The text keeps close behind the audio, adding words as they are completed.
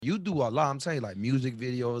You do a lot. I'm telling you, like music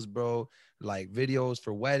videos, bro. Like videos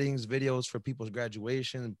for weddings, videos for people's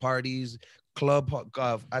graduation parties,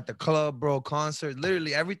 at the club, bro. Concert,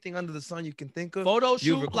 literally everything under the sun you can think of. Photo You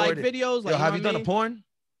shoot, like recorded. videos. Like, Yo, have you done a porn?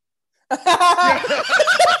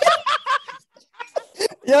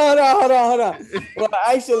 Yo, no, hold on. Well,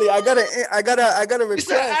 actually, I gotta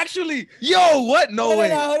request. Actually, yo, what? No way.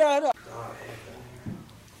 Hold on.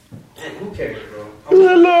 Man, who cares, bro?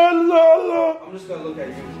 I'm just gonna look at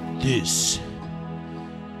you. This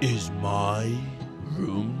is my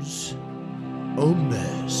room's a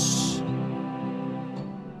mess.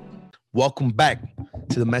 Welcome back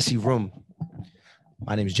to the messy room.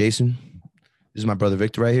 My name is Jason. This is my brother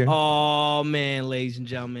Victor right here. Oh man, ladies and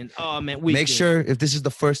gentlemen. Oh man, Make sure if this is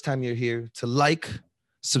the first time you're here to like,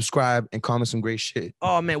 subscribe, and comment some great shit.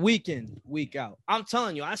 Oh man, week in, week out. I'm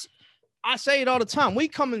telling you, I say it all the time. We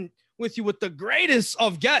coming with you with the greatest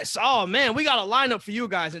of guests. Oh man, we got a lineup for you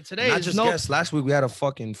guys. And today Not just guests. Last week we had a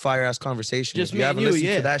fucking fire ass conversation. Just if you haven't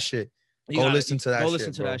listened to that shit, go listen to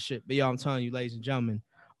that shit. But yo, I'm telling you, ladies and gentlemen.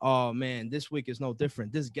 Oh man, this week is no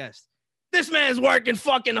different. This man's working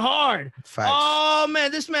fucking hard. Facts. Oh man,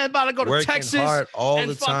 this man's about to go to working Texas hard all and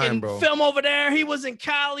the fucking time, bro. film over there. He was in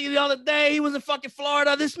Cali the other day. He was in fucking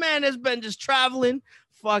Florida. This man has been just traveling,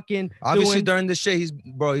 fucking. Obviously, during this shit, he's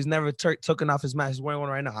never taken off his mask. He's wearing one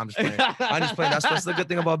right now. I'm just playing. That's the good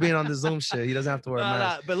thing about being on the Zoom shit. He doesn't have to wear a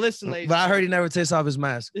mask. But listen, ladies. But I heard he never takes off his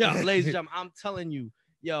mask. Yeah, ladies and gentlemen, I'm telling you.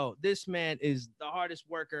 Yo, this man is the hardest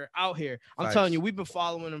worker out here. I'm telling you, we've been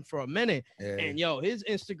following him for a minute, and yo, his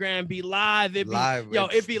Instagram be live. It be live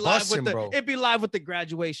with the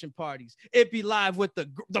graduation parties. It be live with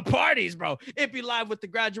the parties, bro. It be live with the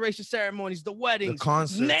graduation ceremonies, the weddings, the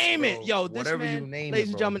concerts, name it. bro. Yo, this whatever man, you name ladies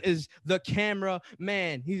it, and gentlemen, is the camera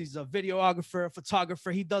man. He's a videographer, a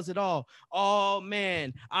photographer. He does it all. Oh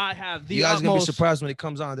man, I have the. You guys gonna be surprised when he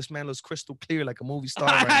comes on. This man looks crystal clear like a movie star.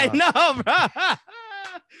 Right now. I know, bro.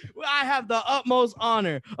 I have the utmost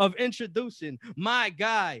honor of introducing my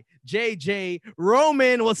guy, JJ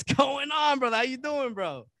Roman. What's going on, brother? How you doing,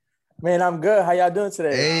 bro? Man, I'm good. How y'all doing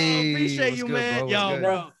today? Hey, appreciate you, good, man.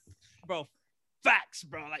 Bro? Bro, facts,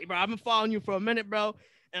 bro. Like, bro, I've been following you for a minute, bro.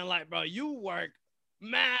 And like, bro, you work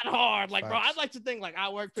mad hard. Like, facts. Bro, I'd like to think like I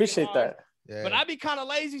work pretty appreciate hard. That. Yeah. But I be kind of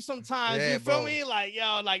lazy sometimes. You feel me? Like,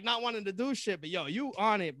 yo, like not wanting to do shit. But yo, you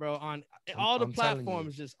on it, bro. On all the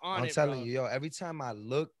platforms, just on it. I'm telling you, yo, every time I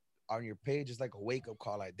look on your page, it's like a wake-up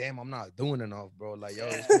call. Like, damn, I'm not doing enough, bro. Like, yo,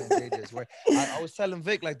 this man JJ's work. I was telling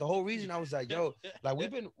Vic, like, the whole reason I was like, yo, like,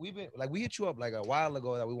 we've been like, we hit you up like a while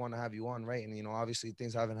ago that we want to have you on, right? And you know, obviously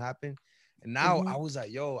things haven't happened. And now I was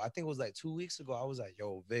like, yo, I think it was like 2 weeks ago. I was like,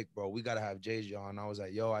 yo, Vic, bro, we gotta have JJ on. I was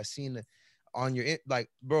like, yo, I seen it on your, like,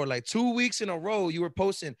 bro, like 2 weeks in a row, you were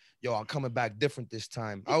posting, yo, I'm coming back different this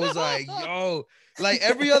time. I was like, yo, like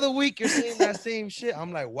every other week you're saying that same shit.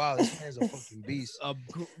 I'm like, wow, this man's a fucking beast.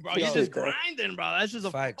 Bro, you're just grinding, bro. That's just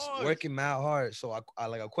a facts. Working mad hard. So I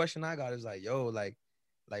like a question I got is like, yo, like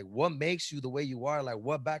what makes you the way you are? Like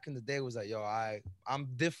what back in the day was like, yo, I'm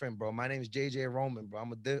different, bro. My name is JJ Roman, bro.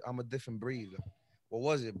 I'm a different breed. What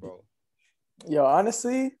was it, bro? Yo,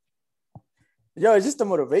 honestly, it's just the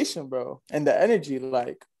motivation, bro, and the energy.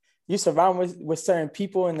 Like you surround with certain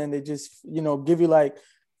people, and then they just, give you like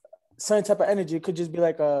certain type of energy. It could just be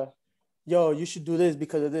like yo, you should do this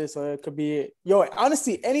because of this, or it could be, yo,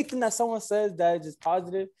 honestly, anything that someone says that is just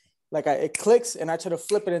positive, like it clicks, and I try to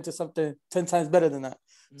flip it into something 10 times better than that.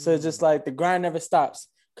 So it's just like the grind never stops.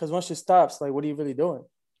 Because once it stops, like, what are you really doing?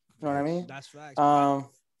 You know what I mean? That's facts. Bro,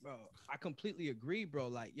 I completely agree, bro.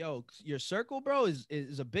 Like, yo, your circle, bro,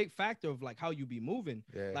 is a big factor of like how you be moving.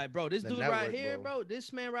 Yeah. Like, bro, this dude right here, bro,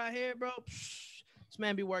 this man right here, bro. This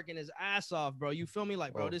man be working his ass off, bro. You feel me?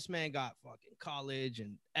 Like, bro, this man got fucking college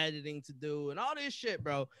and editing to do and all this shit,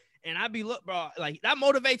 bro. And I be bro, like that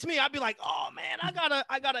motivates me. I'd be like, oh man,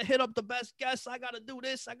 I gotta hit up the best guests. I gotta do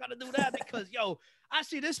this. I gotta do that because yo, I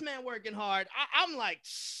see this man working hard. I'm like,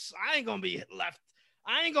 I ain't gonna be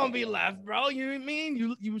left, bro. You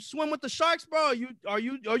mean you swim with the sharks, bro?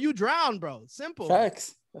 You drown, bro. Simple.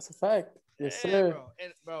 Facts. That's a fact. Yes, sir. Bro.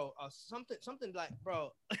 And bro, something like,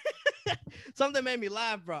 bro, something made me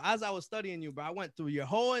laugh, bro. As I was studying you, bro, I went through your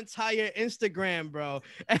whole entire Instagram, bro,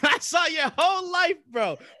 and I saw your whole life,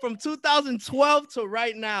 bro, from 2012 to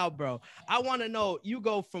right now, bro. I want to know, you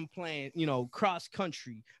go from playing, cross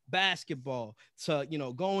country, basketball to,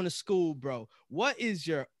 going to school, bro. What is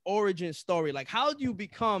your origin story? Like, how do you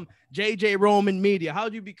become JJ Roman Media? How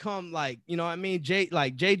do you become like,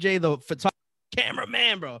 JJ the photographer,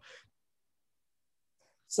 cameraman, bro?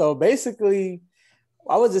 So basically,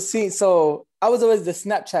 I was always the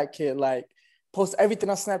Snapchat kid. Like post everything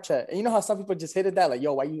on Snapchat. And you know how some people just hated that? Like,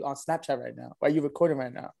 yo, why you on Snapchat right now? Why you recording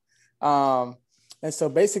right now? And so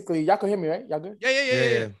basically, y'all can hear me, right? Y'all good?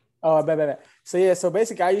 Yeah. Oh, bad. So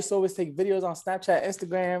basically, I used to always take videos on Snapchat,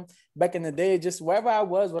 Instagram, back in the day, just wherever I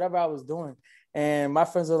was, whatever I was doing. And my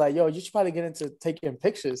friends were like, yo, you should probably get into taking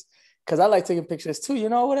pictures. Cause I like taking pictures too,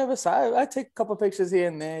 whatever. So I take a couple pictures here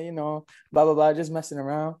and there, blah, blah, blah, just messing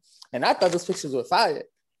around. And I thought those pictures were fire.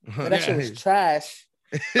 And that shit was trash.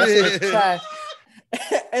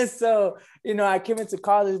 And so, I came into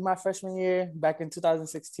college my freshman year back in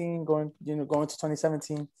 2016, going to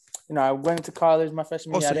 2017. I went into college my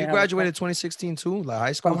freshman year. So you graduated 2016 too, like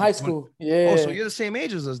high school? From high school, yeah. Oh, so you're the same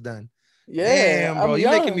age as us then? Yeah. Damn, bro, you're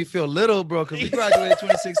making me feel little, bro, because we graduated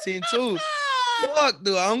 2016 too. Fuck,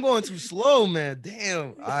 dude, I'm going too slow, man.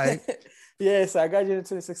 Damn. All right. Yeah, so I graduated in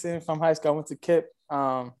 2016 from high school. I went to KIPP,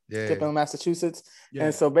 KIPP in Massachusetts. Yeah.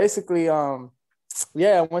 And so basically, I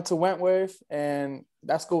went to Wentworth, and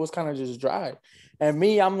that school was kind of just dry. And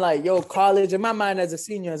me, I'm like, yo, college. In my mind as a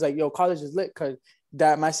senior, I was like, yo, college is lit, because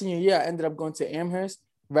that my senior year, I ended up going to Amherst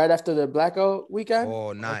right after the blackout weekend.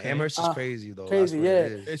 Oh, nah, okay. Amherst is crazy though. Crazy, yeah.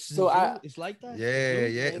 It's like that.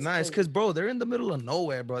 Yeah. Nah, it's because, bro, they're in the middle of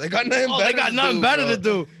nowhere, bro. They got nothing. They got nothing better to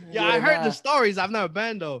do. Yeah, I heard the stories. I've never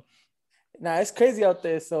been though. Nah, it's crazy out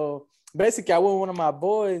there. So basically, I went with one of my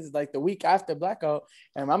boys like the week after blackout,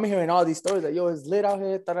 and I'm hearing all these stories like, yo, it's lit out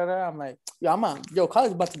here. Da-da-da. I'm like, yo,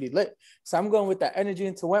 college about to be lit. So I'm going with that energy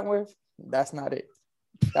into Wentworth. That's not it.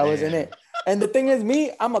 That wasn't it. And the thing is,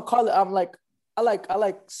 me, I'm a college. I'm like, I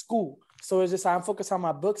like school. So it's just I'm focused on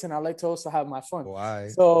my books, and I like to also have my fun. Why?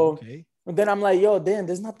 So then I'm like, yo, damn,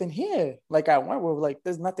 there's nothing here. Like I went with like,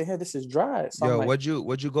 there's nothing here. This is dry. So yo, like,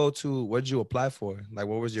 what'd you go to? What'd you apply for? Like,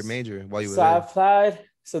 what was your major while you were there? I applied.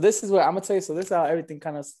 So this is what I'm gonna tell you. So this is how everything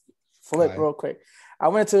kind of flipped real quick. I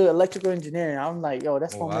went to electrical engineering. I'm like, yo,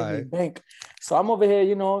 that's gonna make me bank. So I'm over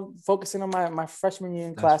here, focusing on my freshman year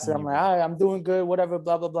in classes. I'm like, all right, I'm doing good, whatever,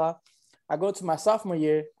 blah, blah, blah. I go to my sophomore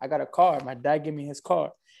year, I got a car. My dad gave me his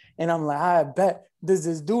car. And I'm like, I bet there's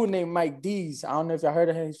this dude named Mike Dees. I don't know if y'all heard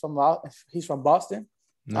of him. He's from Boston.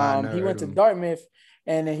 He went to Dartmouth,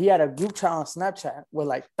 and then he had a group chat on Snapchat with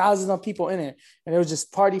like thousands of people in it. And it was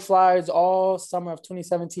just party flyers all summer of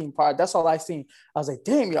 2017. That's all I seen. I was like,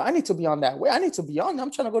 damn, yo, I need to be on that way. I need to be on there.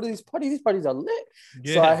 I'm trying to go to these parties. These parties are lit.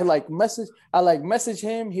 Yeah. So I messaged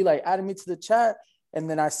him. He like added me to the chat. And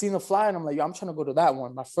then I seen the flyer, and I'm like, yo, I'm trying to go to that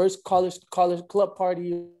one. My first college club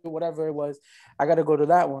party, whatever it was, I got to go to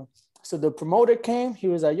that one. So the promoter came. He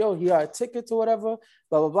was like, yo, he got tickets or whatever,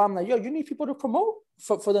 blah, blah, blah. I'm like, yo, you need people to promote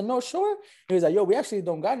for the North Shore? He was like, yo, we actually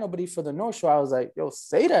don't got nobody for the North Shore. I was like, yo,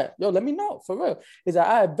 say that. Yo, let me know, for real. He's like,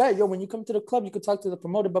 I bet, yo, when you come to the club, you can talk to the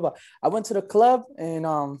promoter, blah, blah. I went to the club, and,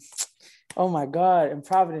 oh, my God, in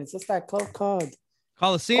Providence. What's that club called?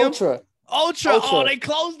 Coliseum? Ultra. Oh, they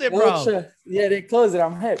closed it, bro. Ultra. Yeah, they closed it.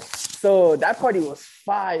 I'm hip. So that party was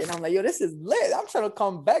fire. And I'm like, yo, this is lit. I'm trying to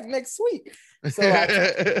come back next week. So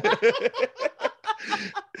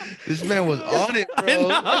this man was on it, bro.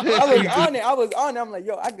 I was on it. I'm like,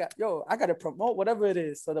 I got to promote whatever it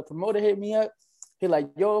is. So the promoter hit me up. He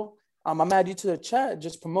like, yo, I'm add you to the chat.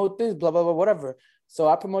 Just promote this, blah, blah, blah, whatever. So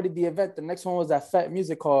I promoted the event. The next one was at Fat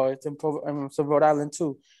Music Hall. It's in Rhode Island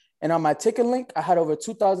too. And on my ticket link, I had over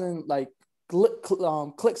 2,000 like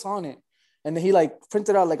clicks on it. And then he like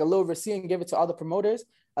printed out like a little receipt and gave it to all the promoters.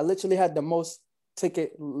 I literally had the most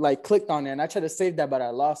ticket like clicked on it. And I tried to save that, but I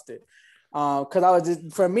lost it. Cause I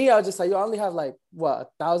was just like, yo, I only have like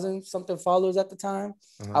 1,000 something followers at the time.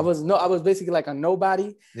 I was basically like a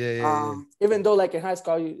nobody. Yeah. Even though like in high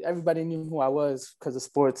school, everybody knew who I was because of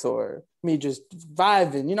sports or me just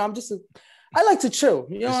vibing. I'm just I like to chill.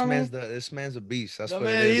 You know what I mean? This man's a beast. That's what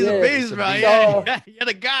man, it is. He's a beast, bro. You're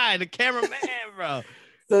the guy, the cameraman, bro.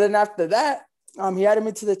 So then after that, he added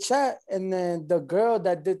me to the chat, and then the girl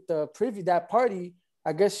that did the preview, that party,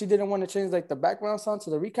 I guess she didn't want to change like the background sound to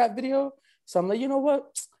the recap video. So I'm like, you know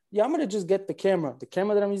what? Yeah, I'm gonna just get the camera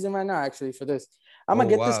that I'm using right now, actually, for this. I'm gonna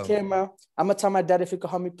get this camera. I'm gonna tell my dad if he could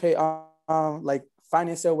help me pay like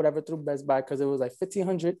finance or whatever through Best Buy, because it was like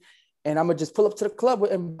 $1,500. And I'm going to just pull up to the club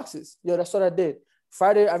in boxes. Yo, that's what I did.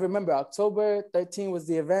 Friday, I remember October 13 was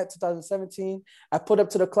the event, 2017. I pulled up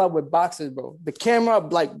to the club with boxes, bro. The camera,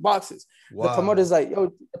 like boxes. Wow. The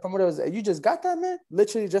promoter was like, you just got that, man?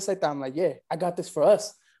 Literally just like that. I'm like, yeah, I got this for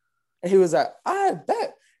us. And he was like, I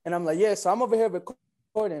bet. And I'm like, yeah. So I'm over here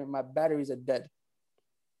recording. My batteries are dead.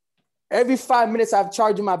 Every 5 minutes, I'm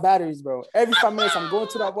charging my batteries, bro. Every 5 minutes, I'm going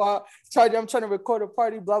to that wall, charging. I'm trying to record a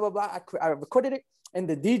party, blah, blah, blah. I recorded it. And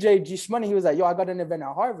the DJ, G Shmoney, he was like, yo, I got an event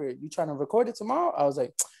at Harvard. You trying to record it tomorrow? I was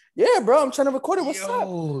like, yeah, bro, I'm trying to record it. What's up?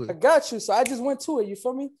 I got you. So I just went to it. You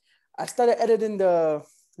feel me? I started editing the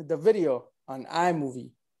video on iMovie.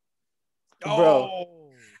 Bro,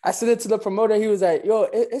 I sent it to the promoter. He was like, yo,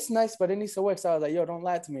 it's nice, but it needs to work. So I was like, yo, don't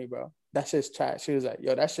lie to me, bro. That shit's trash. She was like,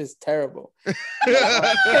 yo, that shit's terrible.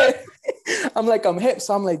 I'm like, I'm hip.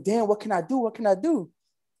 So I'm like, damn, what can I do? What can I do?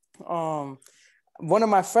 One of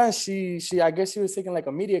my friends, she I guess she was taking like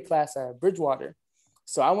a media class at Bridgewater.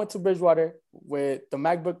 So I went to Bridgewater with the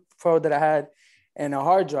MacBook Pro that I had and a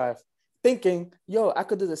hard drive, thinking, yo, I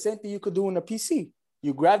could do the same thing you could do on a PC.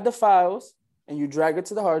 You grab the files and you drag it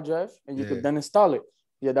to the hard drive and you could then install it.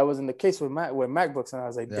 Yeah, that wasn't the case with MacBooks. And I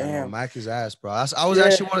was like, damn. No, Mac is ass, bro. I was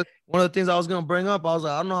actually one of the things I was going to bring up. I was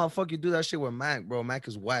like, I don't know how the fuck you do that shit with Mac, bro. Mac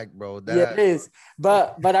is whack, bro. It is.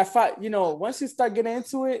 But I thought, once you start getting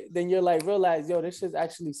into it, then you're like, realize, yo, this shit's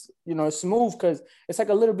actually, smooth because it's like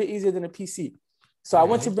a little bit easier than a PC. So I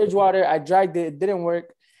went to Bridgewater. I dragged it. It didn't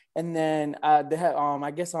work. And then they had,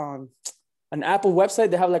 I guess on an Apple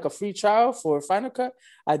website, they have like a free trial for Final Cut.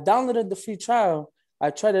 I downloaded the free trial. I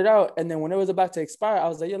tried it out. And then when it was about to expire, I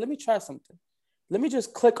was like, yo, let me try something. Let me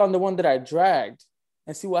just click on the one that I dragged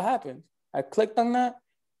and see what happens. I clicked on that.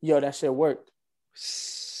 Yo, that shit worked.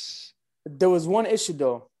 There was one issue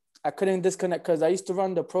though. I couldn't disconnect because I used to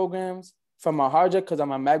run the programs from my hard drive because on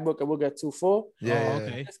my MacBook, it will get too full. Yeah.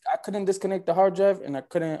 Okay. I couldn't disconnect the hard drive and I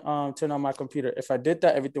couldn't turn on my computer. If I did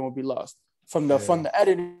that, everything would be lost from the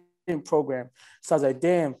editing program. So I was like,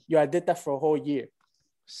 damn, yo, I did that for a whole year.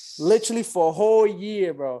 Literally for a whole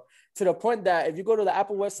year, bro. To the point that if you go to the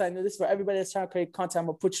Apple website, and this is for everybody that's trying to create content, I'm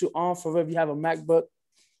gonna put you on for if you have a MacBook.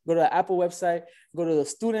 Go to the Apple website, go to the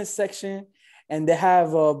student section, and they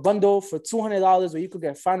have a bundle for $200 where you could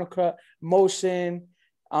get Final Cut, Motion,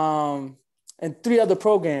 and 3 other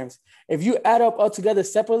programs. If you add up all together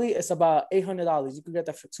separately, it's about $800. You could get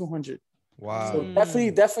that for $200. Wow. So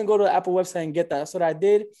definitely go to the Apple website and get that. That's what I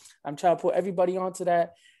did. I'm trying to put everybody onto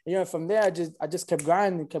that. And, from there, I just kept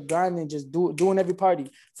grinding, just doing every party.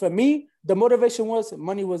 For me, the motivation was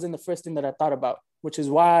money wasn't the first thing that I thought about, which is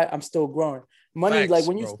why I'm still growing. Money, like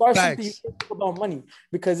when you start something, you think about money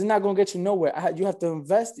because it's not going to get you nowhere. You have to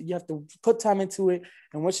invest, you have to put time into it.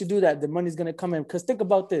 And once you do that, the money's going to come in. Because think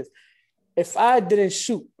about this. If I didn't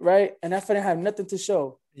shoot, right, and if I didn't have nothing to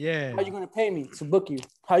show, how are you going to pay me to book you?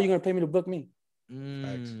 How are you going to pay me to book me? You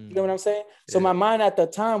know what I'm saying? So my mind at the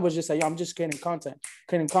time was just like, yo, I'm just creating content.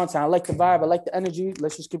 I like the vibe. I like the energy.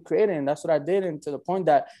 Let's just keep creating. And that's what I did. And to the point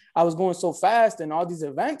that I was going so fast and all these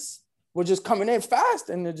events were just coming in fast.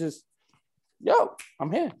 And they're just, yo,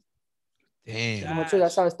 I'm here. Damn.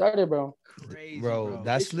 That's how it started, bro. Crazy, bro.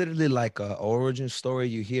 That's literally like an origin story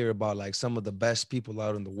you hear about like some of the best people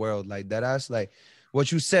out in the world. Like that's like what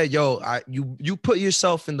you said, yo, you put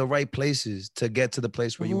yourself in the right places to get to the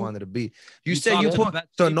place where you wanted to be. You said you put,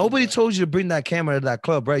 so nobody told you to bring that camera to that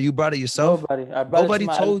club, right? You brought it yourself? Nobody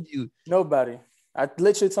told you. Nobody. I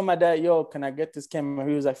literally told my dad, yo, can I get this camera?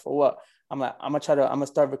 He was like, for what? I'm like, I'm gonna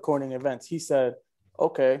start recording events. He said,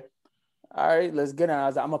 okay, all right, let's get it. I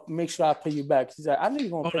was like, I'm gonna make sure I pay you back. He's like, I know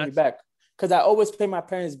you're gonna pay me back. Because I always pay my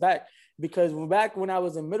parents back. Because back when I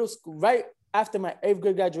was in middle school, right after my 8th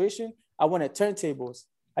grade graduation, I wanted turntables.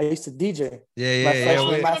 I used to DJ. Yeah.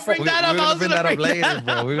 We're gonna bring that up later,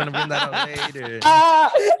 bro. We're gonna bring that up later.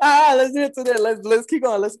 Let's do it today. Let's keep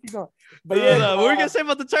going. But what were you gonna say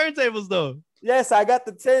about the turntables though? Yes, I got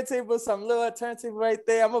the turntables, some little turntable right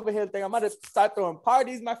there. I'm over here thinking I'm gonna start throwing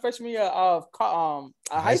parties my freshman year of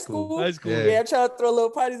high school. Yeah, I'm trying to throw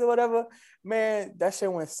little parties or whatever. Man, that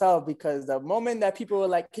shit went south because the moment that people were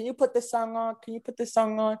like, can you put this song on? Can you put this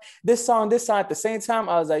song on? This song at the same time,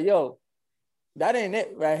 I was like, yo, that ain't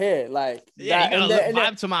it right here. Like, yeah, you gotta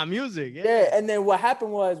vibe to my music. Yeah, and then what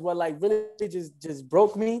happened was what like really just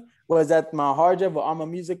broke me was that my hard drive where all my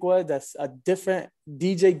music was, that's a different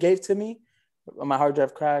DJ gave to me. My hard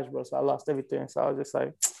drive crashed, bro. So I lost everything. So I was just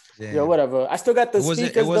like, yo, whatever. I still got the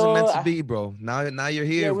speakers. It wasn't meant to be, bro. Now you're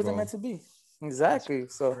here, it wasn't meant to be. Exactly.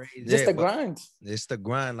 So just the grind. It's the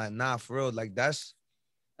grind. Like, nah, for real. Like that's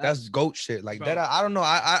goat shit. Like that. I don't know.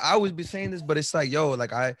 I always be saying this, but it's like, yo,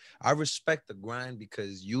 like I respect the grind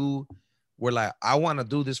because you were like, I want to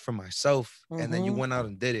do this for myself. And then you went out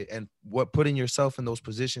and did it. And putting yourself in those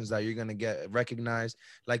positions that you're going to get recognized.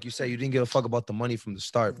 Like you said, you didn't give a fuck about the money from the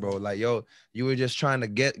start, bro. Like, yo, you were just trying to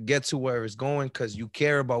get to where it's going because you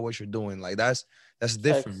care about what you're doing. Like that's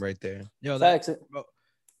different right there. Yo, bro.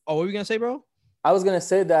 Oh, what were you going to say, bro? I was gonna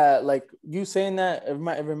say that, like you saying that, it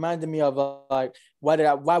reminded me of like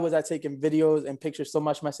why was I taking videos and pictures so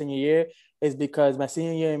much my senior year? Is because my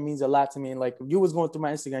senior year means a lot to me. And like if you was going through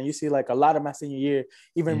my Instagram, you see like a lot of my senior year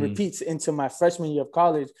even repeats into my freshman year of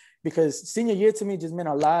college, because senior year to me just meant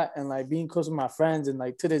a lot. And like being close with my friends, and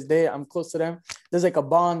like to this day I'm close to them. There's like a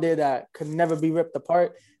bond there that could never be ripped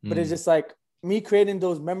apart. But it's just like me creating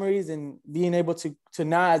those memories and being able to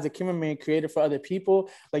now as a cameraman create it for other people.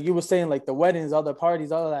 Like you were saying, like the weddings, all the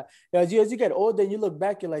parties, all of that. As you get older and you look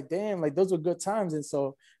back, you're like, damn, like those were good times. And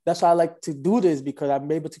so that's why I like to do this, because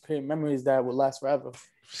I'm able to create memories that will last forever.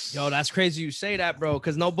 Yo, that's crazy you say that, bro.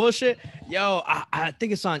 Cause no bullshit. Yo, I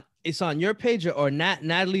think it's on your page or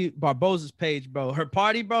Natalie Barbosa's page, bro. Her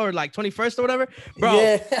party, bro, or like 21st or whatever, bro.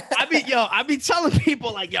 Yeah. I be telling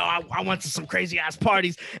people like, yo, I went to some crazy ass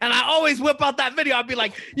parties, and I always whip out that video. I'll be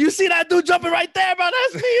like, you see that dude jumping right there, bro?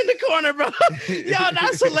 That's me in the corner, bro. Yo,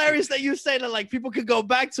 that's hilarious that you say that. Like people could go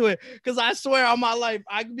back to it, because I swear on my life,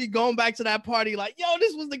 I could be going back to that party like, yo,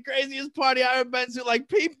 this was the craziest party I ever been to. Like,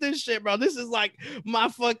 peep this shit, bro. This is like my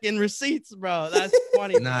fucking receipts, bro. That's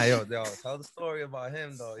funny. Nah, yo, tell the story about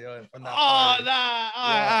him though, yo. All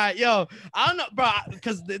right, yo, I don't know, bro,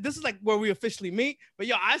 because this is like where we officially meet. But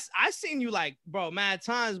yo, I seen you like, bro, mad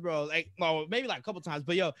times, bro, like, well, maybe like a couple times.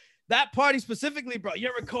 But yo, that party specifically, bro,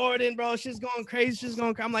 you're recording, bro. Shit's going crazy.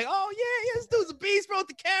 I'm like, oh yeah, this dude's a beast, bro, with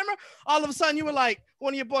the camera. All of a sudden, you were like,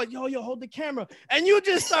 one of your boys, yo, hold the camera, and you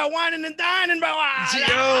just start whining and dining, bro.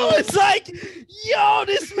 I was like, yo,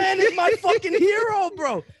 this man is my fucking hero,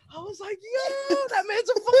 bro. I was like, yo, that man's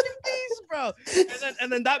a fucking beast, bro.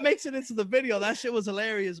 And then that makes it into the video. That shit was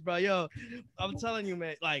hilarious, bro. Yo, I'm telling you,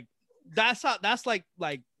 man, like that's like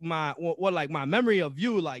my my memory of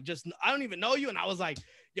you. Like, just I don't even know you, and I was like,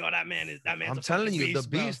 yo, that man's I'm telling you, beast, the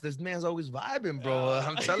beast. Bro. This man's always vibing, bro.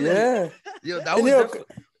 I'm telling you. Yo, that was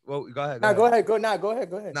well, go ahead. Go ahead. Go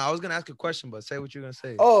ahead. No, I was gonna ask a question, but say what you're gonna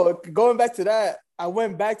say. Oh, going back to that, I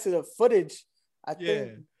went back to the footage. I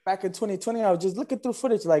think back in 2020, I was just looking through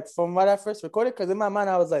footage, like from when I first recorded, because in my mind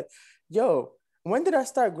I was like, yo, when did I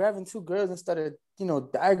start grabbing two girls and started,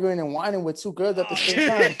 daggering and whining with two girls at the same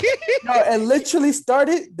time? It literally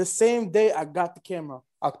started the same day I got the camera.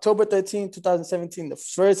 October 13, 2017, the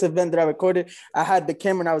first event that I recorded, I had the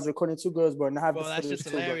camera and I was recording two girls, bro. And I have the that's just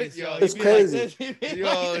hilarious, yo. It's crazy. Like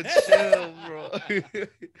yo, chill, bro.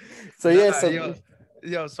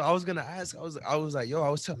 So I was gonna ask. I was like, yo, I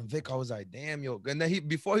was telling Vic, I was like, damn, yo. And then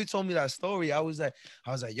before he told me that story, I was like,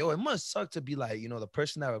 yo, it must suck to be like, the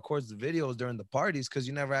person that records the videos during the parties, because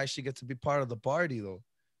you never actually get to be part of the party, though,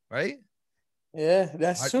 right? Yeah,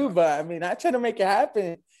 that's true. But I mean, I try to make it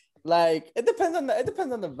happen. Like it depends on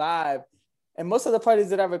the vibe. And most of the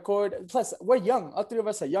parties that I record, plus we're young. All three of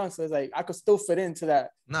us are young, so it's like I could still fit into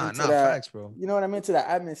that. Facts, bro. You know what I mean? To that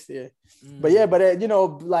atmosphere. But yeah,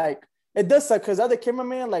 like. It does suck because other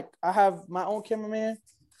cameraman, like I have my own cameraman,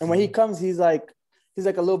 and when he comes, he's like a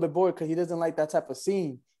little bit bored because he doesn't like that type of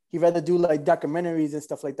scene. He'd rather do like documentaries and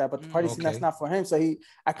stuff like that. But the party scene, that's not for him. So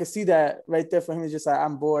I could see that right there for him. It's just like,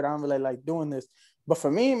 I'm bored. I don't really like doing this. But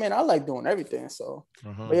for me, man, I like doing everything. So,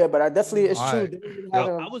 but I definitely, it's true. Right.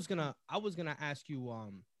 I was gonna ask you,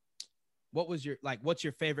 what's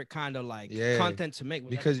your favorite kind of content to make?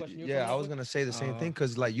 Because I was gonna say the same thing,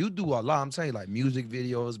 because like you do a lot. I'm telling you, like music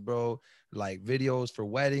videos, bro, like videos for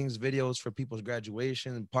weddings, videos for people's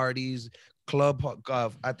graduation parties, club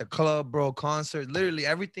at the club, bro, concert, literally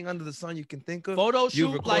everything under the sun you can think of. Photo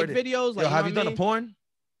shoot, like videos. Like, have you done a porn?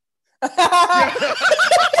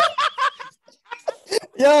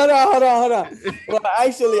 Yo, hold on. Well,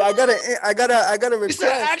 actually, I gotta request.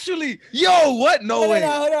 Actually, yo, what? No way.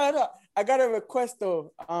 Hold on. I got a request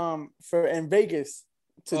though, for in Vegas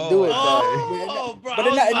to do it. Bro. But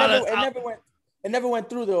it never went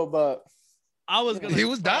through though. But I was gonna. He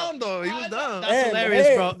was down though. He was down. That's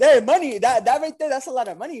hilarious, bro. There's money. That right there. That's a lot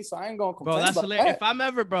of money. So I ain't gonna complain. Bro, that's hilarious. That.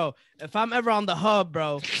 If I'm ever on the hub,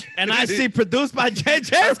 bro, and I see produced by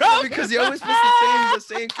JJ, bro, because he always puts the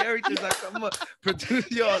same characters. Like I'm gonna produce.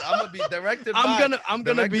 Yo, I'm gonna be directed. I'm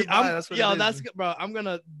gonna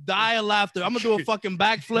die of laughter. I'm gonna do a fucking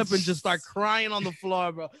backflip and just start crying on the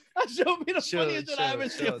floor, bro. That should be the funniest that I ever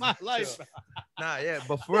seen in my life. Nah, yeah,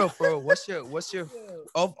 but for real, what's your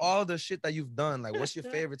of all the shit that you've done, like what's your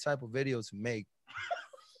favorite type of video to make?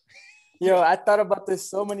 Yo, I thought about this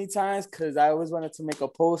so many times because I always wanted to make a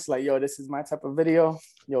post like, yo, this is my type of video.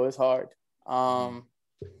 Yo, it's hard. Damn,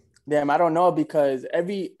 I don't know, because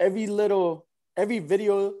every video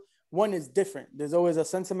one is different. There's always a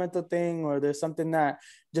sentimental thing, or there's something that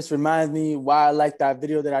just reminds me why I like that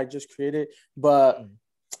video that I just created. But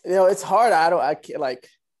it's hard. I can't, like,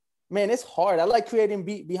 man, it's hard. I like creating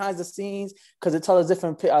behind the scenes because it tells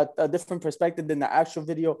a different perspective than the actual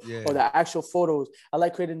video or the actual photos. I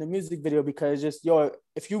like creating the music video because just,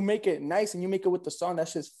 if you make it nice and you make it with the song,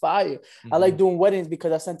 that's just fire. I like doing weddings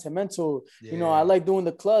because that's sentimental. You know, I like doing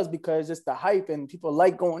the clubs because it's the hype and people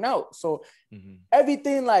like going out. So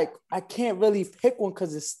everything, like, I can't really pick one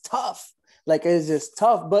because it's tough. Like, it's just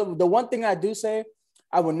tough. But the one thing I do say,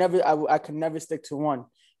 I could never stick to one.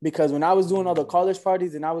 Because when I was doing all the college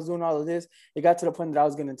parties and I was doing all of this, it got to the point that I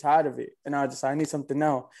was getting tired of it. And I was just, I need something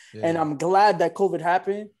now. Yeah. And I'm glad that COVID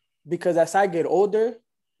happened because as I get older,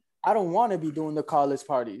 I don't want to be doing the college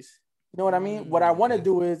parties. You know what I mean? What I want to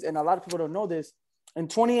do is, and a lot of people don't know this, in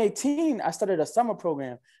 2018, I started a summer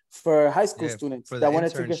program for high school students that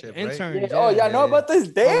wanted to get intern. Oh, y'all know about this?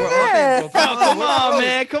 Damn. Come on,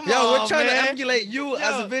 man. Come on. We're trying to emulate you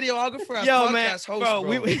as a videographer, as podcast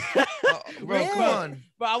host, bro. Come on.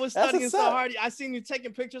 Bro, I was studying so hard. I seen you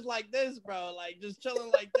taking pictures like this, bro. Like just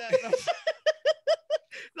chilling like that.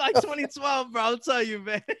 Like 2012, bro. I'll tell you,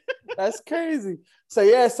 man. That's crazy.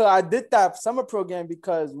 So I did that summer program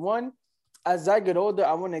because one, as I get older,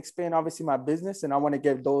 I want to expand obviously my business, and I want to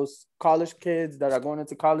give those college kids that are going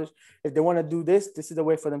into college, if they want to do this is a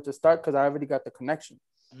way for them to start because I already got the connection.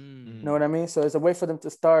 You know what I mean? So it's a way for them to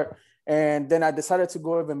start. And then I decided to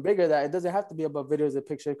go even bigger, that it doesn't have to be about videos or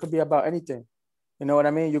pictures. It could be about anything. You know what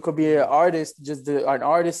I mean? You could be an artist, an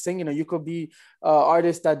artist singing, or you could be an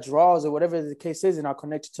artist that draws, or whatever the case is, and I'll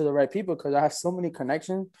connect you to the right people because I have so many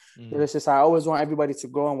connections. It's just I always want everybody to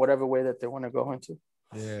go in whatever way that they want to go into.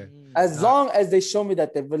 Yeah. As long as they show me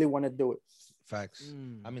that they really want to do it. Facts.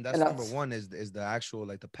 I mean, that's number one is the actual,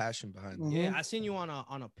 like, the passion behind it. Yeah, I seen you on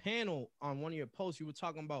a panel on one of your posts. You were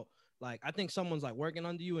talking about, like, I think someone's like working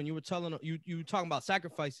under you, and you were telling you were talking about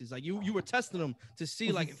sacrifices. Like you were testing him to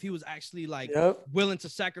see like if he was actually like willing to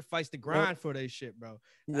sacrifice the grind for their shit, bro.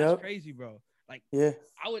 That's crazy, bro. Like, I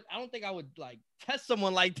don't think I would like test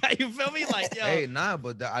someone like that. You feel me? Like, yo. Hey, nah,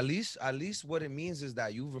 but at least what it means is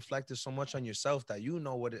that you've reflected so much on yourself that you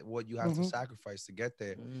know what you have to sacrifice to get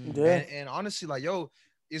there. And honestly, like, yo,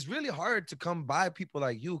 it's really hard to come by people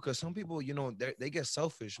like you, because some people, you know, they get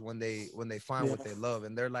selfish when they find what they love,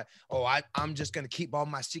 and they're like, oh, I'm just gonna keep all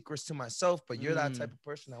my secrets to myself. But you're that type of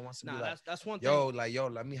person that wants to be like, that's one thing. Yo,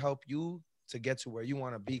 let me help you to get to where you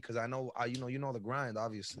want to be, because I know you know the grind,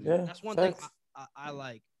 obviously. That's one thing I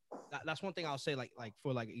like. That's one thing I'll say, like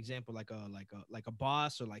for like example, like a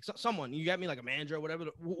boss, or like someone, you got me, like a manager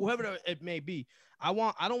or whoever it may be. I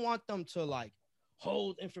don't want them to like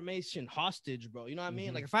hold information hostage, bro. You know what I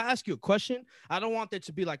mean? Like if I ask you a question, I don't want there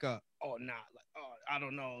to be like I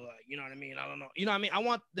don't know, like, you know what I mean? I don't know. You know what I mean? I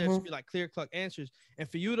want there to be like clear-cut answers, and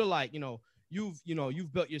for you to like,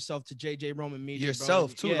 you've built yourself to JJ Roman Media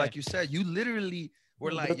yourself, bro. Too. Like you said, you literally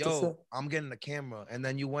were like, yo, I'm getting the camera, and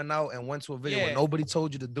then you went out and went to a video where nobody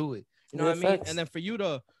told you to do it. You know what I mean? And then for you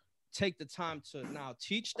to take the time to now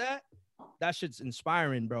teach that shit's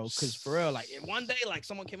inspiring, bro. Because for real, like, if one day, like,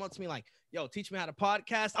 someone came up to me like, yo, teach me how to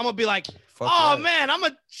podcast, I'm gonna be like, man, I'm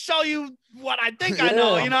gonna show you what I think I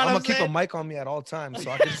know. You know what I'm gonna saying? keep a mic on me at all times, so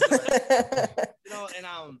I can. You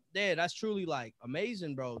know, and that's truly like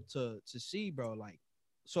amazing, bro, to see, bro. Like,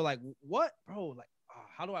 so like, what, bro? Like,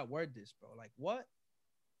 how do I word this, bro? Like, what?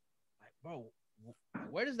 Like, bro,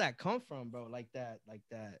 where does that come from, bro? Like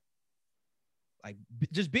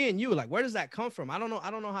just being you. Like, where does that come from? I don't know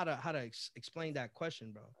how to explain that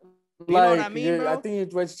question, bro. You know what I mean, bro? I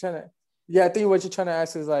think what you're trying to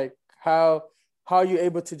ask is like how are you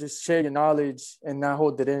able to just share your knowledge and not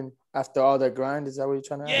hold it in after all that grind? Is that what you're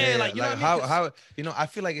trying to ask? Yeah, like, you know what I mean? How you know, I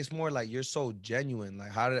feel like it's more like you're so genuine.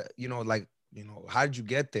 Like, how did how did you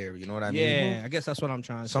get there? You know what I mean? Yeah, I guess that's what I'm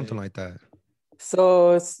trying to say. Something like that.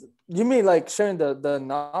 So you mean like sharing the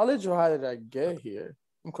knowledge, or how did I get here?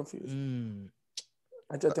 I'm confused.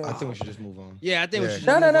 I think we should just move on. Yeah, I think we should.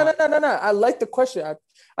 No. I like the question.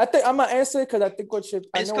 I think I'm gonna answer it because I think what you're.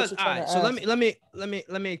 It's because all right. So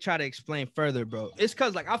let me try to explain further, bro. It's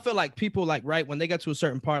because like I feel like people like right when they get to a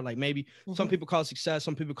certain part, like maybe some people call it success,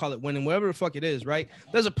 some people call it winning, whatever the fuck it is, right?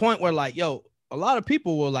 There's a point where like, yo, a lot of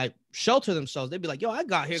people will like shelter themselves. They'd be like, yo, I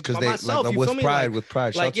got here by myself. Like, you feel me? With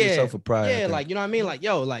pride, like, shelter yourself with pride. Yeah, like, you know what I mean? Like,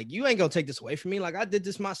 yo, like, you ain't gonna take this away from me. Like, I did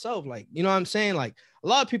this myself. Like, you know what I'm saying? Like, a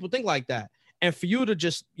lot of people think like that. And for you to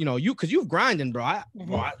just, because you've grinding, bro.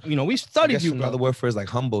 We studied you, bro. Another word for it is like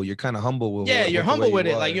humble. You're kind of humble with it. You're humble with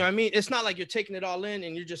it. Like, you know what I mean? It's not like you're taking it all in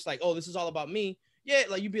and you're just like, oh, this is all about me. Yeah,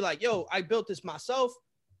 like you'd be like, yo, I built this myself,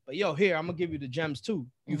 but yo, here, I'm gonna give you the gems too.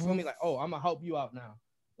 You feel me? Like, oh, I'm gonna help you out now.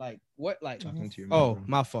 Like, what? Like,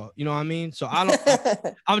 my fault. You know what I mean? So I don't.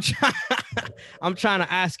 I'm trying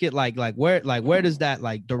to ask it like where does that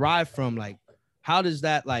like derive from? Like, how does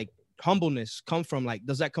that like humbleness come from? Like,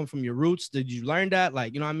 does that come from your roots? Did you learn that?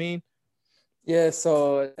 Like, you know what I mean? Yeah.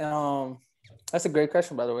 So that's a great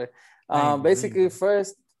question, by the way. Basically,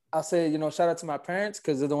 first I'll say, you know, shout out to my parents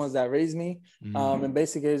because they're the ones that raised me. And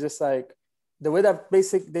basically, it's just like the way that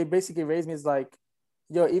they basically raised me is like,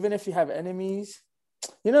 yo, even if you have enemies,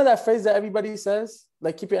 you know that phrase that everybody says,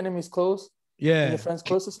 like, keep your enemies close. Yeah. And your friends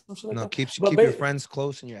close or some shit like that. Keep your friends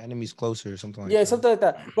close and your enemies closer or something like that. Yeah, something like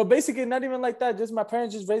that. But basically, not even like that. Just my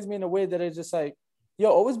parents just raised me in a way that it's just like, yo,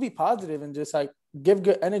 always be positive and just like give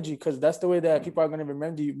good energy because that's the way that people are going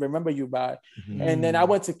to remember you by. And then I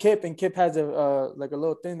went to KIPP and KIPP has a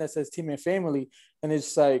little thing that says team and family. And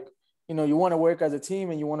it's like, you know, you want to work as a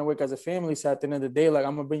team and you want to work as a family. So at the end of the day, like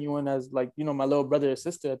I'm going to bring you in as like, you know, my little brother or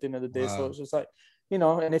sister at the end of the day. Wow. So it's just like, you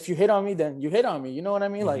know, and if you hit on me, then you hit on me. You know what I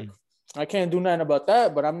mean? Like, I can't do nothing about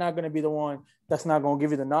that, but I'm not going to be the one that's not going to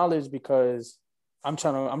give you the knowledge because I'm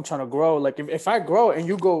trying to grow. Like if I grow and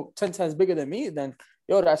you go 10 times bigger than me, then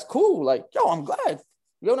yo, that's cool. Like, yo, I'm glad.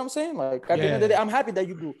 You know what I'm saying? Like at the end of the day, I'm happy that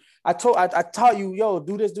you grew. I taught you, yo,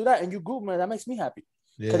 do this, do that. And you grew, man. That makes me happy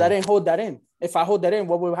because I didn't hold that in. If I hold that in,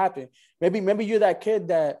 what will happen? Maybe you're that kid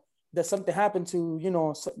that something happened to, you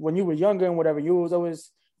know, when you were younger and whatever, you was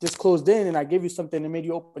always just closed in and I gave you something that made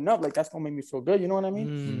you open up. Like that's gonna make me feel good. You know what I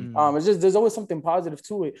mean? It's just, there's always something positive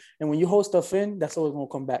to it. And when you hold stuff in, that's always gonna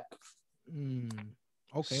come back.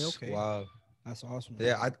 Okay. Wow. That's awesome.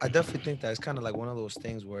 Yeah, I definitely think that it's kind of like one of those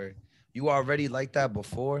things where you already like that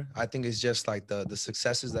before. I think it's just like the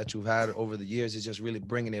successes that you've had over the years is just really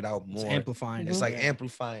bringing it out more. It's amplifying. It's like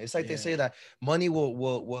amplifying. It's like they say that money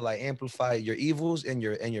will like amplify your evils and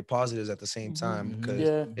your positives at the same time.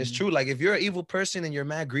 Because it's true. Like if you're an evil person and you're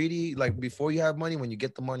mad greedy, like before you have money, when you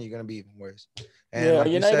get the money, you're gonna be even worse. And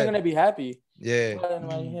like you're not even gonna be happy. Yeah.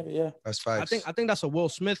 That's facts. I think that's a Will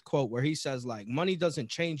Smith quote where he says like money doesn't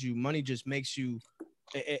change you, money just makes you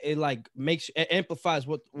it amplifies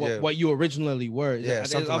what you originally were. Yeah,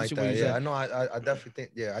 something like that. Yeah, I know. I definitely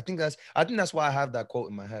think. Yeah, I think that's why I have that quote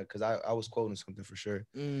in my head because I was quoting something for sure.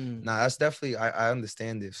 Nah, that's definitely I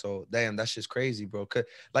understand it. So damn, that's just crazy, bro. Cause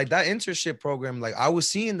like that internship program, like I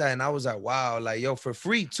was seeing that and I was like, wow, like yo, for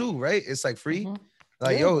free too, right? It's like free.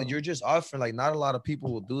 Like, yo, you're just offering, like, not a lot of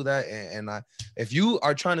people will do that. And if you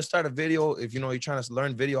are trying to start a video, if, you know, you're trying to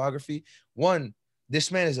learn videography, this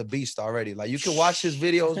man is a beast already. Like, you can watch his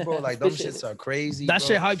videos, bro. Like, them shits are crazy. That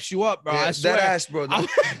shit hypes you up, bro. Yeah, I swear. That ass, bro.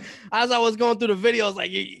 As I was going through the videos, like,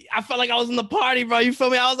 I felt like I was in the party, bro. You feel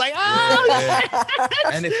me? I was like, oh.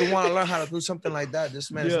 And if you want to learn how to do something like that, this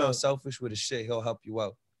man is not selfish with his shit. He'll help you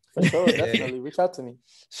out. For sure, definitely. Reach out to me.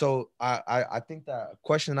 So, I think that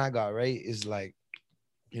question I got, right, is like,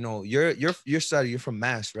 you know, you're from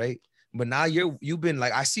Mass, right? But now you've been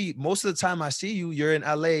like, I see most of the time I see you, you're in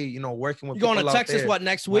LA, you know, working with people. You're going to Texas, what,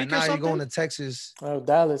 next week or something? You're going to Texas. Oh,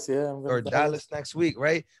 Dallas, yeah. Or Dallas next week,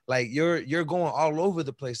 right? Like you're going all over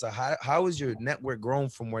the place. Like how is your network grown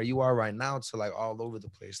from where you are right now to like all over the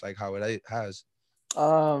place, like how it has? Do you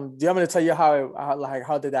want me to tell you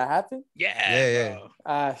how did that happen?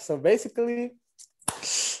 Yeah. So basically,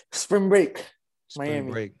 spring break,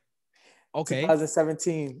 Miami. Okay.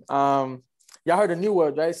 2017. Y'all heard of New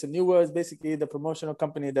World, right? So New World is basically the promotional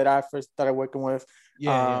company that I first started working with.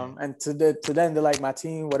 And to them, they're like my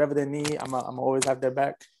team. Whatever they need, I'm always have their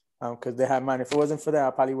back. Because they have mine. If it wasn't for that,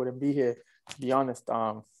 I probably wouldn't be here, to be honest.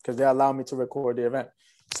 Because they allowed me to record the event.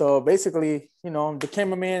 So basically, you know, the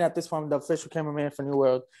cameraman at this point, the official cameraman for New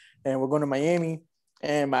World, and we're going to Miami.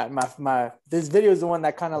 And my this video is the one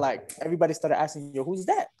that kind of like everybody started asking, yo, who's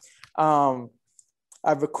that?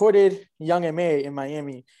 I recorded Young M.A. in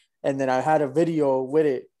Miami, and then I had a video with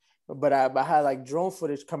it, but I had like drone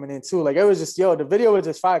footage coming in too. Like it was just, the video was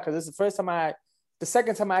just fire because it's the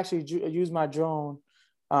second time I actually used my drone.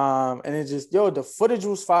 And it just, the footage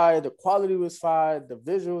was fire, the quality was fire, the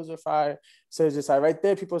visuals were fire. So it's just like right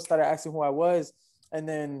there, people started asking who I was. And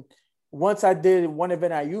then once I did one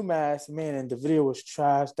event at UMass, man, and the video was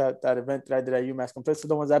trash, that event that I did at UMass compared to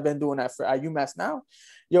the ones I've been doing at UMass now.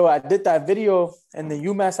 I did that video, and then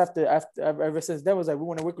UMass after ever since then was like, we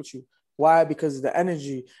want to work with you. Why? Because of the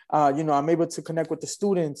energy. I'm able to connect with the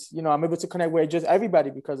students. I'm able to connect with just everybody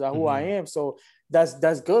because of who I am. So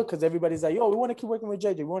that's good because everybody's like, we want to keep working with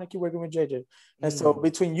JJ. We want to keep working with JJ. And so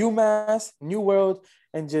between UMass, New World,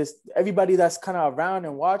 and just everybody that's kind of around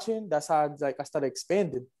and watching, that's how I started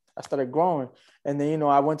expanding. I started growing. And then,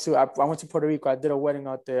 I went to Puerto Rico. I did a wedding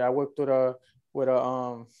out there. I worked with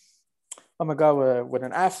an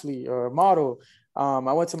athlete or a model. I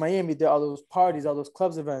went to Miami, did all those parties, all those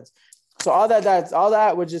clubs events. So all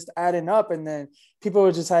that was just adding up. And then people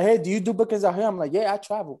were just like, hey, do you do bookings out here? I'm like, yeah, I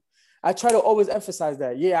travel. I try to always emphasize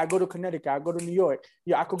that. Yeah, I go to Connecticut, I go to New York.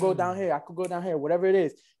 Yeah, I could go down here, I could go down here, whatever it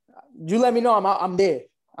is. You let me know, I'm there.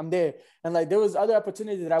 I'm there. And like there was other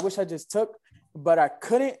opportunities that I wish I just took, but I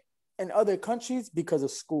couldn't in other countries because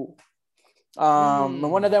of school. And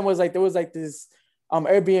one of them was like there was like this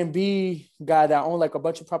Airbnb guy that owned like a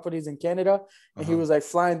bunch of properties in Canada, and he was like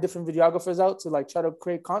flying different videographers out to like try to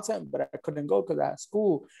create content, but I couldn't go because I had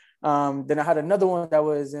school. Then I had another one that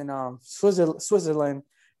was in Switzerland,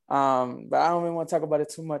 but I don't even want to talk about it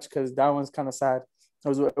too much because that one's kind of sad.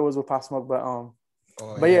 It was with Pop Smoke, but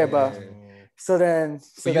so then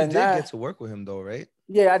you did get to work with him though, right?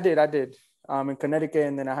 Yeah, I did. In Connecticut,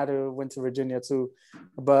 and then I had to went to Virginia too.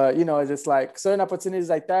 But you know, it's just like certain opportunities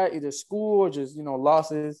like that, either school or just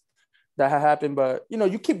losses that have happened. But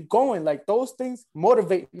you keep going. Like those things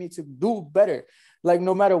motivate me to do better. Like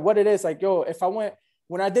no matter what it is, like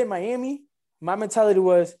when I did Miami, my mentality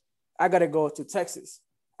was I gotta go to Texas.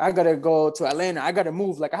 I gotta go to Atlanta. I gotta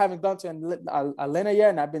move. Like I haven't gone to Atlanta yet,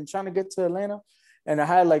 and I've been trying to get to Atlanta. And I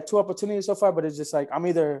had like 2 opportunities so far, but it's just like I'm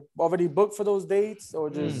either already booked for those dates or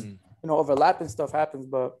just overlapping stuff happens.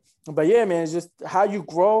 But yeah, man, it's just how you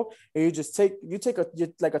grow, and you take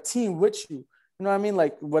a team with you. You know what I mean?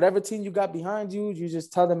 Like whatever team you got behind you, you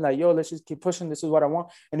just tell them like, yo, let's just keep pushing. This is what I want.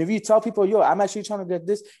 And if you tell people, yo, I'm actually trying to get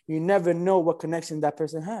this, you never know what connection that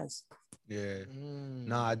person has. Yeah.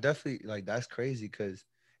 Nah, I definitely like that's crazy because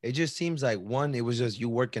it just seems like 1, it was just you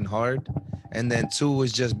working hard. And then 2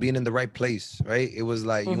 was just being in the right place, right? It was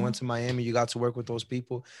like you went to Miami, you got to work with those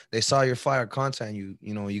people. They saw your fire content,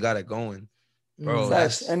 you got it going, bro.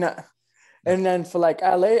 And then for like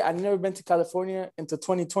LA, I've never been to California until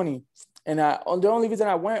 2020, and the only reason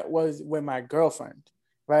I went was with my girlfriend.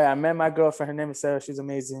 Right, I met my girlfriend. Her name is Sarah. She's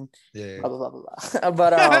amazing. Yeah. Blah blah blah blah.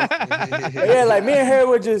 But yeah, like me and her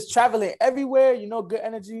were just traveling everywhere. Good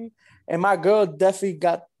energy. And my girl definitely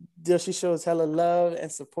she shows hella love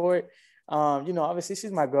and support. Obviously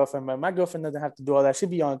she's my girlfriend, but my girlfriend doesn't have to do all that. She'll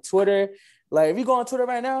be on Twitter. Like if you go on Twitter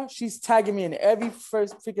right now, she's tagging me in every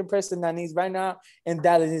first freaking person that needs right now. And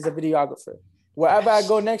Dallas needs a videographer. Wherever I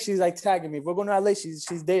go next, she's like tagging me. If we're going to LA,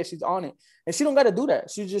 she's there. She's on it. And she don't got to do that.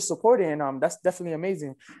 She's just supporting. And that's definitely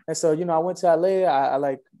amazing. And so, I went to LA. I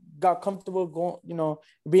like got comfortable going,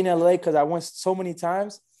 being in LA because I went so many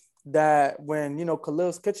times that when,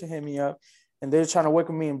 Khalil's Kitchen hit me up, and they're trying to work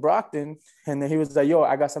with me in Brockton. And then he was like, yo,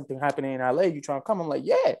 I got something happening in LA. You trying to come? I'm like,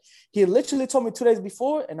 yeah. He literally told me 2 days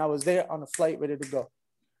before, and I was there on the flight ready to go.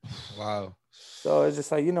 Wow. So it's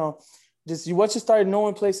just like, once you start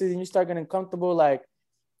knowing places and you start getting comfortable, like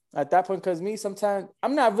at that point, because me, sometimes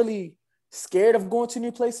I'm not really scared of going to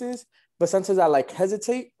new places, but sometimes I like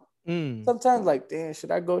hesitate. Sometimes like, damn,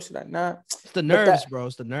 should I go? Should I not? It's the nerves, bro.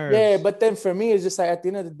 It's the nerves. Yeah, but then for me, it's just like at the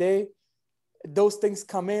end of the day, those things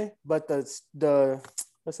come in, but the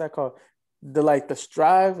what's that called? The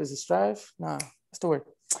strive, is it strive? Nah, what's the word?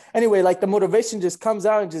 Anyway, like the motivation just comes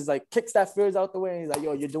out and just like kicks that fears out the way. And he's like,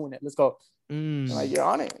 yo, you're doing it. Let's go. Like you're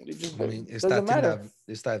on it. It's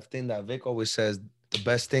that thing that Vic always says. The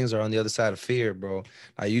best things are on the other side of fear, bro.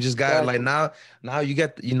 Like you just got like now you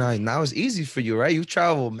get now it's easy for you, right? You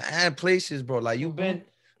travel mad places, bro. Like you've been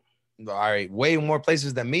all right, way more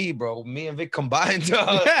places than me, bro. Me and Vic combined.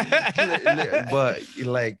 But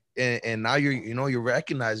like, and now you're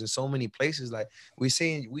recognized in so many places. Like we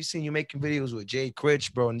seen you making videos with Jay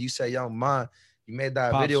Critch, bro, and you said, "Young man, you made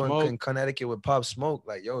that Pop video in Connecticut with Pop Smoke."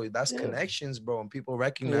 Like, yo, that's connections, bro, and people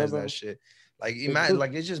recognize that shit. Like, imagine,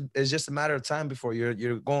 like it's just a matter of time before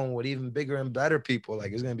you're going with even bigger and better people.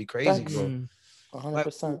 Like, it's gonna be crazy, bro.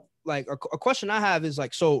 100%. Like a question I have is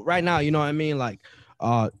like, so right now, you know what I mean? Like,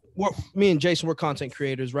 me and Jason, we're content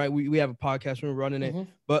creators, right? We have a podcast, we're running it.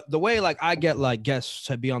 But the way like I get like guests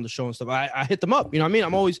to be on the show and stuff, I hit them up, you know what I mean?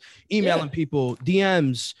 I'm always emailing people,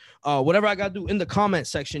 DMs, whatever I gotta do in the comment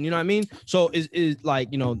section, you know what I mean? So is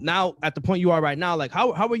like, now at the point you are right now, like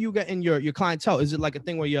how are you getting your clientele? Is it like a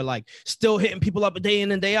thing where you're like still hitting people up a day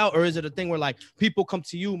in and day out, or is it a thing where like people come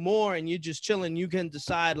to you more and you're just chilling, you can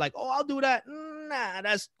decide like, oh, I'll do that. Nah,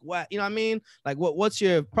 that's what, you know what I mean? Like what's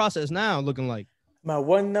your process now looking like? My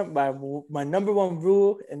number one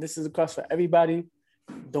rule, and this is across for everybody,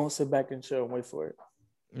 don't sit back and chill and wait for it.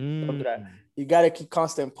 Don't do that. You got to keep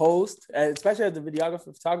constant post, especially as a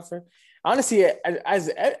videographer, photographer. Honestly,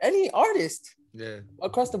 as any artist,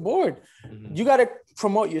 across the board, you got to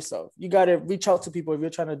promote yourself. You got to reach out to people if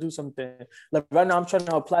you're trying to do something. Like right now, I'm trying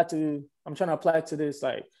to apply to this,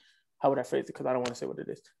 like, how would I phrase it? Because I don't want to say what it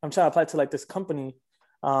is. I'm trying to apply to like this company,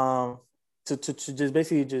 to just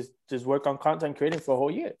basically just work on content creating for a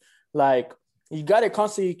whole year. Like you got to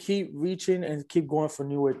constantly keep reaching and keep going for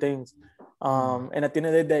newer things. And at the end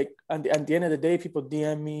of the day, at the end of the day, people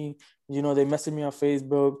DM me, you know, they message me on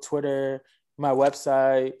Facebook, Twitter, my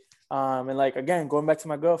website. And like, again, going back to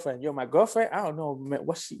my girlfriend, my girlfriend, I don't know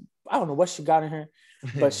what she got in her,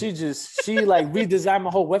 but she like redesigned my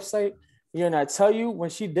whole website. You know, and I tell you, when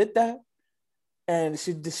she did that, and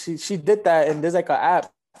she did that, and there's like an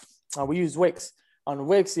app, we use Wix. On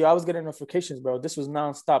Wix, I was getting notifications, bro. This was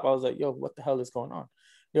nonstop. I was like, yo, what the hell is going on?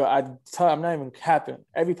 I'm not even capping.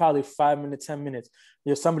 Every probably 5 minutes, 10 minutes,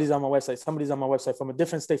 somebody's on my website from a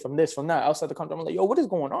different state, from this, from that, outside the country. I'm like, yo, what is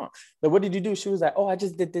going on? Like, what did you do? She was like, oh, I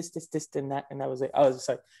just did this, and that. And I was just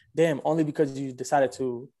like, damn, only because you decided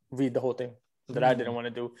to read the whole thing that I didn't want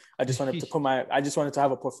to do. I just wanted to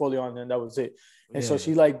have a portfolio on there, and that was it. And so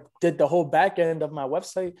she like did the whole back end of my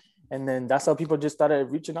website. And then that's how people just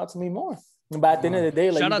started reaching out to me more. But at the end of the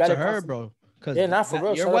day, like, shout out to her, bro. Cause not for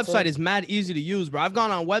real. Your website is mad easy to use, bro. I've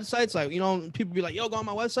gone on websites, like, you know, people be like, yo, go on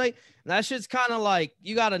my website. And that shit's kind of like,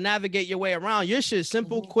 you got to navigate your way around. Your shit's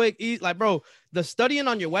simple, quick, easy. Like, bro, the studying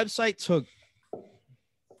on your website took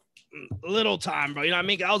little time, bro. You know what I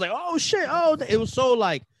mean? I was like, oh shit. Oh, it was so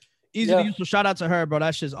like easy to use. So shout out to her, bro.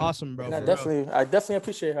 That shit's awesome, bro. I definitely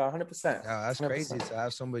appreciate her 100%. Yeah, that's 100%. Crazy to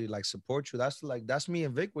have somebody like support you. That's me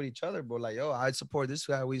and Vic with each other, bro. Like, yo, I support this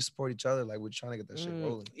guy. We support each other. Like, we're trying to get that shit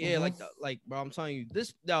rolling. Yeah, like, bro, I'm telling you,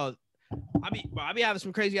 this, yo, I be having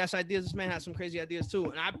some crazy ass ideas. This man has some crazy ideas too.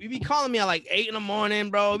 And you be calling me at like 8 a.m,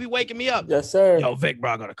 bro. Be waking me up. Yes, sir. Yo, Vic,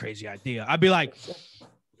 bro, I got a crazy idea. I'd be like,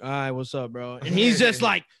 all right, what's up, bro? And he's just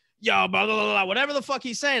like, yo, blah, blah, blah, whatever the fuck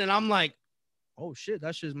he's saying. And I'm like, oh shit,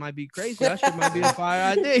 that shit might be crazy. That shit might be a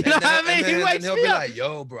fire idea. You know what I mean? He'll be like,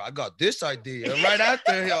 yo, bro, I got this idea. Right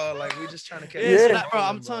after, y'all, like, we just trying to catch bro,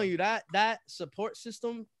 I'm telling you, that support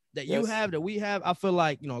system that you have, that we have, I feel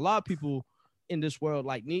like, you know, a lot of people in this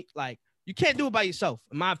world you can't do it by yourself,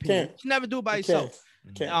 in my opinion. You can never do it by yourself.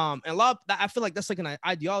 And a lot of, I feel like that's like an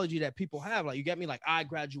ideology that people have. Like, you get me? Like, I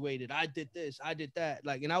graduated, I did this, I did that.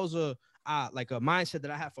 Like, and that was a mindset that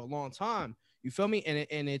I had for a long time. You feel me?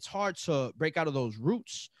 And it's hard to break out of those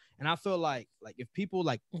roots. And I feel like if people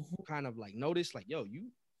like kind of like notice, like, yo, you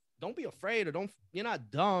don't be afraid, or you're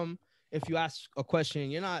not dumb if you ask a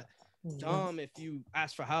question. You're not dumb if you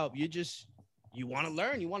ask for help. You want to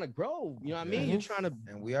learn, you want to grow. You know what I mean? You're trying to.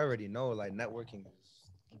 And we already know, like, networking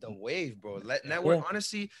is the wave, bro. Network,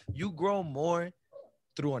 honestly, you grow more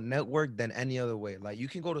through a network than any other way. Like, you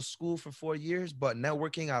can go to school for 4 years, but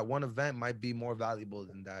networking at one event might be more valuable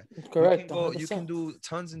than that. Correct. You can do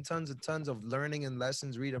tons and tons of learning and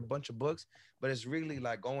lessons, read a bunch of books, but it's really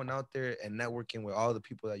like going out there and networking with all the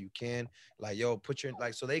people that you can. Like, yo,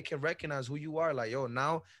 so they can recognize who you are. Like, yo,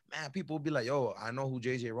 now, man, people will be like, yo, I know who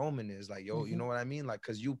JJ Roman is. Like, yo, you know what I mean? Like,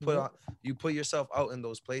 cause you put yourself out in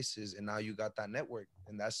those places, and now you got that network,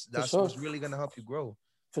 and that's what's really gonna help you grow.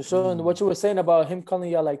 For sure. And what you were saying about him calling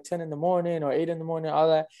you at like 10 in the morning or 8 in the morning, all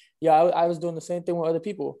that. Yeah, I was doing the same thing with other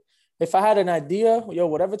people. If I had an idea,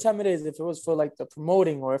 whatever time it is, if it was for like the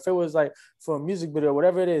promoting, or if it was like for a music video,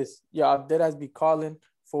 whatever it is, I'll deadass be calling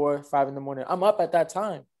 4, 5 in the morning. I'm up at that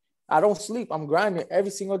time. I don't sleep. I'm grinding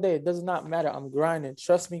every single day. It does not matter. I'm grinding.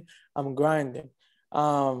 Trust me, I'm grinding.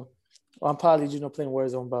 I'm probably, playing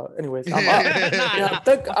Warzone, but anyways, I'm up.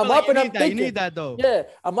 I'm up and I'm thinking. You need that though. Yeah,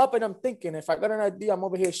 I'm up and I'm thinking. If I got an idea, I'm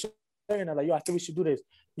over here sharing. I'm like, yo, I think we should do this.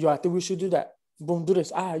 Yo, I think we should do that. Boom, do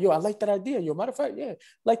this. I like that idea. Yo, matter of fact, yeah,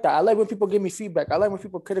 like that. I like when people give me feedback. I like when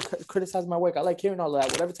people criticize my work. I like hearing all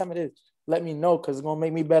that. Whatever time it is, let me know, because it's gonna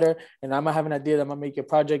make me better. And I might have an idea that might make your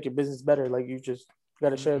project, your business better. Like, you just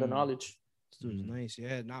gotta share the knowledge. Dude's nice,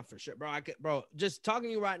 yeah, not for sure, bro. Just talking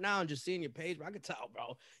to you right now and just seeing your page, bro, I could tell,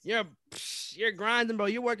 bro. You're grinding, bro.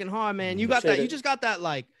 You're working hard, man. You got that. You just got that,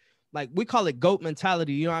 like we call it GOAT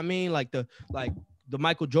mentality. You know what I mean? Like the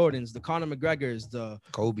Michael Jordans, the Conor McGregors, the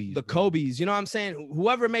Kobe's. You know what I'm saying?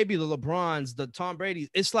 Whoever it may be, the LeBrons, the Tom Brady's.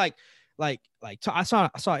 It's like I saw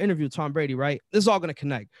an interview with Tom Brady, right? This is all gonna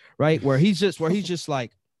connect, right? Where he's just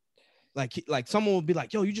like someone will be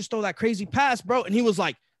like, yo, you just throw that crazy pass, bro, and he was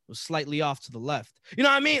like, was slightly off to the left. You know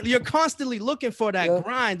what I mean? You're constantly looking for that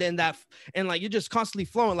grind and like you're just constantly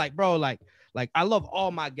flowing. Like, bro, like I love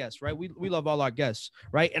all my guests, right? We love all our guests,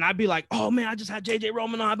 right? And I'd be like, oh man, I just had JJ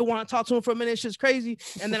Roman on. I've been wanting to talk to him for a minute. It's just crazy.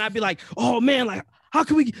 And then I'd be like, oh man, like how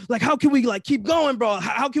can we like keep going, bro?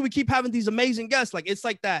 How can we keep having these amazing guests? Like, it's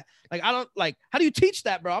like that. Like, I don't like, how do you teach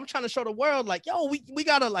that, bro? I'm trying to show the world, like, yo, we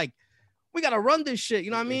gotta run this shit.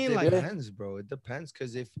 You know what I mean? It depends, bro. It depends.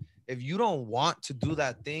 Cause if you don't want to do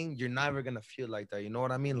that thing, you're never gonna feel like that. You know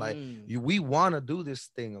what I mean? Like we want to do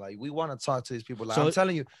this thing. Like, we want to talk to these people. Like, I'm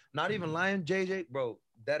telling you, not even lying, JJ, bro,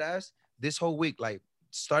 dead ass, this whole week, like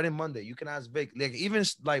starting Monday, you can ask Vic. Like even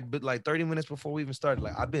like 30 minutes before we even started,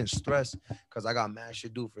 like I've been stressed because I got mad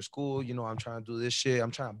shit to do for school. You know, I'm trying to do this shit.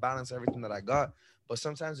 I'm trying to balance everything that I got. But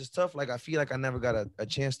sometimes it's tough. Like I feel like I never got a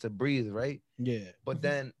chance to breathe, right? Yeah. But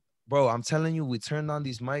then, bro, I'm telling you, we turned on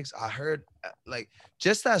these mics. I heard like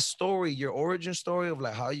just that story, your origin story of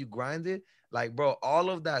like how you grinded. Like, bro, all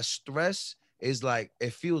of that stress is like,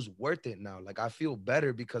 it feels worth it now. Like I feel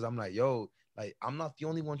better because I'm like, yo, like I'm not the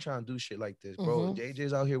only one trying to do shit like this, bro.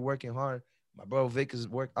 JJ's out here working hard. My bro Vic is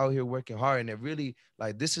out here working hard, and it really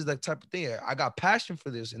like this is the type of thing I got passion for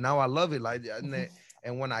this, and now I love it. Like,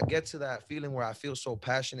 and when I get to that feeling where I feel so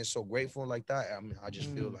passionate, so grateful like that, I mean, I just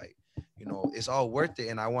feel like, you know, it's all worth it,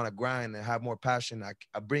 and I want to grind and have more passion.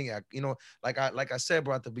 I bring it, you know, like I said,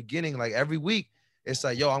 bro, at the beginning, like every week, it's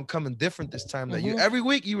like, yo, I'm coming different this time. That you every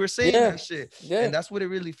week you were saying that shit, and that's what it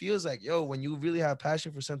really feels like, yo. When you really have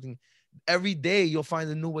passion for something, every day you'll find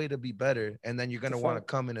a new way to be better, and then you're gonna want to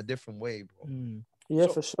come in a different way, bro. Yeah,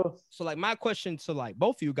 for sure. So like my question to like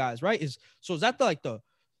both of you guys, right, is so is that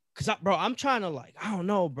because bro, I'm trying to like, I don't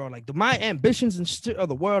know, bro, like my ambitions and of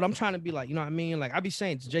the world, I'm trying to be like, you know what I mean? Like I be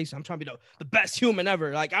saying to Jason, I'm trying to be the best human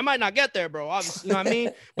ever. Like I might not get there, bro, obviously, you know what I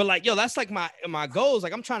mean? But like, yo, that's like my goals.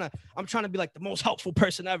 Like I'm trying to be like the most helpful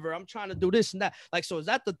person ever. I'm trying to do this and that. Like, so is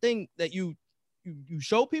that the thing that you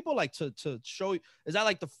show people, like to show? Is that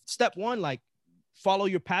like the step one, like follow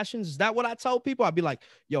your passions? Is that what I tell people? I'd be like,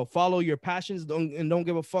 yo, follow your passions, don't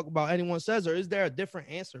give a fuck about anyone says, or is there a different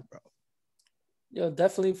answer, bro? Yo,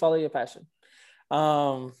 definitely follow your passion.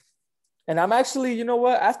 And I'm actually, you know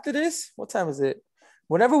what? After this, what time is it?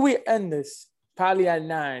 Whenever we end this, probably at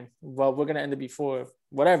 9. Well, we're gonna end it before,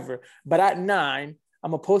 whatever. But at 9,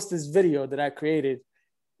 I'm gonna post this video that I created.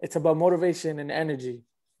 It's about motivation and energy.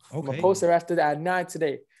 Okay. I'm gonna post it at 9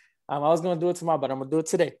 today. I was gonna do it tomorrow, but I'm gonna do it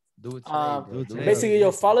today. Do it today, bro. Basically,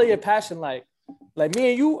 yo, follow your passion. Like me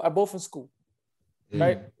and you are both in school,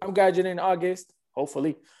 right? I'm graduating in August,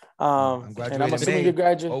 hopefully. I'm and I'm assuming you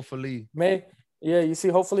graduate. Hopefully. May. Yeah, you see,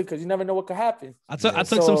 hopefully, because you never know what could happen. I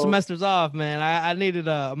took some semesters off, man. I needed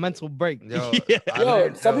a mental break. Yo,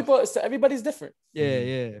 everybody's different.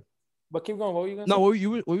 Yeah. But keep going. What were you gonna say? No,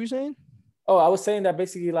 what were you saying? Oh, I was saying that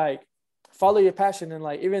basically, like, follow your passion, and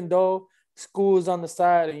like, even though school's on the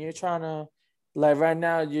side and you're trying to, like, right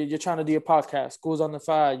now you're trying to do your podcast, school's on the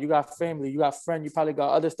side, you got family, you got friends, you probably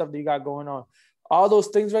got other stuff that you got going on. All those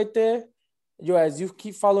things right there, yo, as you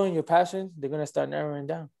keep following your passion, they're gonna start narrowing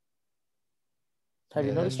down. Have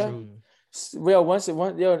you noticed that? Well,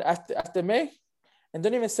 after May, and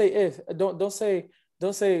don't even say if. Don't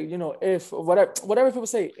say you know if whatever people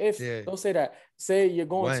say if. Yeah. Don't say that. Say you're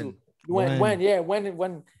going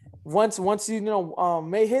when. Once you know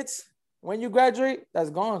May hits, when you graduate, that's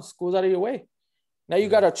gone. School's out of your way. Now you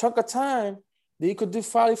got a chunk of time that you could do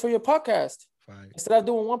probably for your podcast. Fine. Instead of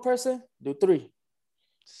doing one person, do 3.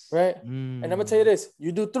 Right? And I'm gonna tell you this: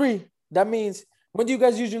 you do 3. That means, when do you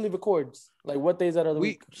guys usually record? Like what days out of the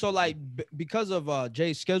week? So like because of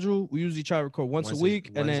Jay's schedule, we usually try to record once a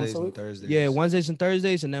week, and then Thursdays. Yeah, Wednesdays and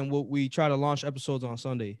Thursdays, and then we try to launch episodes on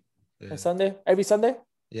Sunday. Yeah. And Sunday? Every Sunday?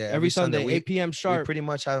 Yeah, every Sunday, 8 p.m. sharp. We pretty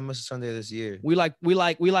much haven't missed a Sunday this year. We like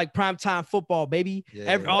primetime football, baby.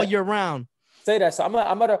 Yeah. All year round. Say that. So I'm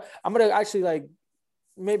gonna actually, like,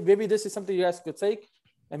 maybe this is something you guys could take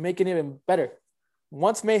and make it even better.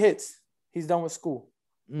 Once May hits, he's done with school.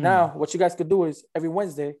 Now, what you guys could do is every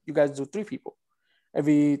Wednesday, you guys do 3 people. What's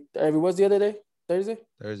the other day? Thursday,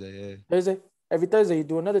 yeah. Thursday. Every Thursday, you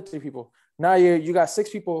do another 3 people. Now you got 6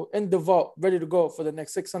 people in the vault ready to go for the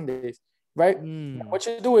next 6 Sundays, right? Now, what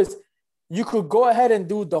you do is you could go ahead and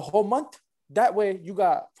do the whole month. That way, you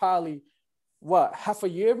got probably half a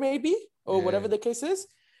year maybe, or whatever the case is.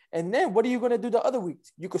 And then what are you gonna do the other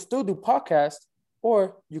weeks? You could still do podcasts.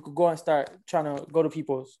 Or you could go and start trying to go to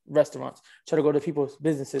people's restaurants, try to go to people's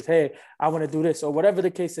businesses. Hey, I want to do this, or whatever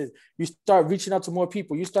the case is. You start reaching out to more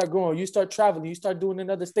people. You start growing. You start traveling. You start doing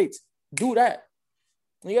in other states. Do that.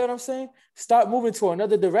 You know what I'm saying? Start moving to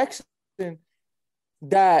another direction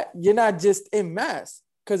that you're not just in mass.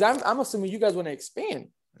 Because I'm assuming you guys want to expand,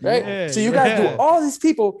 right? Yeah, so you guys do all these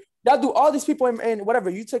people. Y'all do all these people in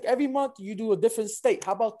whatever. You took every month, you do a different state.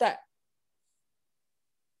 How about that?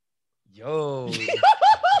 Yo, you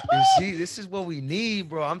see, this is what we need,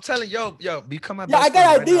 bro. I'm telling yo, become my best I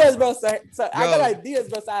got ideas, bro. So I got ideas,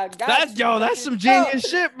 bro. That's some genius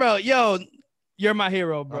shit, bro. Yo, You're my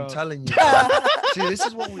hero, bro. I'm telling you. See, this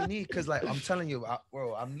is what we need, because like I'm telling you,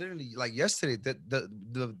 bro, I'm literally like yesterday,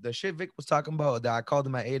 the shit Vic was talking about that I called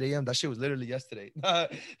him at 8 a.m. That shit was literally yesterday. That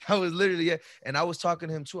was literally, yeah. And I was talking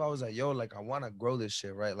to him too. I was like, yo, like I want to grow this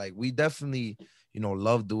shit, right? Like we definitely,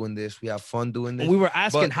 love doing this. We have fun doing this. We were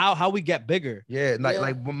asking how we get bigger. Yeah,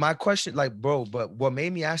 like my question, like, bro, but what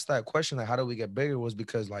made me ask that question, like how do we get bigger, was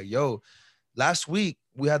because like, yo, last week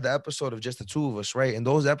we had the episode of just the two of us, right? And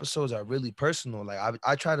those episodes are really personal. Like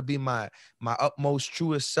I try to be my utmost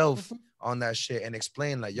truest self on that shit and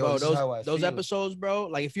explain like, yo, bro, this is how I those feel. Episodes, bro.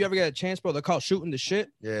 Like if you ever get a chance, bro, they're called Shooting the Shit.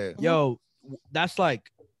 Yeah. Yo, that's like.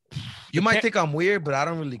 You might think I'm weird, but I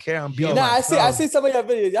don't really care. I'm being I see some of your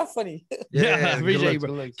videos. Y'all funny. Yeah, appreciate you,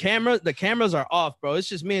 bro. The cameras are off, bro. It's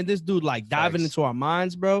just me and this dude like diving into our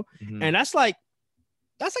minds, bro. Mm-hmm. And that's like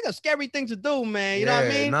a scary thing to do, man. You know what I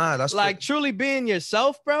mean? Nah, that's like truly being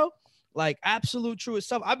yourself, bro. Like absolute truest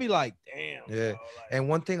self. I'd be like, damn. Yeah. Bro, and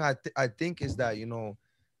one thing I think is that,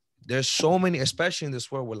 there's so many, especially in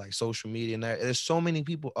this world with like social media, and there's so many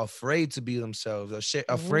people afraid to be themselves,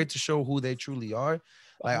 afraid to show who they truly are.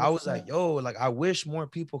 Like I was like, yo, like I wish more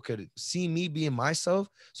people could see me being myself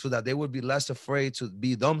so that they would be less afraid to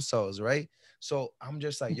be themselves, right? So I'm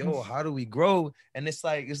just like, yo, how do we grow? And it's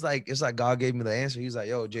like God gave me the answer. He's like,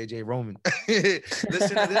 yo, JJ Roman,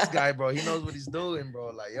 listen to this guy, bro. He knows what he's doing,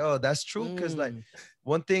 bro. Like, yo, that's true. Cause like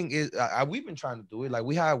one thing is, we've been trying to do it. Like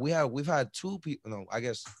we've had two people. No, I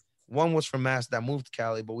guess one was from Mass that moved to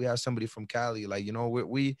Cali, but we have somebody from Cali. Like,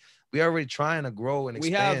 we already trying to grow and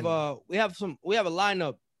expand. We have a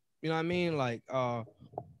lineup. You know what I mean? Like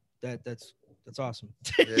that's awesome.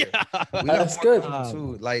 Yeah. That's good.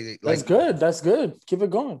 Too. That's good. Keep it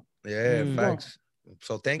going. Yeah, facts.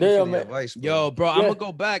 So thank you for the advice, bro. Yo, bro, I'm gonna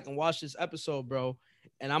go back and watch this episode, bro.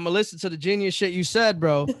 And I'm gonna listen to the genius shit you said,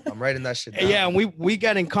 bro. I'm writing that shit down. Yeah, and we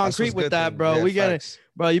getting concrete with that, bro. Yeah, we getting,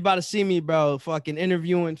 bro. You about to see me, bro. Fucking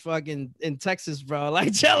interviewing, fucking in Texas, bro.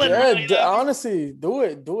 Like chilling. Yeah, bro, honestly, do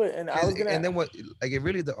it. And I was gonna. And then what? Like it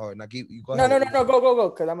really. You go no, ahead. No, go.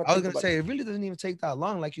 Because I was gonna say it really doesn't even take that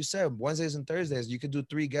long. Like you said, Wednesdays and Thursdays, you could do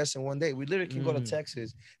 3 guests in one day. We literally can go to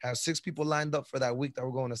Texas, have 6 people lined up for that week that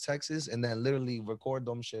we're going to Texas, and then literally record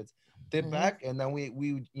them shits. Dip back, and then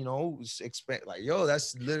we expect like, yo,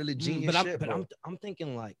 that's literally genius shit. I'm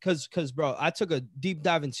thinking like, cause bro, I took a deep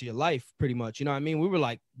dive into your life, pretty much. You know what I mean? We were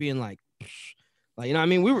like being like, you know what I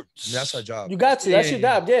mean? We were. That's our job. You got to. That's your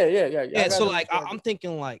job. Yeah. Yeah. So like, I'm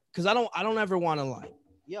thinking like, cause I don't ever want to like,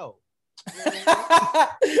 yo.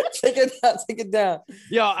 Take it down.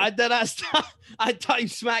 Yo, I thought you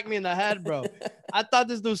smacked me in the head, bro. I thought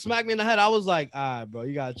this dude smacked me in the head. I was like, all right, bro,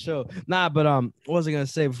 you gotta chill. Nah, but what was I gonna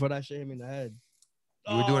say before that shit hit me in the head?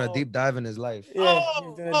 You were doing a deep dive in his life. Yeah,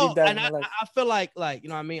 and I feel like you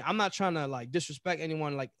know what I mean? I'm not trying to like disrespect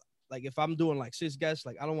anyone. Like if I'm doing like 6 guests,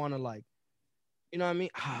 like I don't want to like, you know what I mean?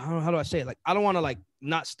 How do I say it? Like I don't want to like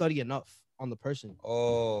not study enough on the person.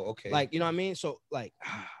 Oh, okay. Like, you know what I mean? So like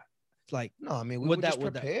like no, I mean we would just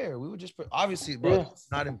prepare. We would just obviously, bro. Yeah.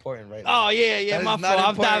 It's not important, right? Oh yeah, my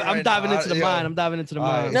fault. I'm diving into the mind. I'm diving into the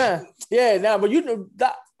mind. Nah, but you know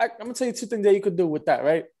that I'm gonna tell you 2 things that you could do with that,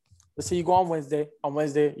 right? Let's say you go on Wednesday. On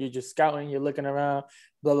Wednesday, you're just scouting, you're looking around,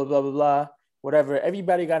 blah blah blah blah blah, whatever.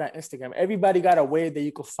 Everybody got an Instagram. Everybody got a way that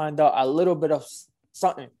you could find out a little bit of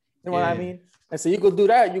something. You know what I mean? And so you could do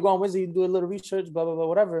that. You go on Wednesday, you do a little research, blah blah blah,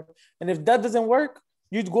 whatever. And if that doesn't work,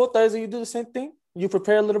 you go Thursday, you do the same thing. You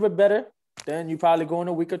prepare a little bit better, then you probably go in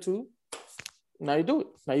a week or 2. Now you do it.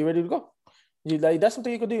 Now you're ready to go. You like that's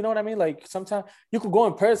something you could do. You know what I mean? Like sometimes you could go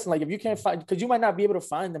in person. Like if you can't find, because you might not be able to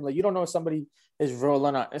find them. Like you don't know if somebody is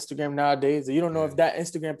rolling on Instagram nowadays, or you don't know if that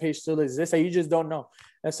Instagram page still exists. Like you just don't know.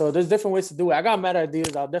 And so there's different ways to do it. I got mad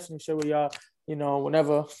ideas. I'll definitely share with y'all. You know,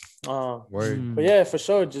 whenever. But yeah, for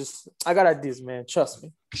sure. Just I got ideas, man. Trust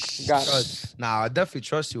me. Got it. Nah, I definitely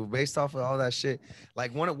trust you based off of all that shit.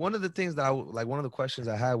 Like one of the things that one of the questions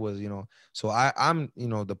I had was, so I'm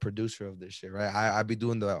the producer of this shit, right? I be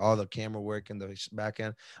doing all the camera work and the back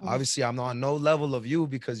end. Obviously, I'm on no level of you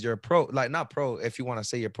because you're a pro. Like not pro. If you want to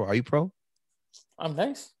say you're pro, are you pro? I'm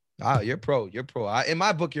nice. You're pro. You're pro. In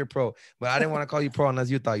my book, you're pro, but I didn't want to call you pro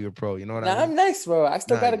unless you thought you were pro. You know what I mean? I'm nice, bro. I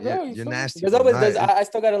still gotta grow. You're nasty. I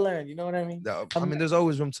still gotta learn. You know what I mean? There's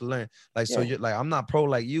always room to learn. Like so, you're like I'm not pro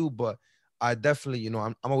like you, but I definitely,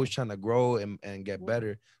 I'm always trying to grow and get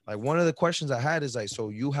better. Like one of the questions I had is like, so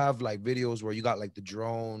you have like videos where you got like the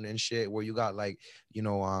drone and shit, where you got like,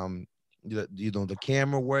 the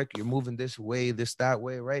camera work, you're moving this way, this that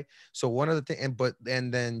way, right? So one of the things,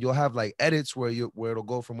 and then you'll have like edits where it'll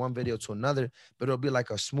go from one video to another, but it'll be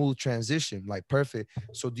like a smooth transition, like perfect.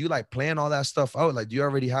 So do you like plan all that stuff out? Like, do you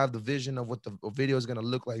already have the vision of what the video is gonna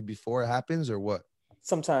look like before it happens, or what?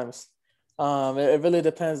 Sometimes, it really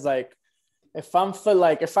depends. Like, if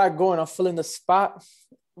I go and I'm feeling the spot,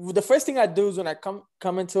 the first thing I do is when I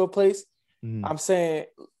come into a place, I'm saying,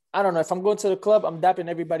 I don't know, if I'm going to the club, I'm dapping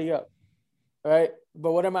everybody up. Right.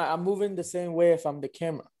 But what am I? I'm moving the same way if I'm the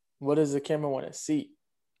camera. What does the camera want to see?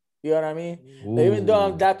 You know what I mean? Like, even though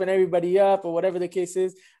I'm dapping everybody up or whatever the case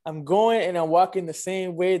is, I'm going and I'm walking the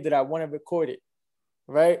same way that I want to record it.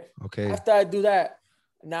 Right. Okay. After I do that,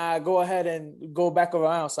 now I go ahead and go back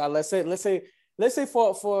around. So let's say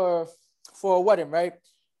for a wedding, right?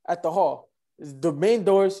 At the hall, the main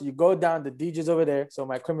doors, you go down, the DJ's over there. So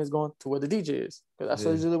my equipment is going to where the DJ is. Because that's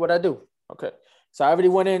usually what I do. Okay. So I already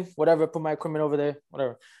went in, whatever, put my equipment over there,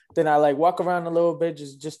 whatever. Then I like walk around a little bit,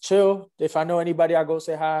 just chill. If I know anybody, I go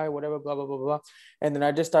say hi, whatever, blah, blah, blah, blah. And then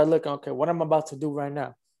I just start looking, okay, what I'm about to do right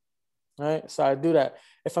now. All right. So I do that.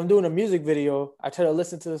 If I'm doing a music video, I try to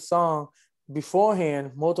listen to the song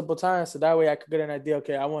beforehand multiple times. So that way I could get an idea.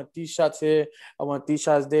 Okay, I want these shots here. I want these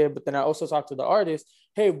shots there. But then I also talk to the artist.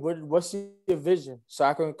 Hey, what's your vision? So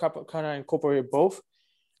I can kind of incorporate both.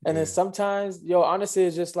 And then sometimes, honestly,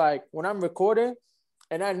 it's just like when I'm recording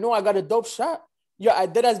and I know I got a dope shot, I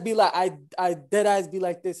deadass be like, I deadass be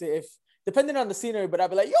like this. If depending on the scenery, but I'd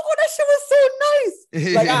be like, that shit was so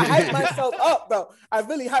nice. Like, I hype myself up, bro. I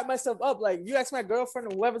really hype myself up. Like, you ask my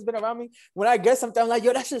girlfriend or whoever's been around me, when I get something, I'm like,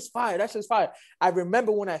 that shit's fire. That shit's fire. I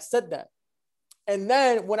remember when I said that. And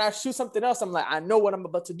then when I shoot something else, I'm like, I know what I'm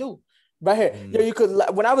about to do. Right here. You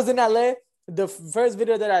could, when I was in LA, the first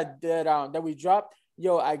video that we dropped,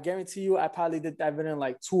 I guarantee you, I probably did that video in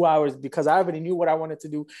like 2 hours because I already knew what I wanted to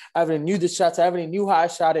do. I already knew the shots. I already knew how I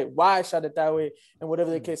shot it, why I shot it that way, and whatever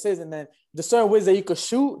the case is. And then the certain ways that you could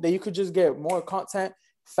shoot, that you could just get more content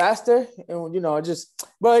faster. And, it's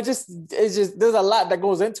just, there's a lot that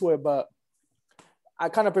goes into it, but I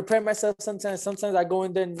kind of prepare myself sometimes. Sometimes I go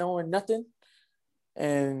in there knowing nothing,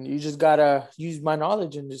 and you just gotta use my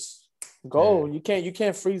knowledge and just go. Yeah. You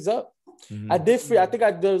can't freeze up. I did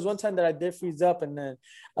there was one time that I did freeze up, and then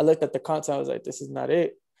I looked at the content. I was like, this is not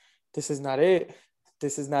it. This is not it.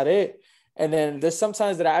 This is not it. And then there's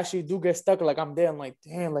sometimes that I actually do get stuck. Like, I'm there. I'm like,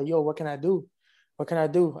 damn, like, what can I do? What can I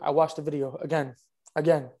do? I watch the video again. I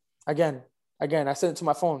send it to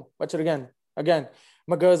my phone. Watch it again.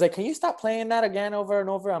 My girl's like, can you stop playing that again over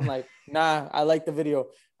and over? I'm like, nah, I like the video.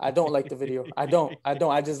 I don't like the video. I don't.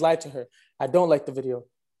 I just lied to her. I don't like the video.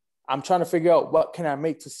 I'm trying to figure out what can I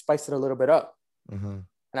make to spice it a little bit up. And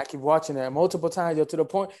I keep watching it multiple times, to the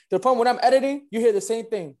point when I'm editing, you hear the same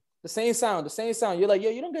thing, the same sound. You're like,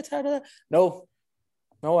 you don't get tired of that? No,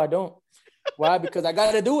 I don't. Why? Because I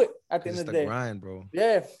got to do it at the end of the day. Grind, bro.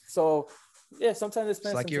 Yeah. So, sometimes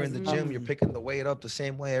it's like you're in the gym, you're picking the weight up the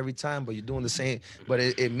same way every time, but you're doing the same. But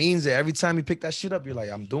it means that every time you pick that shit up, you're like,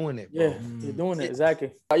 I'm doing it, bro. Yeah, you're doing it.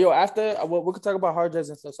 Exactly. After, we could talk about hard drives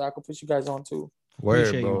and stuff, so I could put you guys on too.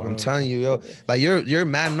 Word, bro. I'm telling you, like you're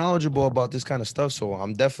mad knowledgeable about this kind of stuff, so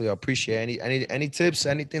I'm definitely appreciate any tips,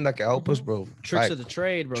 anything that can help us, bro. Tricks of the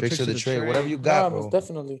trade, bro. Tricks of the trade, whatever you got, bro. Most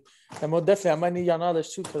definitely. And most definitely, I might need your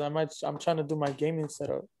knowledge too, because I'm trying to do my gaming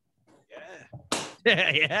setup.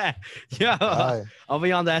 Yeah. I'll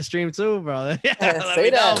be on that stream too, bro. Say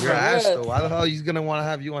that. You're ass, though. Why the hell he's gonna want to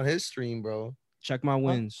have you on his stream, bro? Check my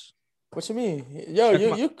wins. What you mean?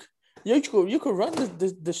 You could run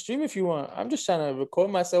the stream if you want. I'm just trying to record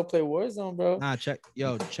myself play Warzone, bro. Nah, check.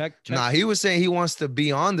 Nah, he was saying he wants to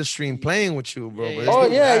be on the stream playing with you, bro.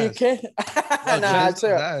 You can.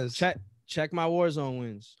 Check my Warzone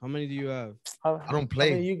wins. How many do you have? I don't play.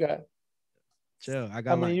 How many you got? Chill.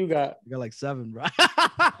 How many you got? I got like 7, bro.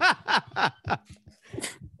 I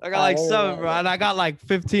got like 7, bro, and I got like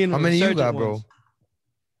 15. How many you got, bro?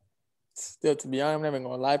 Still, to be honest, I'm never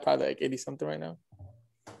gonna lie, probably like 80 something right now.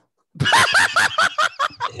 You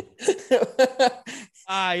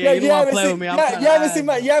don't want to play with me.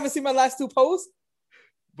 You haven't seen my last 2 posts,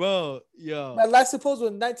 bro. Yo, my last 2 posts were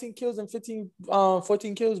 19 kills and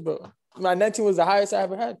 14 kills, bro. My 19 was the highest I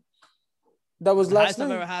ever had. That was last night.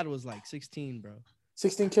 The highest I've ever had was like 16, bro.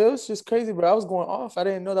 16 kills, just crazy, bro. I was going off. I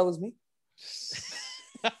didn't know that was me.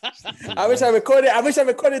 I wish I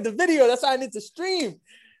recorded the video. That's why I need to stream.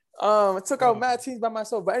 I took out mad teams by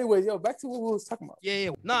myself. But anyways, back to what we was talking about.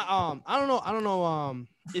 Yeah. Nah, I don't know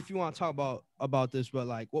if you want to talk about this, but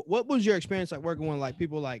like what was your experience like working with like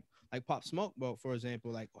people like Pop Smoke, bro, for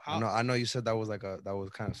example? Like how I know you said that was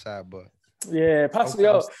kind of sad, but Yeah, possibly.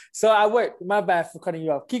 Yo, so I work. My bad for cutting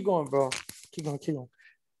you off. Keep going, bro. Keep going.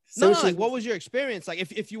 So no, like, what was your experience? Like,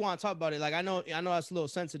 if you want to talk about it, like, I know that's a little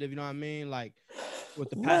sensitive. You know what I mean? Like, with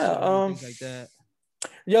the passion and things like that.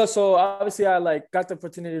 Yo, so obviously I like got the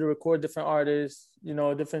opportunity to record different artists,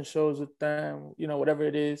 different shows with them, whatever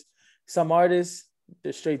it is. Some artists,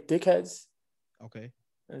 they're straight dickheads. Okay.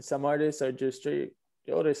 And some artists are just straight,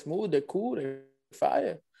 they're smooth, they're cool, they're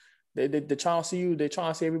fire. They trying to see you, they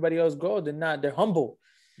trying to see everybody else grow. They're not, they're humble.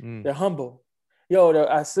 They're humble. Yo,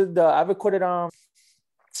 I recorded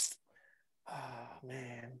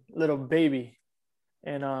Little Baby.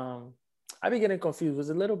 And I be getting confused. Was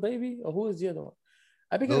it Little Baby or who is the other one?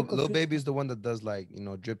 Little Baby is the one that does like,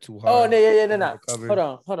 drip too hard. Oh, no.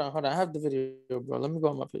 Hold on. I have the video, bro. Let me go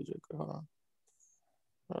on my page. Hold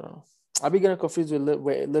on. I be getting confused with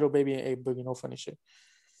Little Baby and A Boogie. No funny shit.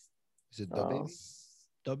 Is it the Baby?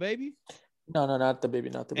 The Baby? No, not the Baby.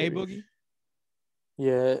 Not the Baby. A Boogie?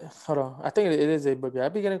 Yeah. Hold on. I think it is A Boogie. I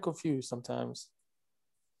be getting confused sometimes.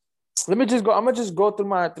 I'm gonna just go through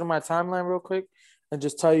my timeline real quick and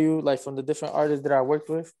just tell you like from the different artists that I worked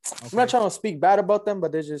with. Okay. I'm not trying to speak bad about them,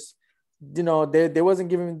 but they're just, they wasn't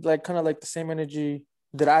giving like kind of like the same energy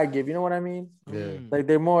that I give. You know what I mean? Yeah. Like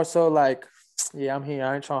they're more so like, yeah, I'm here.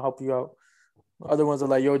 I ain't trying to help you out. Other ones are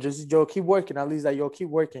like, yo, keep working. At least like, yo, keep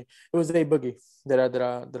working. It was A Boogie that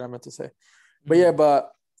I meant to say. But yeah,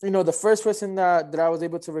 the first person that I was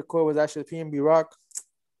able to record was actually PNB Rock.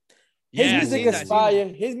 His music is fire.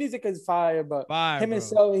 His music is fire, but him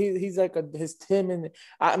himself, he's like his team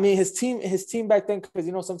back then,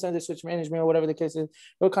 because sometimes they switch management or whatever the case is.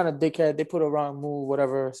 They're kind of dickhead. They put a wrong move,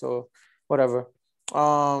 whatever. So whatever.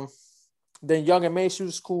 Then Young and May, she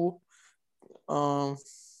was cool. Let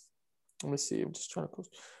me see. I'm just trying to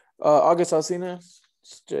post. August Alsina,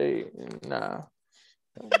 straight nah.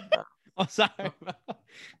 Oh, sorry.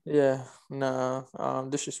 Yeah, nah.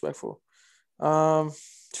 Disrespectful.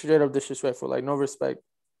 Straight up disrespectful, like no respect,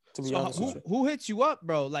 to be honest. Who hits you up,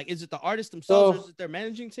 bro? Like, is it the artists themselves or is it their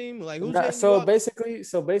managing team? Like, who's hitting you up?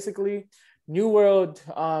 So basically, New World,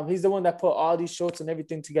 he's the one that put all these shows and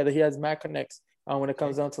everything together. He has mad connects when it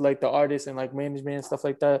comes down to like the artists and like management and stuff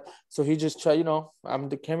like that. So he just try, I'm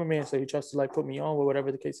the cameraman, so he tries to like put me on with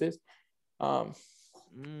whatever the case is.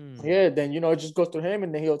 Yeah, then it just goes through him,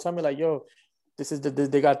 and then he'll tell me like, yo, this is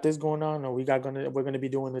they got this going on, or we're gonna be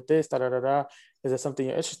doing this, da da da da. Is there something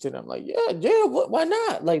you're interested in? I'm like, yeah, why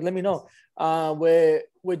not? Like, let me know.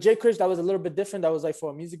 With Jay Krish, that was a little bit different. That was like for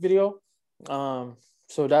a music video.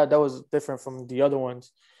 So that was different from the other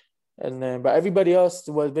ones. And then, but everybody else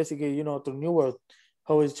was basically, through New World,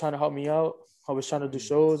 always trying to help me out, always trying to do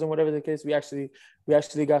shows and whatever the case. We actually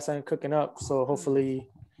got something cooking up. So hopefully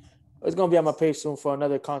it's gonna be on my page soon for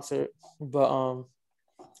another concert.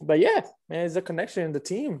 But yeah, man, it's a connection. The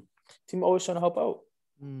team always trying to help out.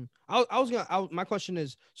 My question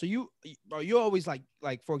is, so you always like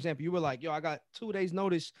for example, you were like, yo, I got 2 days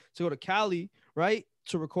notice to go to Cali, right,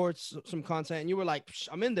 to record some content, and you were like,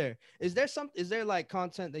 I'm in there. Is there like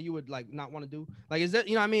content that you would like not want to do? Like, is there,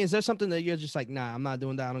 what I mean? Is there something that you're just like, nah, I'm not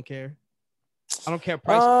doing that. I don't care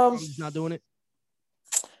price. I'm just not doing it.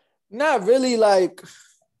 Not really. Like,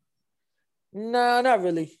 nah, not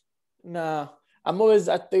really. Nah. I'm always,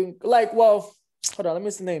 I think, like, well, hold on, let me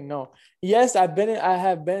see the name. No. Yes, I have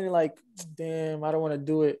been like, damn, I don't want to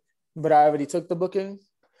do it, but I already took the booking.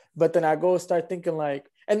 But then I go start thinking like,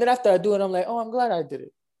 and then after I do it, I'm like, oh, I'm glad I did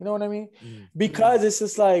it. You know what I mean? Because it's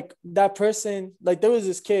just like that person, like there was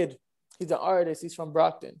this kid, he's an artist, he's from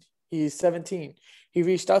Brockton. He's 17. He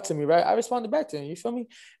reached out to me, right? I responded back to him, you feel me?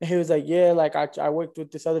 And he was like, yeah, like I worked with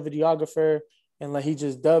this other videographer and like he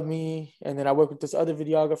just dubbed me. And then I worked with this other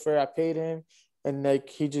videographer, I paid him. And like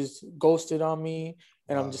he just ghosted on me,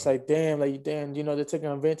 and I'm just like, damn, they're taking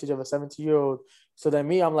advantage of a 17-year-old. So then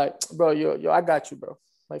I'm like, bro, yo, I got you, bro.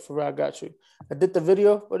 Like for real, I got you. I did the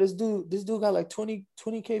video, but this dude got like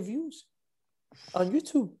 20K views on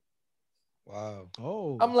YouTube. Wow.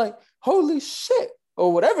 Oh. I'm like, holy shit,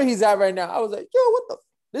 or whatever he's at right now. I was like, yo, what the?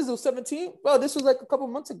 This was 17. Bro, this was like a couple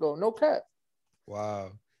months ago. No cap.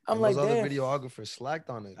 Wow. I'm like, those damn. other videographers slacked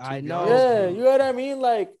on it. I know. Yeah, you know what I mean?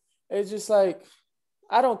 Like. It's just like,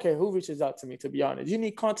 I don't care who reaches out to me, to be honest. You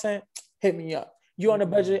need content, hit me up. You on a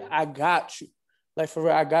budget, I got you. Like, for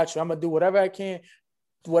real, I got you. I'm going to do whatever I can,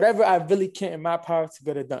 whatever I really can in my power to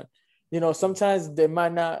get it done. Sometimes they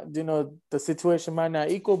might not, the situation might not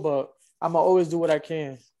equal, but I'm going to always do what I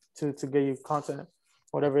can to get you content,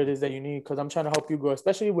 whatever it is that you need, because I'm trying to help you grow,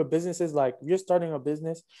 especially with businesses. Like, if you're starting a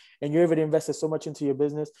business and you're already invested so much into your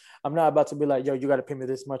business, I'm not about to be like, yo, you got to pay me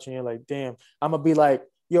this much. And you're like, damn. I'm going to be like,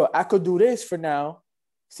 yo, I could do this for now,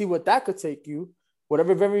 see what that could take you.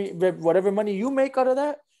 whatever money you make out of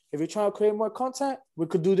that, if you're trying to create more content, we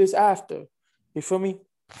could do this after. You feel me?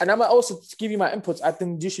 And I'm gonna also give you my inputs. I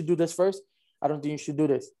think you should do this first. I don't think you should do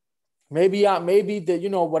this. Maybe that, you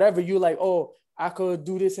know, whatever you like, oh, I could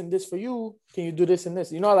do this and this for you. Can you do this and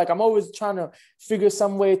this? You know, like I'm always trying to figure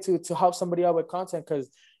some way to help somebody out with content, because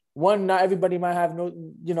one, not everybody might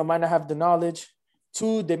not have the knowledge.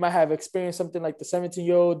 Two, they might have experienced something like the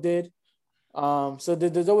 17-year-old did. So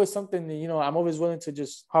there's always something that, you know, I'm always willing to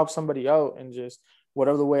just help somebody out and just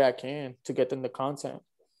whatever the way I can to get them the content.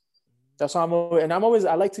 That's why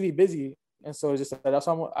I like to be busy. And so it's just that's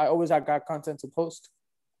why I got content to post.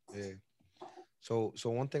 Yeah. So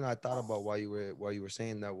one thing I thought about while you were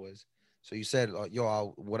saying that was, so you said,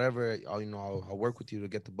 I'll work with you to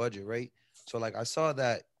get the budget, right? So like I saw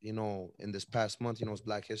that, you know, in this past month, you know, it's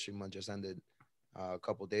Black History Month just ended a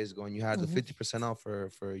couple of days ago, and you had the 50% off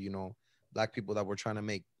for you know, Black people that were trying to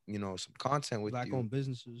make, you know, some content with Black-owned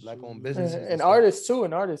businesses, and artists too,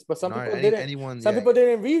 but some people didn't. People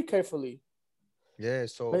didn't read carefully. Yeah.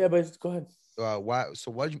 So but go ahead. Why?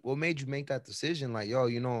 So what made you make that decision? Like, yo,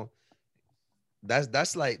 you know,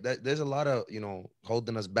 that's like that. There's a lot of, you know,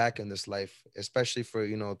 holding us back in this life, especially for,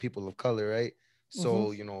 you know, people of color, right?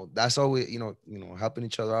 So you know, that's always, you know, helping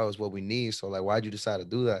each other out is what we need. So like, why'd you decide to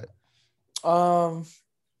do that?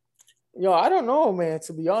 I don't know, man.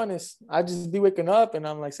 To be honest, I just be waking up and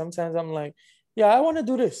I'm like, sometimes I'm like, yeah, I want to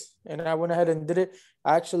do this, and I went ahead and did it.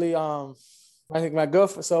 I actually, I think my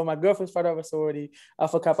girlfriend's part of a sorority,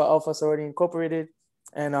 Alpha Kappa Alpha Sorority Incorporated,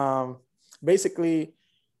 and basically,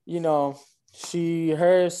 you know,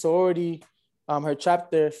 her sorority, her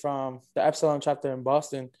chapter from the Epsilon chapter in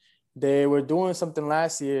Boston, they were doing something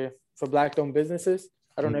last year for Black-owned businesses.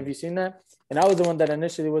 I don't know if you've seen that, and I was the one that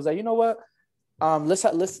initially was like, you know what, let's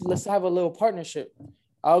have a little partnership.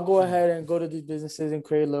 I'll go ahead and go to these businesses and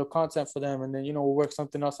create a little content for them, and then, you know, we'll work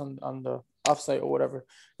something else on the offsite or whatever.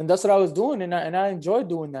 And that's what I was doing, and I enjoyed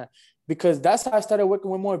doing that, because that's how I started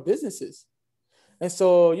working with more businesses. And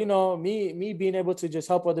so, you know, me being able to just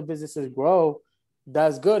help other businesses grow,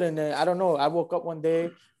 that's good. And then I don't know, I woke up one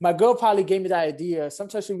day, my girl probably gave me the idea.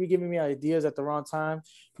 Sometimes she'll be giving me ideas at the wrong time,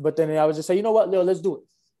 but then I would just say, you know what, Leo, let's do it.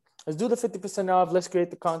 Let's do the 50% off. Let's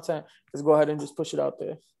create the content. Let's go ahead and just push it out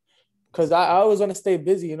there. Because I always want to stay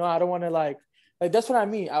busy. You know, I don't want to like that's what I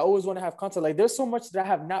mean. I always want to have content. Like there's so much that I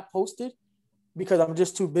have not posted because I'm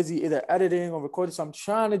just too busy either editing or recording. So I'm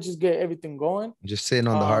trying to just get everything going. Just sitting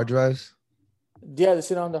on the hard drives? Yeah, to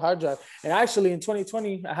sit on the hard drive. And actually in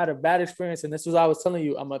 2020, I had a bad experience. And this was what I was telling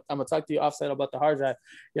you. I'm gonna talk to you offsite about the hard drive.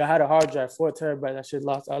 Yeah, I had a hard drive, 4 terabytes. That shit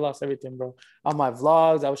I lost everything, bro. On my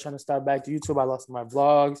vlogs, I was trying to start back to YouTube. I lost my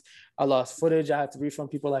vlogs. I lost footage. I had to refund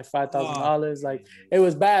people like $5,000. Like it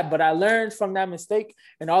was bad, but I learned from that mistake.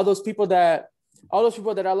 And all those people that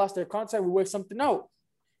I lost their contact, we worked something out.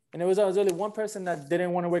 And it was only one person that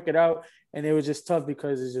didn't want to work it out. And it was just tough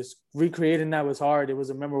because it's just recreating that was hard. It was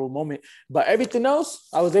a memorable moment. But everything else,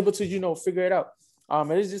 I was able to, you know, figure it out.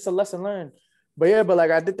 It is just a lesson learned. But yeah, but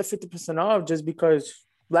like I did the 50% off just because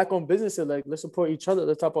Black-owned businesses, like, let's support each other.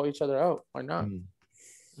 Let's help each other out. Why not?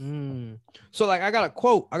 So like I got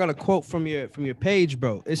a quote from your page,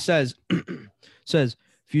 bro. It says, if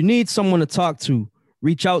you need someone to talk to,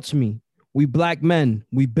 reach out to me. We Black men,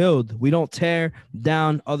 we build. We don't tear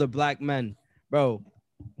down other Black men. Bro,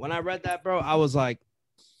 when I read that, bro, I was like,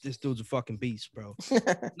 this dude's a fucking beast, bro.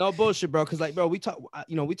 No bullshit, bro. Because like, bro, we talk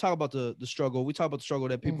about the struggle. We talk about the struggle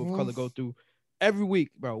that people of color go through every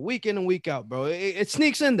week, bro. Week in and week out, bro. It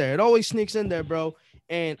sneaks in there. It always sneaks in there, bro.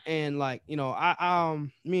 And like, you know,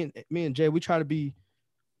 me and Jay, we try to be,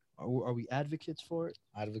 are we advocates for it?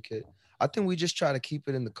 Advocate. I think we just try to keep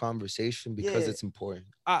it in the conversation because it's important.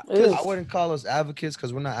 I wouldn't call us advocates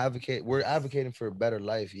because we're not advocating. We're advocating for a better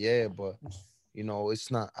life. Yeah, but you know,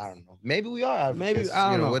 it's not, I don't know. Maybe we are advocates. Maybe,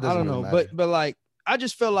 I don't know. I don't know. But like, I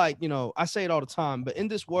just feel like, you know, I say it all the time, but in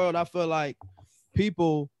this world, I feel like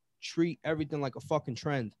people treat everything like a fucking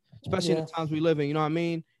trend, especially in the times we live in, you know what I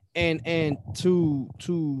mean? And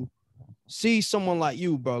to see someone like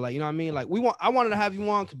you, bro, like, you know what I mean? Like I wanted to have you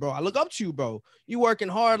on, bro. I look up to you, bro. You working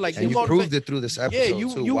hard, like, and you proved it through this episode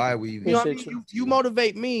too. Why we, you know what I mean? You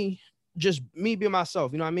motivate me, just me being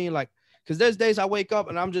myself. You know what I mean? Like, because there's days I wake up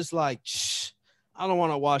and I'm just like, I don't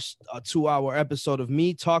want to watch a 2-hour episode of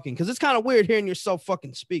me talking because it's kind of weird hearing yourself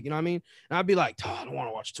fucking speak. You know what I mean? And I'd be like, I don't want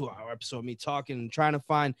to watch a 2-hour episode of me talking and trying to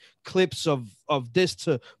find clips of this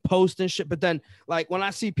to post and shit. But then, like, when I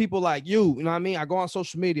see people like you know what I mean? I go on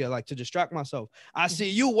social media, like, to distract myself. I see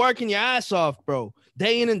you working your ass off, bro,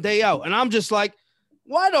 day in and day out. And I'm just like,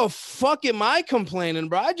 why the fuck am I complaining,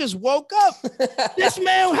 bro? I just woke up. This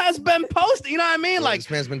man has been posting. You know what I mean? Bro, Like this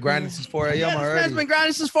man's been grinding since 4 a.m. Yeah, this already. man's been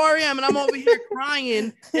grinding since 4 a.m. and I'm over here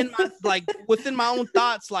crying in my like within my own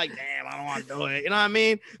thoughts, like, damn, I don't want to do it. You know what I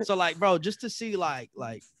mean? So like, bro, just to see like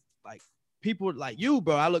people like you,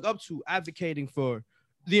 bro, I look up to advocating for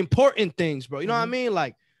the important things, bro. You know what I mean?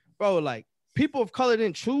 Like, bro, like people of color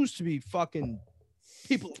didn't choose to be fucking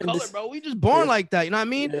people of color, bro. We just born like that. You know what I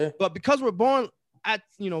mean? Yeah. But because we're born at,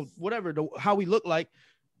 you know, whatever, how we look like,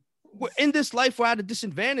 we're in this life, we're at a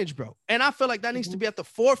disadvantage, bro. And I feel like that needs to be at the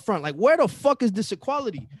forefront. Like, where the fuck is this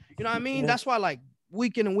equality? You know what I mean? That's why, like,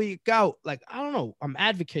 week in and week out, like, I don't know, I'm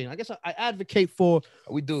advocating. I guess I advocate for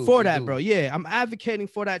that, bro. Yeah, I'm advocating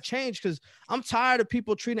for that change because I'm tired of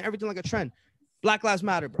people treating everything like a trend. Black Lives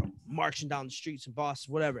Matter, bro. Marching down the streets in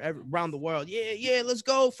Boston, whatever, around the world. Yeah, let's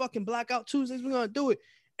go. Fucking Blackout Tuesdays, we're gonna do it.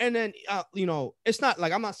 And then, you know, it's not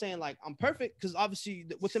like I'm not saying like I'm perfect because obviously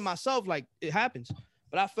within myself, like it happens.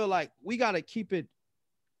 But I feel like we gotta keep it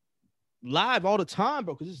live all the time,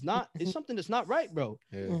 bro, because it's something that's not right, bro.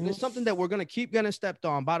 Yeah. And it's something that we're gonna keep getting stepped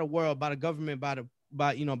on by the world, by the government, by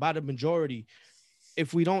the majority,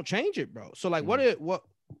 if we don't change it, bro. So like, what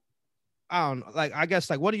I don't know, like I guess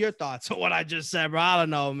like what are your thoughts on what I just said, bro? I don't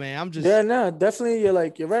know, man. I'm just definitely. You're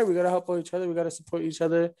right. We gotta help each other. We gotta support each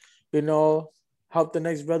other. You know, help the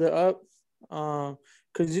next brother up.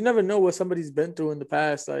 Because you never know what somebody's been through in the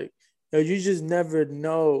past. Like, you just never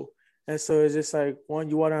know. And so it's just like, one,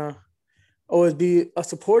 you want to always be a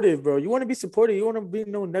supportive, bro. You want to be supportive. You want to be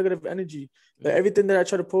no negative energy. Like, everything that I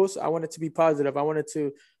try to post, I want it to be positive. I want it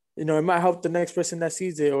to, you know, it might help the next person that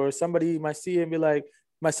sees it, or somebody might see it and be like,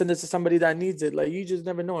 might send it to somebody that needs it. Like, you just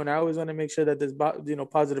never know. And I always want to make sure that there's, you know,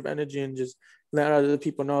 positive energy and just let other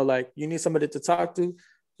people know, like, you need somebody to talk to,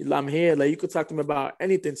 I'm here. Like, you could talk to me about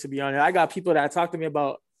anything, to be honest. I got people that talk to me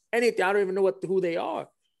about anything. I don't even know who they are.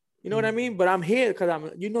 You know what I mean? But I'm here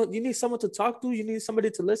because you need someone to talk to. You need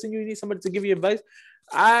somebody to listen. You need somebody to give you advice.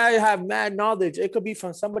 I have mad knowledge. It could be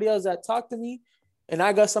from somebody else that talked to me, and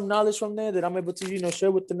I got some knowledge from there that I'm able to, you know,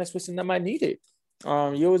 share with the next person that might need it. I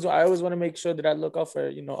always want to make sure that I look out for,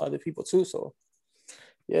 you know, other people too. So,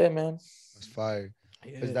 yeah, man. That's fire.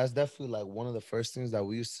 Because that's definitely like one of the first things that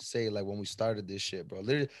we used to say, like when we started this shit, bro.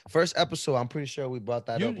 Literally, first episode, I'm pretty sure we brought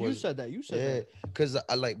that up. You said that. Yeah, because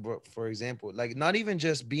I like, bro, for example, like not even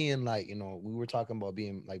just being like, you know, we were talking about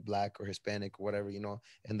being like Black or Hispanic or whatever, you know,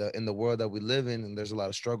 in the world that we live in, and there's a lot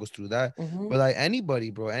of struggles through that. But like anybody,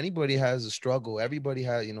 bro, anybody has a struggle. Everybody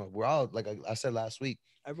has, you know, we're all, like I said last week,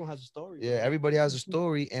 everyone has a story. Yeah, everybody has a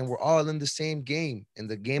story, and we're all in the same game, in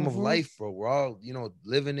the game of life, bro. We're all, you know,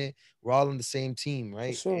 living it. We're all in the same team,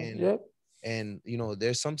 right? Sure. And you know,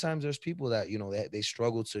 there's people that, you know, they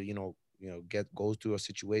struggle to, you know, go through a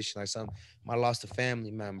situation like might lost a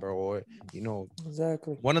family member, or, you know,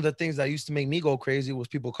 exactly. One of the things that used to make me go crazy was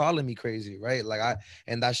people calling me crazy, right? Like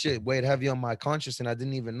and that shit weighed heavy on my conscience, and I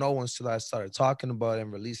didn't even know until I started talking about it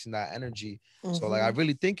and releasing that energy. So like I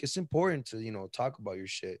really think it's important to, you know, talk about your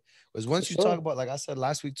shit, because once you talk about, like I said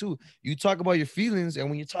last week too, you talk about your feelings, and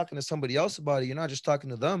when you're talking to somebody else about it, you're not just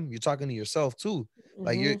talking to them, you're talking to yourself too.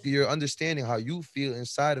 Like you're understanding how you feel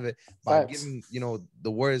inside of it by giving, you know,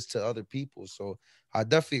 the words to other people. So I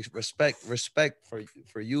definitely respect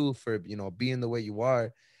for you, for, you know, being the way you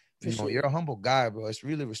are. You know, you're a humble guy, bro. It's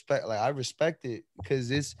really respect. Like I respect it, because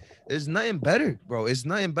there's nothing better, bro. It's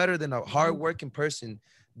nothing better than a hardworking person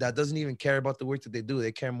that doesn't even care about the work that they do.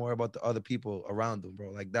 They care more about the other people around them,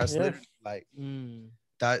 bro. Like that's literally like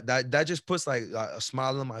that just puts like a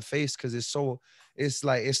smile on my face, because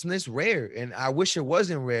it's rare, and I wish it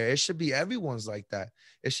wasn't rare. It should be everyone's like that.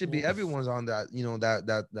 It should be everyone's on that, you know,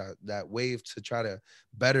 that wave to try to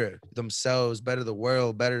better themselves, better the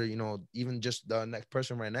world, better, you know, even just the next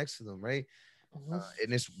person right next to them, right?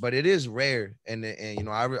 But it is rare, and you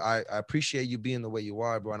know, I appreciate you being the way you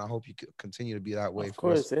are, bro, and I hope you continue to be that way. Of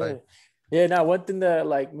course, yeah. Now, one thing that,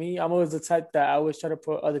 like me, I'm always the type that I always try to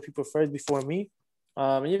put other people first before me.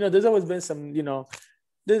 You know, there's always been some, you know,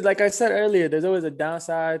 like I said earlier, there's always a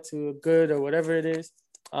downside to a good or whatever it is.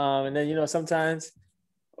 And then, you know, sometimes,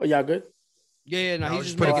 y'all good? Yeah, no, I was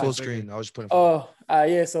just putting full screen. Yeah.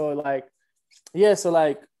 So like,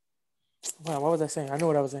 wow, what was I saying? I know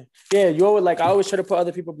what I was saying. Yeah, you always, like, I always try to put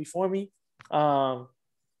other people before me,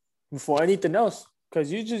 before anything else,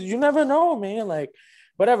 because you never know, man. Like,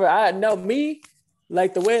 whatever. I know me,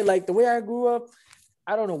 like the way I grew up,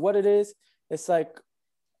 I don't know what it is. It's like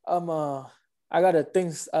I got a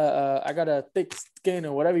thick skin,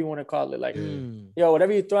 or whatever you want to call it. Like, yo,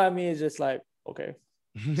 whatever you throw at me is just like, okay.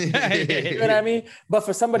 You know what I mean? But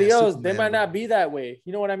for somebody else, Superman, they might not be that way.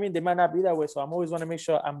 You know what I mean? They might not be that way. So I'm always want to make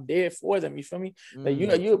sure I'm there for them. You feel me? Like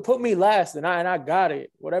you put me last, and I got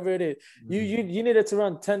it. Whatever it is, you needed to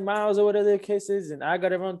run 10 miles or whatever the case is, and I got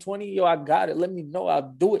to run 20. Yo, I got it. Let me know.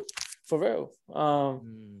 I'll do it for real.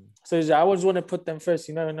 So I always want to put them first.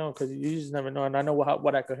 You never know, because you just never know, and I know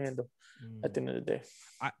what I could handle at the end of the day.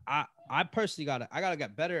 I personally gotta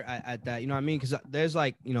get better at that. You know what I mean? Because there's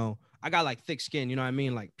like, you know, I got like thick skin, you know what I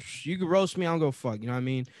mean? Like you can roast me, I don't go fuck, you know what I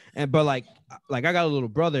mean? But like I got a little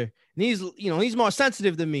brother, and he's, you know, he's more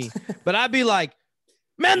sensitive than me. But I'd be like,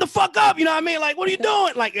 man, the fuck up, you know what I mean? Like, what are you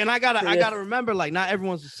doing? Like, and I gotta remember, like, not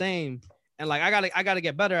everyone's the same, and like I gotta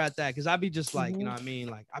get better at that, because I'd be just like, you know what I mean?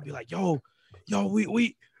 Like I'd be like, yo,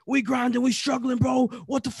 we grinding, we struggling, bro.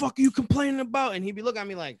 What the fuck are you complaining about? And he'd be looking at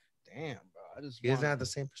me like, damn. He doesn't have the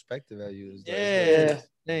same perspective as you.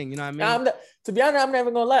 Thing, you know what I mean? To be honest, I'm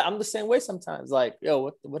never gonna lie. I'm the same way sometimes. Like,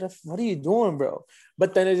 yo, what are you doing, bro?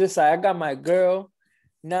 But then it's just like, I got my girl.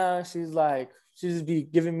 Now she's just be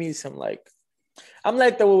giving me some, like, I'm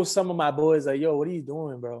like that with some of my boys. Like, yo, what are you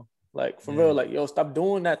doing, bro? Like, for real, like, yo, stop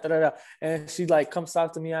doing that. And she like comes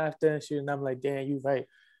talk to me after, and I'm like, damn, you right.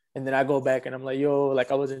 And then I go back and I'm like, yo,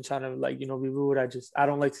 like, I wasn't trying to, like, you know, be rude. I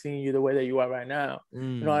don't like seeing you the way that you are right now. You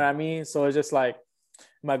know what I mean? So it's just like,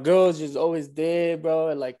 my girl's just always there, bro.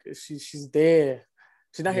 And like, she's there.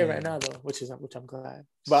 She's not here right now though, which I'm glad.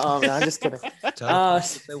 But no, I'm just kidding.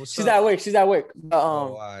 She's at work.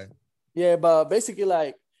 But yeah, but basically,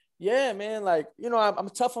 like, yeah, man, like, you know, I'm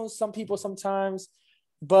tough on some people sometimes,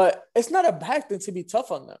 but it's not a bad thing to be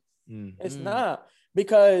tough on them. It's not.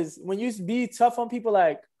 Because when you be tough on people,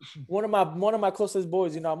 like one of my closest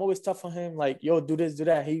boys, you know, I'm always tough on him. Like, yo, do this, do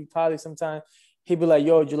that. He probably sometimes he'd be like,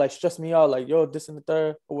 yo, you like stress me out, like, yo, this and the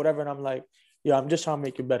third or whatever. And I'm like, yo, I'm just trying to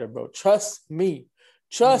make you better, bro. Trust me,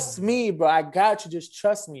 bro. I got you. Just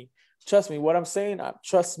trust me. What I'm saying,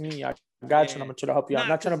 trust me. I got you, and I'm gonna try to help you. I'm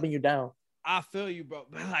not trying to bring you down. I feel you, bro.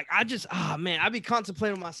 But like, I just, man, I be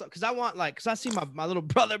contemplating with myself, because I want, like, because I see my little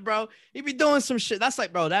brother, bro. He be doing some shit. That's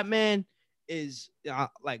like, bro, that man is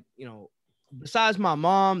like, you know, besides my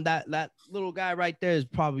mom, that little guy right there is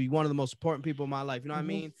probably one of the most important people in my life. You know what I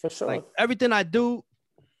mean? For sure. Like, everything I do,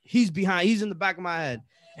 he's in the back of my head.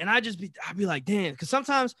 And I'd be like, damn, because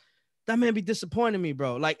sometimes that man be disappointing me,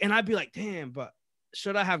 bro. Like, and I'd be like, damn, but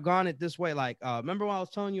should I have gone it this way? Like, remember when I was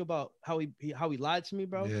telling you about how he lied to me,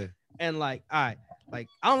 bro? Yeah. And like, all right, like,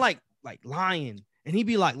 I don't like lying. And he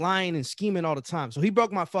be like lying and scheming all the time. So he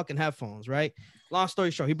broke my fucking headphones, right? Long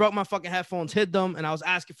story short, he broke my fucking headphones, hid them, and I was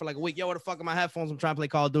asking for like a week. Yo, where the fuck are my headphones? I'm trying to play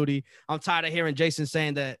Call of Duty. I'm tired of hearing Jason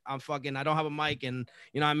saying that I don't have a mic, and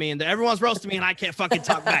you know what I mean? Everyone's roasting me and I can't fucking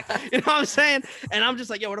talk back. You know what I'm saying? And I'm just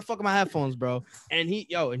like, yo, where the fuck are my headphones, bro? And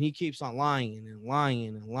he keeps on lying and lying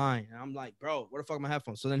and lying. And I'm like, bro, where the fuck are my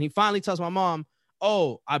headphones? So then he finally tells my mom,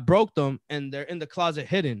 oh, I broke them and they're in the closet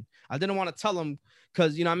hidden. I didn't want to tell him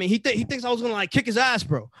because, you know what I mean? He thinks I was going to like kick his ass,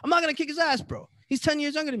 bro. I'm not going to kick his ass, bro. He's 10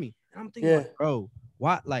 years younger than me. And I'm thinking, like, bro,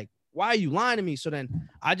 why are you lying to me? So then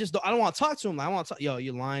I don't want to talk to him. Like, I want to talk, yo,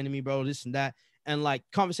 you're lying to me, bro, this and that. And like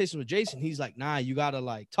conversation with Jason, he's like, nah, you got to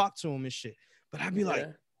like talk to him and shit. But I'd be like,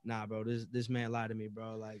 nah, bro, this man lied to me,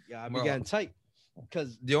 bro. Like, yeah, I'd be getting tight.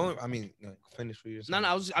 Cause finish what you're saying.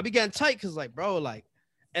 I'd be getting tight because like, bro, like,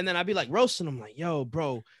 and then I'd be like roasting him, like, yo,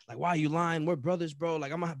 bro, like, why are you lying? We're brothers, bro.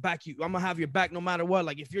 Like, I'm gonna back you. I'm gonna have your back no matter what.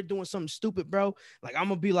 Like, if you're doing something stupid, bro, like, I'm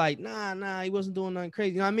gonna be like, nah, he wasn't doing nothing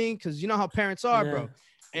crazy. You know what I mean? Because you know how parents are, bro.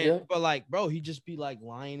 And but like, bro, he just be like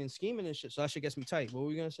lying and scheming and shit. So that shit gets me tight. What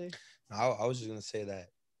were you gonna say? I was just gonna say that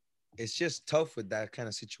it's just tough with that kind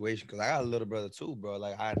of situation because I got a little brother too, bro.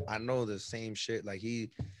 Like, I know the same shit. Like,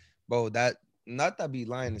 that not that be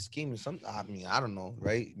lying and scheming. I mean, I don't know,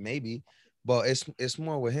 right? Maybe. But it's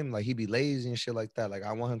more with him, like he be lazy and shit like that. Like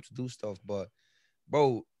I want him to do stuff, but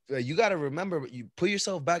bro, you gotta remember, you put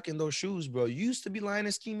yourself back in those shoes, bro. You used to be lying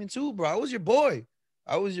and scheming too, bro. I was your boy.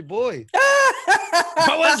 I was lying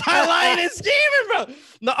and scheming, bro.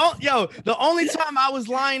 The only time I was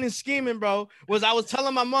lying and scheming, bro, was I was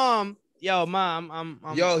telling my mom, yo, mom, I'm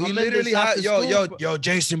he literally had, yo,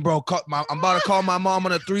 Jason, bro, I'm about to call my mom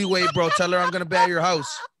on a 3-way, bro. Tell her I'm gonna be at your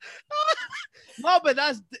house. No, but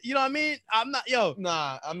that's, you know what I mean? I'm not, yo.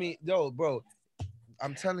 Nah, I mean, yo, bro,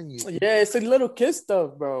 I'm telling you. Yeah, it's a little kid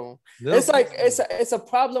stuff, bro. It's a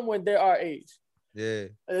problem when they're our age. Yeah.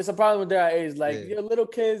 It's a problem when they're our age. Like, your little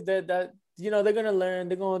kids that you know, they're going to learn.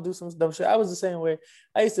 They're going to do some dumb shit. I was the same way.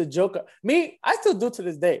 I used to joke. I still do to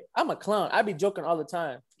this day. I'm a clown. I be joking all the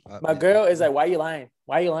time. My girl is like, why you lying?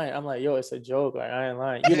 Why you lying? I'm like, yo, it's a joke. Like, I ain't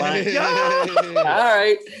lying. You lying. All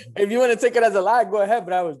right. If you want to take it as a lie, go ahead.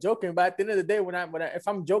 But I was joking. But at the end of the day, if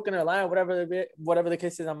I'm joking or lying, whatever the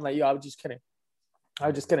case is, I'm like, yo, I was just kidding.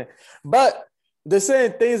 But there's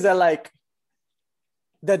certain things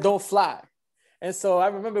that don't fly. And so I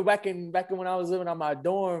remember back in when I was living on my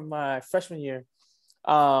dorm my freshman year,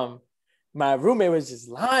 my roommate was just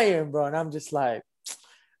lying, bro. And I'm just like,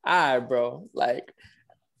 all right, bro. Like,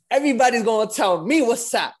 everybody's gonna tell me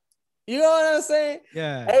what's up. You know what I'm saying?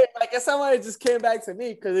 Yeah. Hey, like if somebody just came back to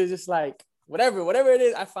me because it's just like whatever it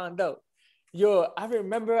is, I found out. Yo, I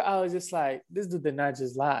remember I was just like, this dude did not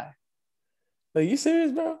just lie. Like, you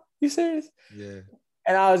serious, bro? You serious? Yeah.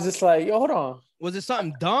 And I was just like, yo, hold on. Was it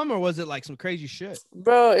something dumb or was it like some crazy shit?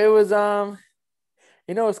 Bro, it was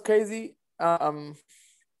you know what's crazy?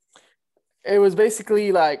 It was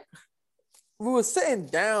basically like we were sitting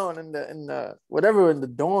down in the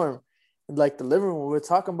dorm, in like the living room. We were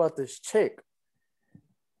talking about this chick,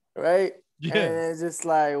 right? Yeah. And it's just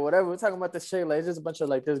like whatever. We're talking about this chick, like it's just a bunch of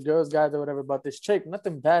like this girls, guys, or whatever about this chick.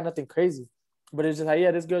 Nothing bad, nothing crazy. But it's just like,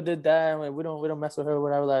 yeah, this girl did that, and we don't mess with her, or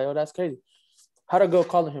whatever. Like, oh, that's crazy. How the girl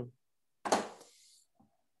calling him?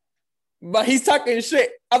 But he's talking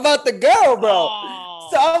shit about the girl, bro. Oh.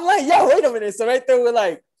 So I'm like, yo, wait a minute. So right there, we're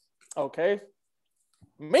like, okay.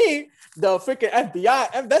 Me, the freaking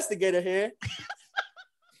FBI investigator here.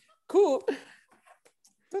 Cool.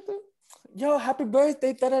 Yo, happy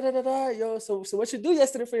birthday. Da-da-da-da-da. Yo, so what you do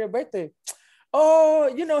yesterday for your birthday?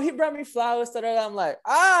 Oh, he brought me flowers. Da-da-da. I'm like,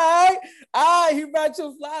 all right, he brought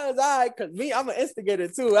you flowers. All right, because me, I'm an instigator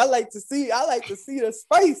too. I like to see the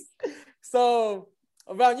spice. So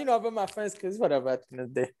around, around my friends, because whatever at the end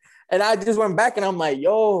of the day. And I just went back and I'm like,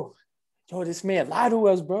 yo, this man lied to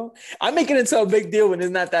us, bro. I make it into a big deal when it's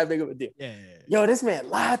not that big of a deal. Yeah. Yo, this man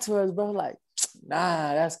lied to us, bro. Like,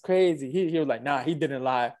 nah, that's crazy. He was like, nah, he didn't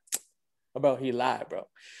lie. Bro, he lied, bro.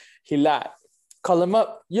 He lied. Call him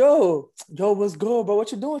up. Yo, what's good, bro?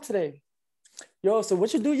 What you doing today? Yo, so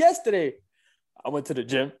what you do yesterday? I went to the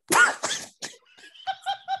gym.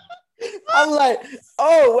 I'm like,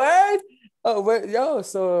 oh, word? Oh, wait, yo,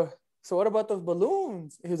 so what about those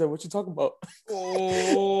balloons? He was like, what you talking about?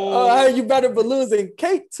 Oh, you brought the balloons and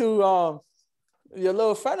cake to your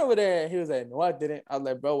little friend over there. And he was like, no, I didn't. I was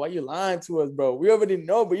like, bro, why you lying to us, bro? We already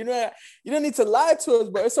know, but you don't need to lie to us,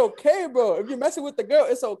 bro. It's okay, bro. If you're messing with the girl,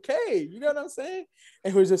 it's okay. You know what I'm saying?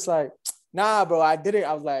 And he was just like, nah, bro, I didn't.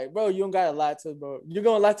 I was like, bro, you don't gotta lie to us, bro. You're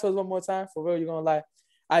gonna lie to us one more time? For real, you're gonna lie?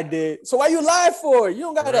 I did. So why you lie for? You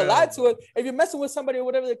don't gotta lie to us. If you're messing with somebody or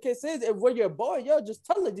whatever the case is, if we're your boy, yo, just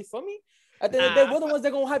tell us. You feel me? At the end of the day, we're the ones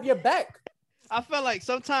that gonna have your back. I feel like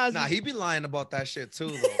sometimes. Nah, he be lying about that shit too,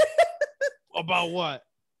 though. About what?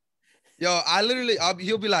 Yo,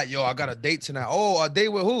 he'll be like, yo, I got a date tonight. Oh, a date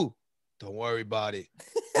with who? Don't worry about it.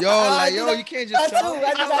 Yo, like, yo, you can't just tell.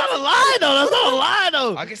 That's not a lie, though. That's not a lie,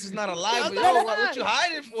 though. I guess it's not a lie, but yo, what you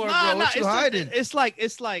hiding for, bro? What you hiding? It's like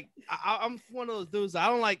I'm one of those dudes. I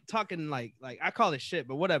don't like talking like I call it shit,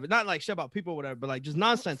 but whatever. Not like shit about people, or whatever, but like just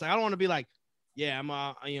nonsense. Like I don't want to be like, yeah,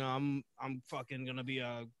 I'm fucking gonna be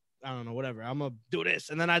I don't know, whatever. I'm gonna do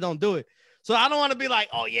this, and then I don't do it. So I don't want to be like,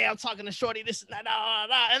 oh yeah, I'm talking to Shorty, this and that,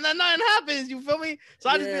 and then nothing happens. You feel me? So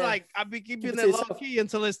I just be like, I be keeping it low key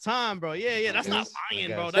until it's time, bro. Yeah. That's not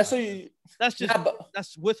lying, bro. That's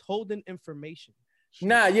withholding information.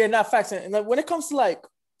 Facts. And like, when it comes to like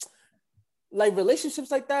relationships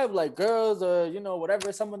like that, like girls or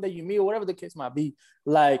whatever, someone that you meet or whatever the case might be,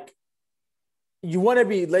 like you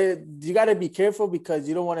gotta be careful because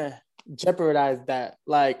you don't want to jeopardize that.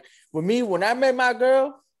 Like with me, when I met my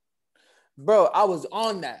girl, bro, I was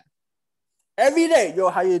on that every day. Yo,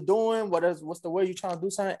 how you doing? What's the way you trying to do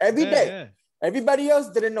something? Every day. Yeah. Everybody else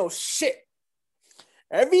didn't know shit.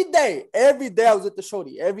 Every day I was with the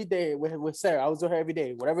shorty. Every day with Sarah, I was with her every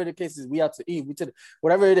day. Whatever the case is, we out to eat,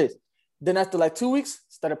 whatever it is. Then after like 2 weeks,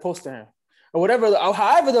 started posting her or whatever.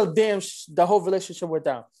 However, the whole relationship went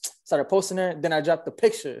down. Started posting her. Then I dropped the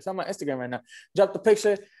picture. It's on my Instagram right now. Dropped the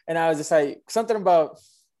picture, and I was just like something about.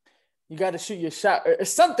 You got to shoot your shot or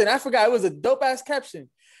something. I forgot. It was a dope ass caption.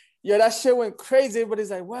 Yo, that shit went crazy.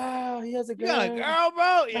 Everybody's like, wow, he has a girl. You got a girl,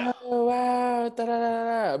 bro? Yeah. Oh, wow.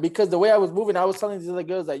 Da-da-da-da. Because the way I was moving, I was telling these other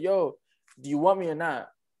girls like, yo, do you want me or not?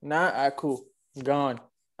 Nah, all right, cool. I'm gone.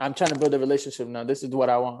 I'm trying to build a relationship now. This is what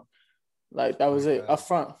I want. Like, that was it. Up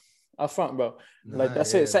front, bro. Like,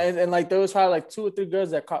 that's it. So, and like, there was probably like 2 or 3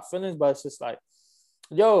 girls that caught feelings, but it's just like,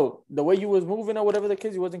 yo, the way you was moving or whatever the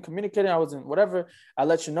case, you wasn't communicating. I wasn't whatever. I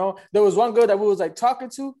let you know. There was one girl that we was like talking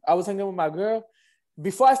to. I was hanging with my girl,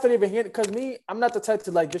 before I started even hearing, because me, I'm not the type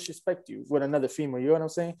to like disrespect you with another female. You know what I'm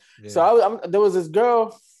saying? Yeah. So there was this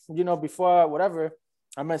girl, you know, before whatever,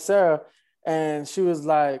 I met Sarah, and she was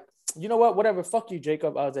like, you know what, whatever, fuck you,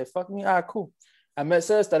 Jacob. I was like, fuck me, all right, cool. I met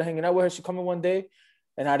Sarah, started hanging out with her. She come in one day,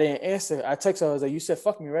 and I didn't answer. I texted her. I was like, you said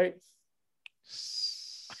fuck me, right?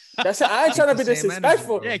 That's it. I ain't trying to be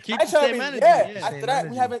disrespectful. Yeah, keep the same energy. Yeah. After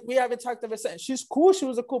that, we haven't talked ever since. She's cool. She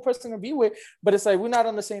was a cool person to be with, but it's like we're not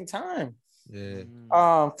on the same time. Yeah.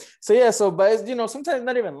 But it's, you know, sometimes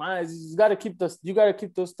not even lies. You gotta keep those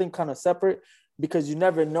things kind of separate, because you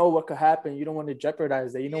never know what could happen. You don't want to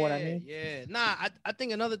jeopardize that. You know what I mean? Yeah. Nah, I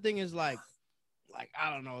think another thing is like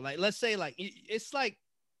I don't know, like let's say like it's like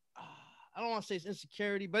I don't want to say it's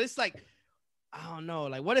insecurity, but it's like I don't know,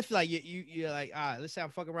 like what if like you're like, all right, let's say I'm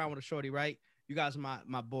fucking around with a shorty, right? You guys are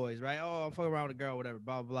my boys, right? Oh, I'm fucking around with a girl, whatever,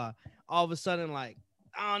 blah blah. All of a sudden, like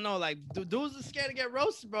I don't know, like dudes are scared to get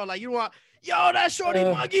roasted, bro. Like you want, yo, that shorty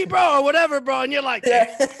muggy, bro, or whatever, bro, and you're like,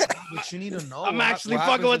 yeah. But you need to know. I'm actually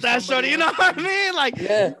fucking with that shorty. You know what I mean? Like, you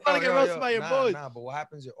want to get roasted by your boys. Nah, but what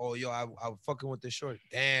happens? I'm fucking with this shorty.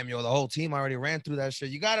 Damn, yo, the whole team already ran through that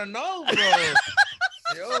shit. You gotta know, bro.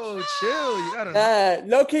 Yo, chill. You gotta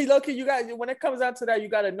know. Low key, you got, when it comes down to that, you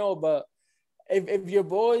gotta know. But if your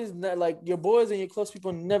boys, like your boys and your close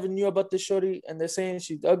people, never knew about this shorty, and they're saying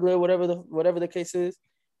she's ugly, or whatever the case is,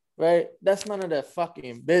 right? That's none of their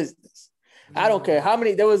fucking business. I don't care how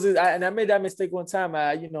many. There was, and I made that mistake one time.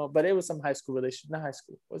 But it was some high school relationship, not high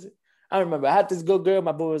school, was it? I don't remember. I had this good girl.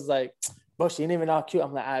 My boy was like, bro, she ain't even all cute.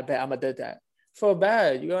 I'm like, I bet I'm gonna do that. Feel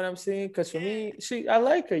bad, you know what I'm saying? Because for me, I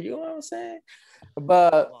like her. You know what I'm saying?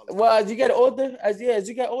 But as you get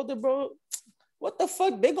older, bro, what the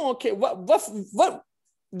fuck? They gonna care? What?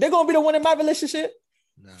 They gonna be the one in my relationship?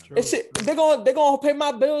 Nah. They gonna pay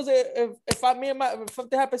my bills if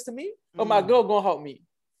something happens to me, or my girl gonna help me?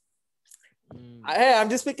 I'm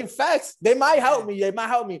just speaking facts. They might help me.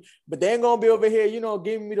 But they ain't gonna be over here, you know,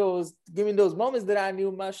 giving me those moments that I knew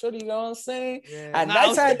with my shorty. You know what I'm saying? Yeah. At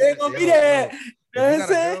nighttime, they ain't gonna be there. You know what I'm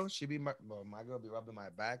saying? Girl, she be my girl be rubbing my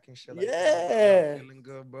back and shit. Like yeah, feeling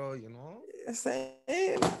good, bro. You know. I'm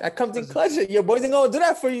saying that comes in clutch. Your boys ain't gonna do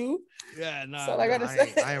that for you. Yeah, nah. So I gotta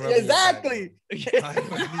say I ain't exactly.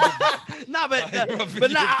 Nah, but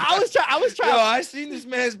I was trying. Yo, I seen this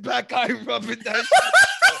man's back. I rubbing that.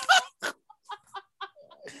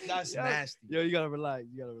 That's nasty. Yo, you gotta relax.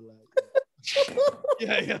 Yeah,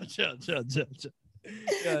 chill.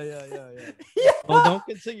 Yeah. Oh, don't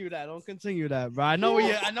continue that, bro. I know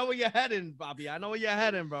where you're heading, Bobby. I know where you're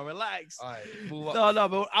heading, bro. Relax. All right, move on. No,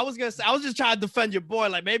 but I was just trying to defend your boy.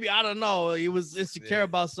 Like maybe I don't know, he was insecure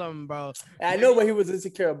about something, bro. I know what he was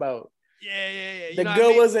insecure about. Yeah. The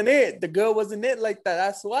girl wasn't it. The girl wasn't it like that.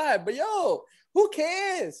 That's why. But yo, who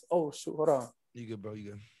cares? Oh shoot, hold on. You good, bro?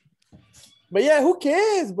 You good? But yeah, who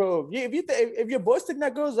cares, bro? If your boys think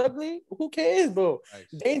that girl's ugly, who cares, bro? Nice.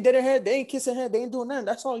 They ain't dating her, they ain't kissing her, they ain't doing nothing.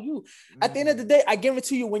 That's all you. At the end of the day, I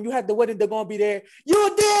guarantee you, when you have the wedding, they're gonna be there.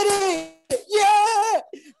 You did it, yeah.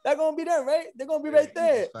 They're gonna be there, right? They're gonna be right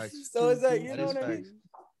there. So it's like, you know what I mean?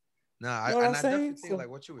 Nah, I definitely think like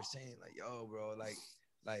what you were saying, like, yo, bro,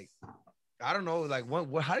 like I don't know, like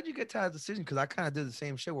what? How did you get to that decision? Because I kind of did the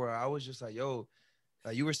same shit where I was just like, yo.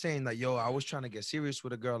 Like you were saying, like, yo, I was trying to get serious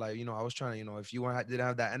with a girl. Like, you know, I was trying to, you know, if you didn't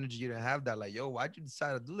have that energy, you didn't have that. Like, yo, why'd you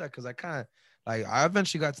decide to do that? Because I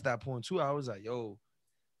eventually got to that point too. I was like, yo,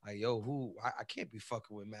 I can't be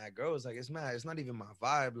fucking with mad girls. Like, it's not even my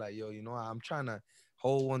vibe. Like, yo, you know, I'm trying to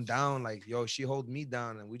hold one down. Like, yo, she hold me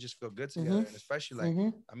down and we just feel good together. And especially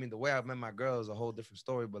like, I mean, the way I met my girl is a whole different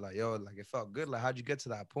story. But like, yo, like it felt good. Like, how'd you get to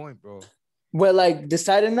that point, bro? Well, like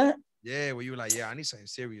deciding that? Yeah, where you were like, yeah, I need something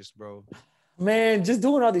serious, bro. Man, just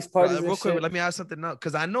doing all these parties. Bro, real quick, let me ask something up.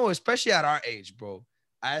 Because I know, especially at our age, bro.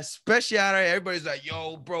 Everybody's like,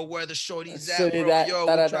 yo, bro, where the shorties at,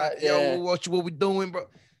 bro? What we doing, bro?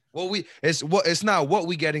 It's not what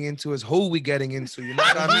we getting into, it's who we getting into. You know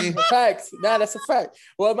what I mean? Facts. Nah, that's a fact.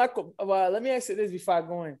 Well, Michael, let me ask you this before I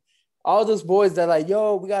go in. All those boys that like,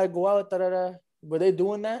 yo, we gotta go out, were they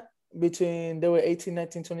doing that between they were 18,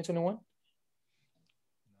 19, 20, 21?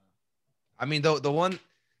 I mean, the one.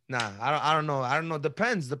 Nah, I don't know. I don't know.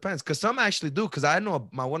 Depends. Cause some actually do. Cause I know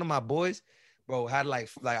one of my boys, bro, had like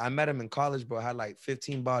I met him in college, bro, had like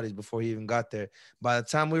 15 bodies before he even got there. By the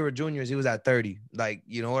time we were juniors, he was at 30. Like,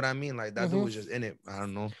 you know what I mean? Like that dude was just in it. I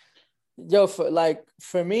don't know. Yo,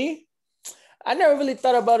 for me, I never really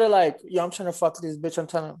thought about it like, yo, I'm trying to fuck this bitch. I'm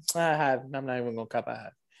not even gonna cop I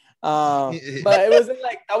have. But it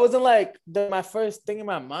wasn't like my first thing in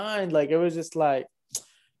my mind. Like it was just like,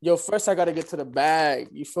 yo, first I gotta get to the bag.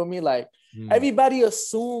 You feel me? Like everybody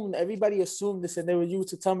assumed this, and they were used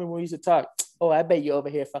to tell me when we used to talk. Oh, I bet you over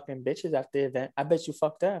here fucking bitches after the event. I bet you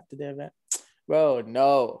fucked her after the event. Bro,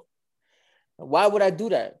 no. Why would I do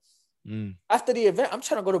that? After the event, I'm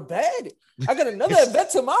trying to go to bed. I got another event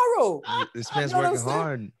tomorrow. This man's working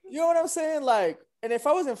hard. You know what I'm saying? Like, and if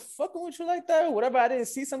I wasn't fucking with you like that, or whatever, I didn't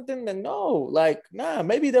see something, then no. Like, nah,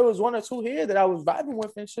 maybe there was one or two here that I was vibing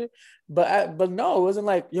with and shit. But no, it wasn't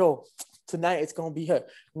like, yo, tonight it's gonna be her.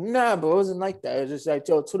 Nah, bro, it wasn't like that. It was just like,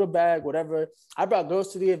 yo, to the bag, whatever. I brought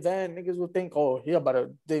girls to the event. Niggas would think, oh, he about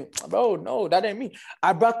to think, bro, no, that ain't me.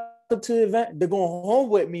 I brought them to the event. They're going home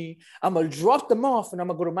with me. I'm gonna drop them off and I'm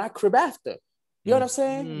gonna go to my crib after. You know what I'm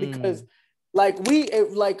saying? Because like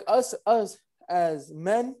us as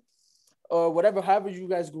men or whatever, however you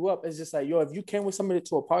guys grew up, it's just like, yo, if you came with somebody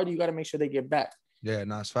to a party, you got to make sure they get back. Yeah,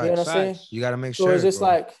 no, it's facts. You know what I'm saying? You got to make sure. So it's just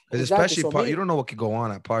like, especially you don't know what could go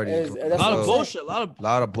on at parties. A lot of bullshit. A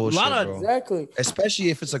lot of bullshit, bro. Exactly. Especially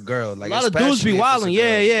if it's a girl. Like, a lot of dudes be wilding.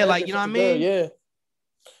 Yeah. Like, you know what I mean?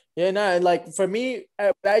 Yeah, nah. And like for me,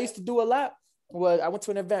 what I used to do a lot was I went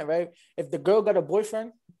to an event, right? If the girl got a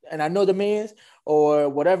boyfriend and I know the man's or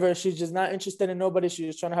whatever, she's just not interested in nobody. She's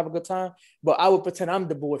just trying to have a good time. But I would pretend I'm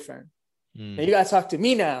the boyfriend. And you gotta talk to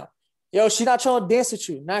me now. Yo, she not trying to dance with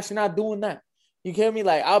you. Nah, she not doing that. You get me?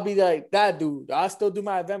 Like, I'll be like that dude. I'll still do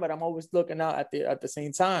my event, but I'm always looking out at the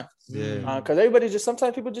same time. Yeah. Because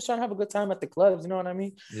sometimes people just trying to have a good time at the clubs. You know what I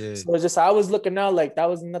mean? Yeah. So it's just, I was looking out like that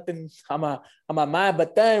was nothing on my mind.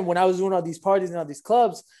 But then when I was doing all these parties and all these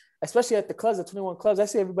clubs, especially at the clubs, the 21 clubs, I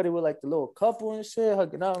see everybody with like the little couple and shit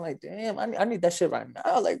hugging out. I'm like, damn, I need that shit right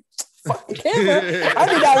now. Like, fucking camera. I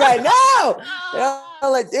need that right now. You know,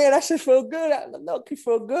 I'm like, damn, that shit feel good. I know it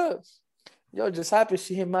feel good. Yo, just happened.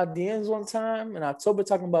 She hit my DMs one time in October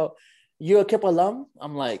talking about, you a KIPP alum?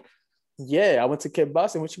 I'm like, yeah, I went to KIPP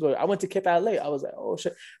Boston. Where'd you go? I went to KIPP LA. I was like, oh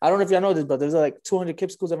shit. I don't know if y'all know this, but there's like 200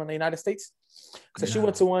 KIPP schools around the United States. So she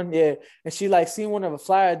went to one, and she like seen one of a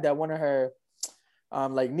flyer that one of her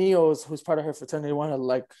like Neos, who's part of her fraternity, one of her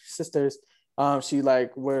like sisters, she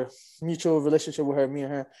like were mutual relationship with her, me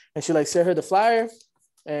and her, and she like sent her the flyer.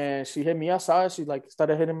 And she hit me outside. She like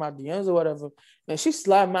started hitting my DMs or whatever. And she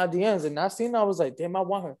slid my DMs. And I seen her. I was like, damn, I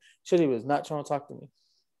want her. She was not trying to talk to me.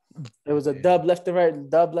 It was a dub left and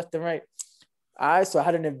right. All right. So I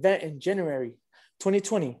had an event in January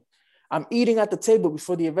 2020. I'm eating at the table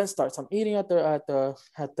before the event starts. I'm eating at the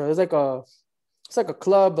it's like a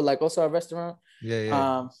club, but like also a restaurant.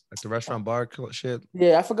 Yeah. Like the restaurant bar shit.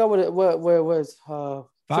 Yeah, I forgot where it was.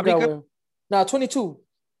 Fabrica? 22.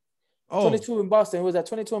 22 in Boston. It was at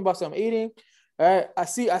 22 in Boston. I'm eating. All right. I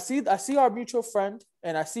see our mutual friend,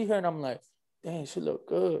 and I see her, and I'm like, dang, she look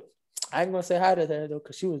good. I ain't gonna say hi to her though,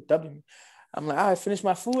 because she was dubbing me. I'm like, I finished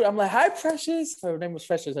my food. I'm like, hi, Precious. Her name was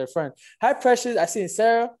Precious, her friend. Hi, Precious. I seen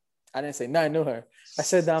Sarah. I didn't say no, I knew her. I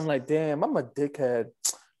said that. I'm like, damn, I'm a dickhead.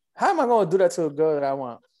 How am I gonna do that to a girl that I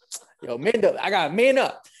want? Yo, man up. I got man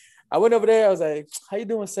up. I went over there. I was like, how you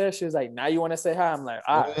doing, Sarah? She was like, now you want to say hi? I'm like,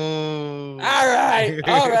 all right.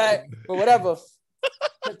 But whatever. I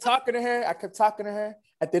kept talking to her.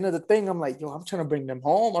 At the end of the thing, I'm like, yo, I'm trying to bring them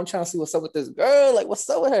home. I'm trying to see what's up with this girl. Like, what's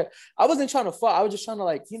up with her? I wasn't trying to fuck. I was just trying to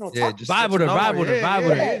like, talk. Vibe with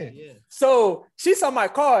her. Yeah. So she saw my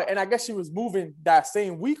car, and I guess she was moving that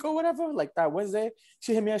same week or whatever, like that Wednesday.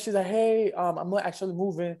 She hit me up. She's like, hey, I'm actually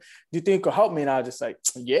moving. Do you think you could help me? And I was just like,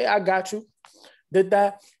 yeah, I got you. Did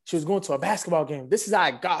that. She was going to a basketball game. This is how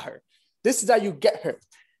I got her. This is how you get her.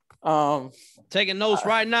 Taking notes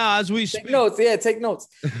right now as we speak. Take notes.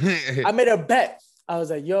 I made a bet. I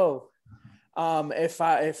was like, yo, if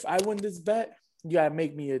I win this bet, you gotta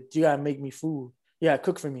make me food. You gotta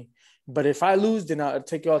cook for me. But if I lose, then I'll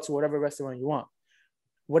take you out to whatever restaurant you want.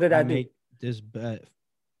 What did I do? Make this bet.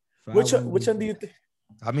 Which one do you think?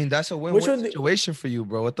 I mean, that's a win-win situation for you,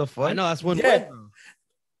 bro. What the fuck? I know that's win-win. Yeah.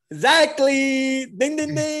 Exactly. Ding,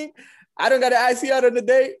 ding, ding. I don't got to ask you out on the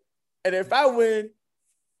date. And if I win,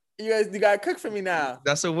 you got to cook for me now.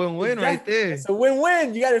 That's a win-win right there. It's a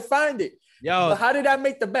win-win. You got to find it. Yo. But how did I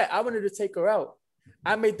make the bet? I wanted to take her out.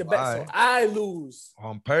 I made the bet, so I lose.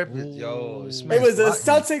 On purpose, yo. It was the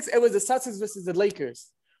Celtics. It was the Celtics versus the Lakers.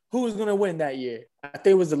 Who was going to win that year? I think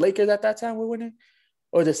it was the Lakers at that time were winning.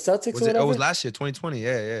 Or the Celtics or whatever? It was last year, 2020.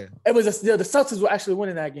 Yeah. It was the Celtics were actually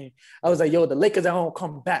winning that game. I was like, yo, the Lakers at home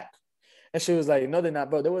come back. And she was like, no, they're not,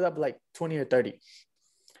 bro. They was up like 20 or 30.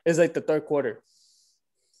 It's like the third quarter.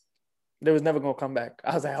 They was never going to come back.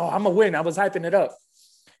 I was like, oh, I'm going to win. I was hyping it up.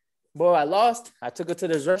 Boy, I lost. I took her to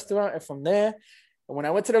this restaurant. And from there, when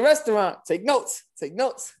I went to the restaurant, take notes.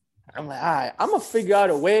 I'm like, all right, I'm going to figure out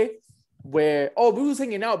a way where we was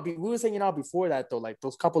hanging out. We was hanging out before that though, like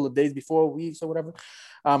those couple of days before, weeks or whatever.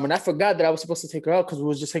 And I forgot that I was supposed to take her out because we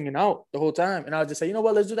was just hanging out the whole time. And I was just say, you know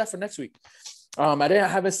what, let's do that for next week. I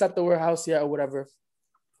haven't slept over her house yet or whatever.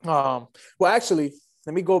 Well, actually,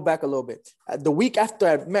 let me go back a little bit. The week after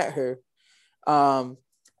I met her, I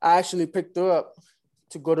actually picked her up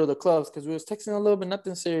to go to the clubs because we was texting a little bit,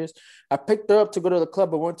 nothing serious. I picked her up to go to the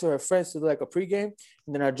club. I went to her friends to do like a pregame,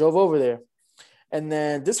 and then I drove over there. And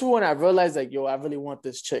then this was when I realized, like, yo, I really want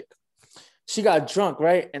this chick. She got drunk,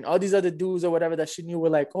 right? And all these other dudes or whatever that she knew were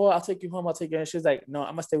like, oh, I'll take you home. I'll take you. And she's like, no, I'm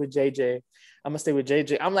gonna stay with JJ. I'm gonna stay with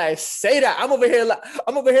JJ. I'm like, say that. I'm over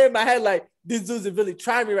here in my head like, these dudes are really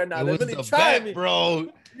trying me right now. They're really trying me, bro.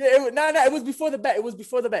 Yeah, it was before the bet. It was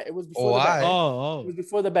before the bet. It was before the bet. Oh. It was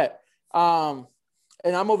before the bet.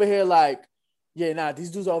 And I'm over here like, yeah, nah, these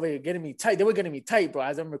dudes are over here getting me tight. They were getting me tight, bro.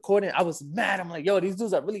 As I'm recording, I was mad. I'm like, yo, these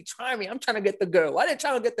dudes are really trying me. I'm trying to get the girl. Why they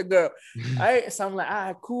trying to get the girl? All right. So I'm like, all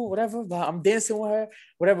right, cool, whatever. But I'm dancing with her,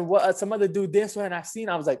 whatever. What some other dude danced with her, and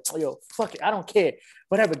I was like, oh, yo, fuck it. I don't care.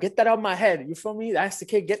 Whatever. Get that out of my head. You feel me? I asked the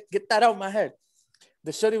kid, get that out of my head.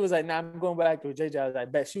 The shorty was like, nah, I'm going back to JJ. I was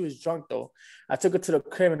like, bet. She was drunk though. I took her to the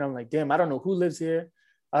crib and I'm like, damn, I don't know who lives here.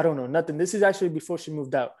 I don't know nothing. This is actually before she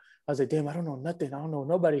moved out. I was like, damn, I don't know nothing. I don't know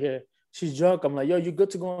nobody here. She's drunk. I'm like, yo, you good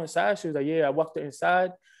to go inside? She was like, yeah. I walked her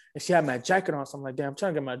inside and she had my jacket on. So I'm like, damn, I'm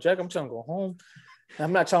trying to get my jacket. I'm trying to go home. And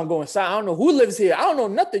I'm not trying to go inside. I don't know who lives here. I don't know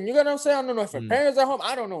nothing. You know what I'm saying? I don't know if her parents are home.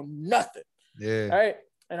 I don't know nothing. Yeah. All right.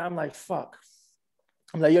 And I'm like, fuck.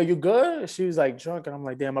 I'm like, yo, you good? And she was like drunk. And I'm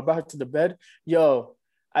like, damn, I brought her to the bed. Yo,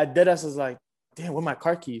 I deadass was like, damn, where my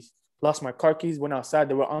car keys? Lost my car keys, went outside.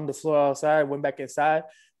 They were on the floor outside, went back inside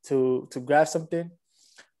to grab something.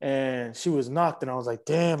 And she was knocked. And I was like,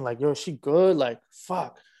 damn, like, yo, she good? Like,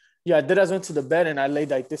 fuck. Yeah, I deadass went to the bed and I laid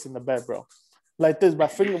like this in the bed, bro. Like this, my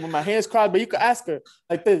finger with my hands crossed, but you could ask her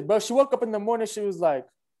like this, bro. She woke up in the morning, she was like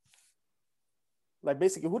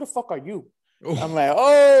basically, who the fuck are you? Ooh. I'm like,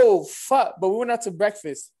 oh, fuck. But we went out to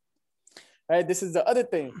breakfast. Right, this is the other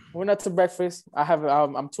thing. We went out to breakfast.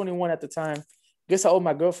 I'm 21 at the time. Guess how old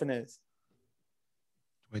my girlfriend is?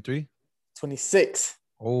 23? 26.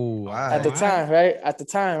 Oh, wow. At the time, right? At the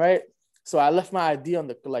time, right? So I left my ID on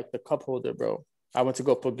the cup holder, bro. I went to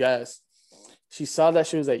go put gas. She saw that.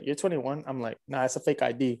 She was like, you're 21? I'm like, nah, it's a fake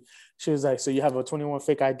ID. She was like, so you have a 21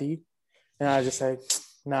 fake ID? And I was just like,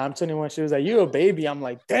 nah, I'm 21. She was like, you're a baby. I'm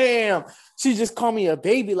like, damn. She just called me a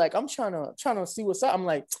baby. Like, I'm trying to see what's up. I'm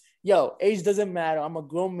like, yo, age doesn't matter. I'm a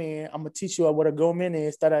grown man. I'm going to teach you what a grown man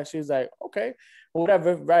is. She was like, okay,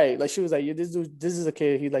 whatever. Right. Like, she was like, yeah, this is a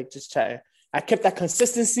kid. He like just chatting. I kept that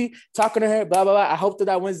consistency, talking to her, blah, blah, blah. I hoped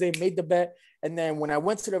that Wednesday made the bet. And then when I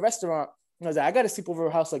went to the restaurant, I was like, I got to sleep over her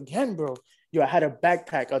house again, bro. Yo, I had a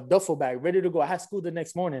backpack, a duffel bag, ready to go. I had school the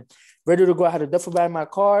next morning, ready to go. I had a duffel bag in my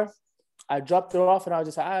car. I dropped her off and I was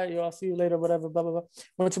just like, all right, yo, I'll see you later, whatever, blah, blah, blah.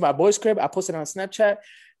 Went to my boy's crib. I posted on Snapchat.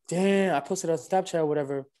 Damn, I posted on Snapchat or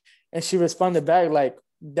whatever. And she responded back like,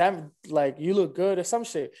 damn, like, you look good or some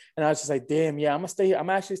shit. And I was just like, damn, yeah, I'm going to stay here. I'm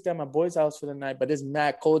actually staying at my boy's house for the night, but it's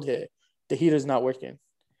mad cold here. The heater's not working.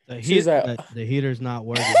 The heater's not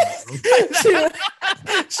working.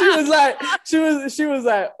 She was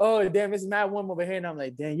like, oh, damn, it's mad warm over here. And I'm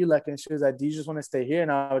like, damn, you lucky. And she was like, do you just want to stay here? And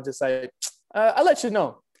I was just like, I'll let you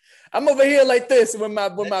know. I'm over here like this with my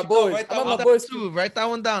boys. Write that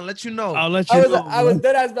one down. Let you know. I'll let you know. I was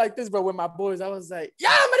dead ass like this, bro, with my boys. I was like, yeah,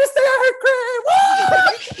 I'm gonna stay at her crib.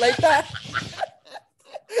 Woo! Like that.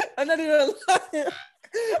 I'm not even lying.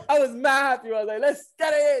 I was mad happy. I was like, let's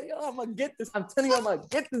get it. Yo, I'm gonna get this. I'm telling you, I'm gonna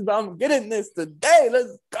get this, but I'm getting this today.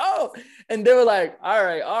 Let's go. And they were like, all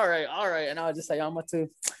right. And I was just like, I'm gonna do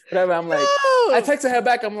whatever. I'm like, I texted her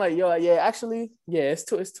back. I'm like, yo, yeah, actually, yeah, it's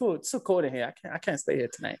too cold in here. I can't stay here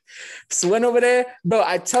tonight. So went over there, bro.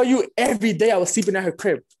 I tell you, every day I was sleeping at her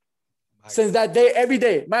crib. Since that day, every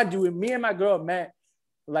day. Mind you, me and my girl met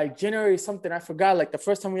like January something. I forgot, like the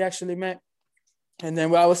first time we actually met. And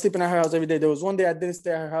then while I was sleeping at her house every day, there was one day I didn't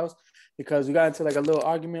stay at her house because we got into like a little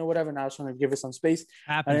argument or whatever, and I was trying to give her some space.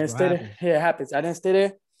 I didn't stay there. Yeah, it happens. I didn't stay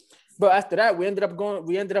there. But after that, we ended up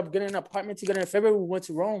getting an apartment together in February. We went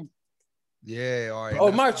to Rome. Yeah, all right.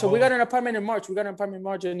 Oh, March. So we got an apartment in March. And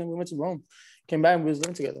then we went to Rome. Came back and we was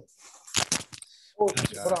living together.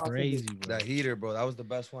 Crazy, bro. That heater, bro. That was the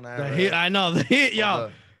best one I ever. I know the heat,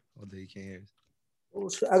 yo. Oh, you can't hear. Oh,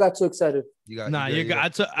 I got too excited. I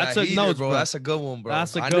took heater, notes, bro. That's a good one, bro.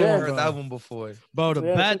 That's a good one. I one, never heard that one before. Bro, the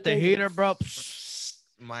bet, the heater, bro.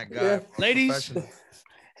 My God, ladies,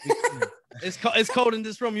 it's cold in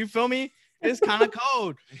this room. You feel me? It's kind of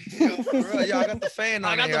cold. Yo, for real, yo, I got the fan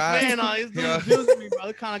on. I got the fan on. It's abusing me, bro.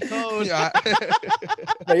 It's kind of cold.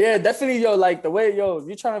 But yeah, definitely, yo, like the way, yo, if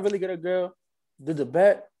you're trying to really get a girl, do the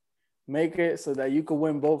bet, make it so that you could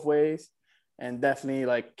win both ways, and definitely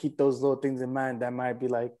like keep those little things in mind that might be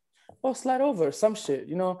like, oh, slide over some shit,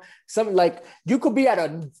 you know, something like you could be at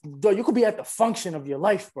the function of your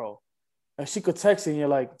life, bro, and she could text you and you're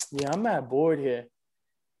like, yeah, I'm mad bored here.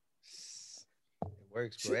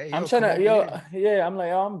 Works, bro. Hey, I'm trying to, yeah, I'm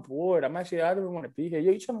like, oh, I'm bored. I don't want to be here.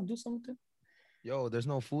 Yo, you trying to do something? Yo, there's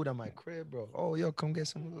no food at my crib, bro. Oh, yo, come get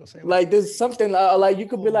some. Like, there's something like you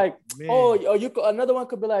could be like, man. or you could, another one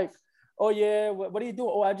could be like, oh, yeah, what do you do?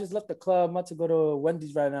 Oh, I just left the club. I'm about to go to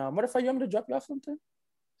Wendy's right now. What if you want me to drop you off something?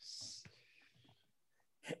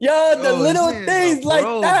 Yo, the little things like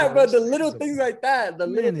that, bro. The little things like that. The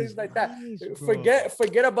little things like that.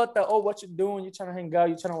 Forget about the, oh, what you doing? You trying to hang out?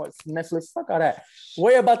 You trying to watch Netflix? Fuck all that.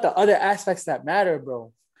 Worry about the other aspects that matter,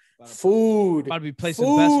 bro. Food. About to be placing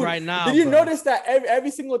bets right now. Did you notice that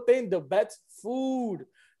every single thing, the bets, food.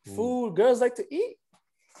 Girls like to eat.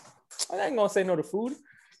 I ain't gonna say no to food.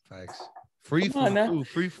 Facts. Free food.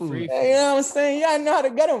 Free food. You know what I'm saying? Yeah, I know how to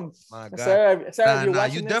get them. My God. Sir,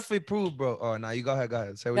 you definitely proved, bro. Oh, nah, you go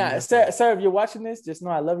ahead. Sir, if you're watching this, just know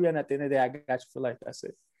I love you, and at the end of the day, I got you for life. That's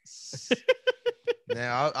it.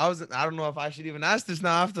 Man, I don't know if I should even ask this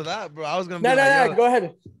now after that, bro. I was gonna be no, go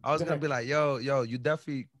ahead. I was gonna be like, yo, you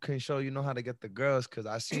definitely can show you know how to get the girls, cause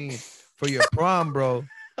I seen for your prom, bro.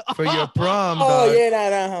 For your prom, oh dog.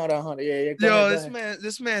 yeah, hold on. Yeah.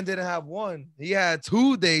 This man didn't have one. He had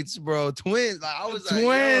 2 dates, bro. Twins. Like, I was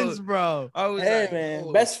twins, like, bro. I was man,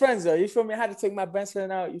 oh. Best friends though. You feel me? I had to take my best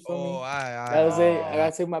friend out. You feel me? That was it. I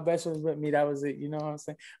gotta take my best friends with me. That was it. You know what I'm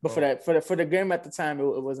saying? But for the game at the time,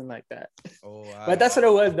 it wasn't like that. But that's what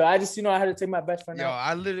it was though. I just I had to take my best friend out.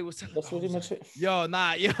 I literally was. That's pretty much it.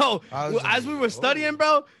 As we were studying,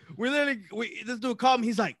 bro, this dude called me.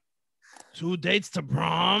 He's like, 2 dates to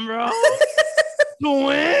prom, bro.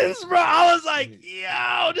 Twins, bro. I was like,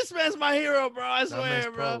 yo, this man's my hero, bro. I swear,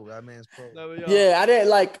 bro. That man's pro. Yeah,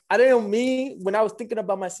 when I was thinking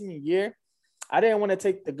about my senior year, I didn't want to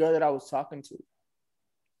take the girl that I was talking to.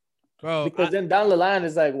 Bro, because then down the line,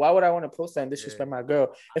 it's like, why would I want to post that and disrespect my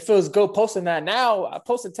girl? If it was good posting that now, I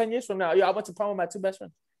posted 10 years from now. Yo, I went to prom with my 2 best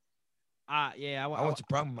friends. I went to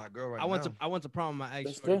prom with my girl I went to prom with my ex.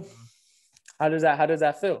 That's good. How does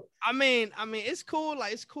that feel? I mean, it's cool.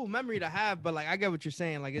 Like, it's cool memory to have, but like, I get what you're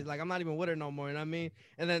saying. Like, it's like, I'm not even with her no more. You know what I mean?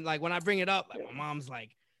 And then like, when I bring it up, like, my mom's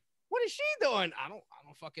like, what is she doing? I don't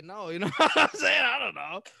fucking know. You know what I'm saying? I don't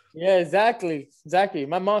know. Yeah, exactly.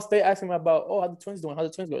 My mom stayed asking me about, oh, how the twins doing?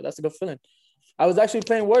 That's a good feeling. I was actually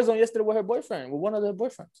playing Warzone yesterday with one of their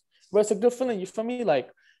boyfriends. But it's a good feeling. You feel me?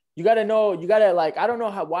 Like, you gotta like, I don't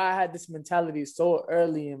know why I had this mentality so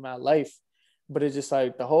early in my life. But it's just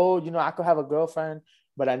like the whole, I could have a girlfriend,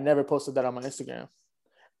 but I never posted that on my Instagram.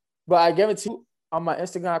 But I guarantee you, on my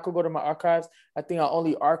Instagram, I could go to my archives. I think I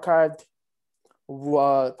only archived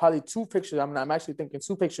probably 2 pictures. I'm actually thinking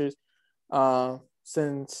 2 pictures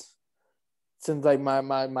since like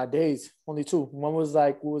my days. Only 2. One was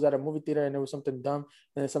like, we was at a movie theater and there was something dumb,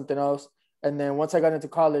 and then something else. And then once I got into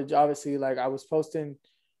college, obviously, like I was posting.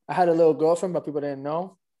 I had a little girlfriend, but people didn't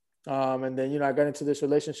know. And then, I got into this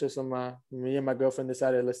relationship. So me and my girlfriend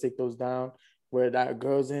decided, let's take those down where that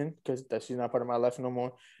girl's in, because she's not part of my life no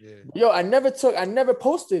more. Yeah. Yo, I never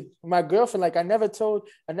posted my girlfriend. Like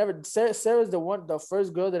Sarah's the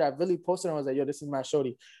first girl that I really posted. And I was like, yo, this is my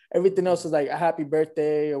shorty. Everything else was like a happy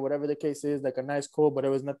birthday or whatever the case is, like a nice call, but it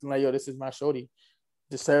was nothing like, yo, this is my shorty.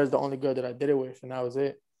 Sarah's the only girl that I did it with, and that was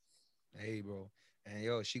it. Hey, bro. And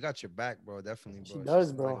yo, she got your back, bro. Definitely, bro. She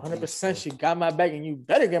does, bro. 100%. She got my back, and you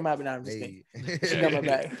better get my back. I'm just kidding. She got my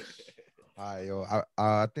back. All right, yo.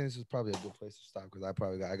 I think this is probably a good place to stop, because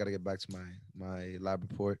I gotta get back to my lab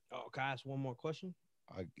report. Oh, can I ask one more question?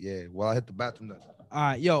 Yeah. Well, I hit the bathroom then. All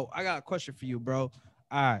right, yo. I got a question for you, bro.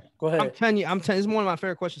 All right. Go ahead. I'm 10. It's one of my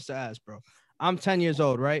favorite questions to ask, bro. I'm 10 years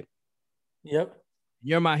old, right? Yep.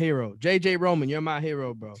 You're my hero. JJ Roman, you're my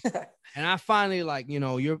hero, bro. And I finally, like,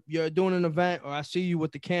 you're doing an event, or I see you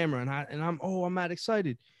with the camera, and I'm mad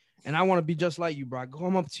excited. And I want to be just like you, bro. I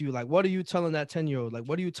come up to you, like, what are you telling that 10-year-old? Like,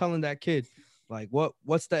 what are you telling that kid? Like,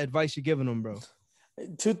 what's the advice you're giving them, bro?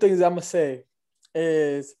 2 things I'm gonna say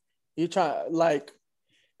is, you try, like,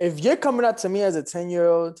 if you're coming up to me as a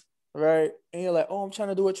 10-year-old, right, and you're like, oh, I'm trying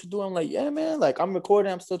to do what you're doing, I'm like, yeah, man, like, I'm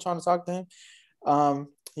recording, I'm still trying to talk to him.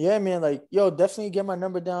 Yeah, man. Like, yo, definitely get my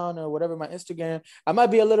number down or whatever, my Instagram. I might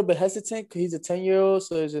be a little bit hesitant because he's a 10-year-old.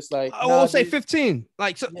 So it's just like, I will say 15.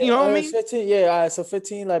 Like, so, yeah, you know what I mean? 15. Yeah, all right. So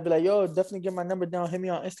 15, like, be like, yo, definitely get my number down. Hit me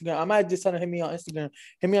on Instagram. I might just tell him, hit me on Instagram.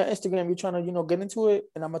 Hit me on Instagram. You're trying to, get into it.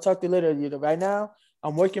 And I'm going to talk to you later. Right now,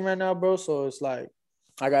 I'm working right now, bro. So it's like,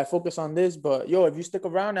 I got to focus on this. But, yo, if you stick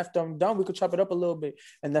around after I'm done, we could chop it up a little bit.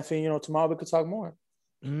 And definitely, tomorrow we could talk more.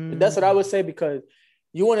 That's what I would say, because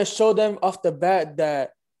you want to show them off the bat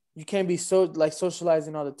that you can't be so like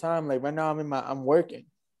socializing all the time. Like right now I'm working.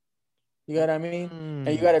 You know what I mean? And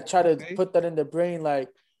you got to try to put that in the brain like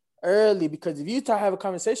early, because if you try to have a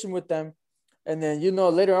conversation with them and then,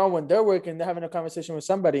 later on when they're working, they're having a conversation with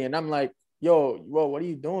somebody and I'm like, yo, what are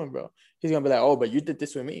you doing, bro? He's going to be like, oh, but you did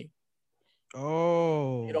this with me.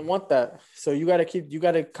 Oh, you don't want that. So you got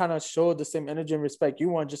to kind of show the same energy and respect you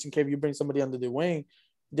want, just in case you bring somebody under the wing.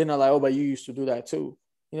 They're not like, oh, but you used to do that too.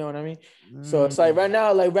 You know what I mean? So it's like right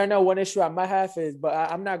now, one issue I might have is, but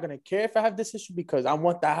I'm not going to care if I have this issue because I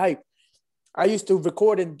want the hype. I used to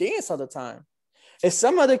record and dance all the time. If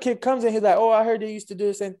some other kid comes in, he's like, oh, I heard they used to do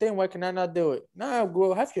the same thing. Why can I not do it? Nah,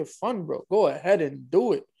 bro, have your fun, bro. Go ahead and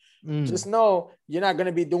do it. Just know you're not going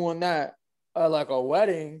to be doing that like a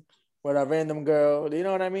wedding with a random girl. You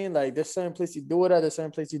know what I mean? Like there's certain place you do it at, there's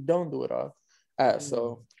certain place you don't do it at.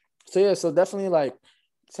 So yeah, so definitely like,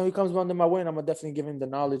 somebody comes under my wing, I'm gonna definitely give him the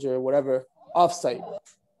knowledge or whatever offsite.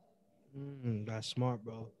 That's smart,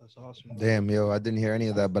 bro. That's awesome. Bro. Damn, yo, I didn't hear any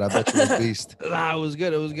of that, but I bet you was beast. Nah, it was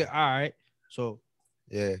good. It was good. All right. So,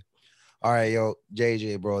 yeah. All right, yo,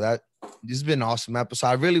 JJ, bro. This has been an awesome episode.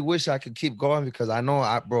 I really wish I could keep going because I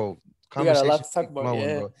know bro. You got a lot to talk about,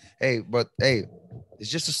 yeah. Bro. Hey, it's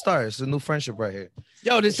just a start. It's a new friendship right here.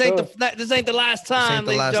 Yo, this ain't the last time.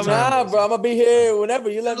 Nah, bro, I'm gonna be here whenever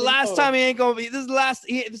you let me. Last time he ain't gonna be. This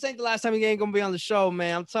ain't the last time he ain't gonna be on the show,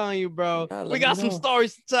 man. I'm telling you, bro. We got some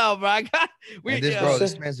stories to tell, bro.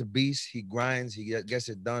 This man's a beast. He grinds. He gets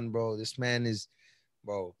it done, bro. This man is,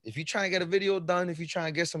 bro. If you trying to get a video done, if you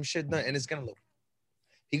trying to get some shit done, and it's gonna look.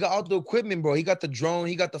 He got all the equipment, bro. He got the drone.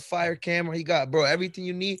 He got the fire camera. He got, bro, everything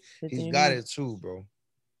you need. He's got it too, bro.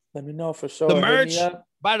 Let me know for sure. The merch.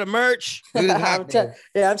 Buy the merch. I'm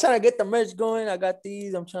trying to get the merch going. I got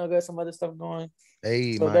these. I'm trying to get some other stuff going.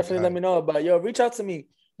 Hey, so definitely let me know about. Yo, reach out to me.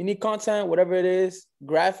 You need content, whatever it is,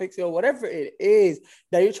 graphics, yo, whatever it is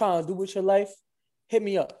that you're trying to do with your life, hit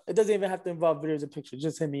me up. It doesn't even have to involve videos and pictures.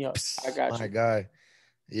 Just hit me up. I got you. My guy.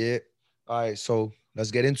 Yeah. All right. So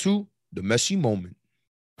let's get into the messy moment.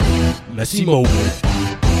 Messy moment.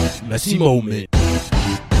 Messy moment.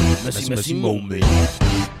 Messy moment.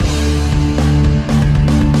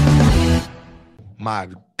 My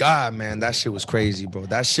God, man, that shit was crazy, bro.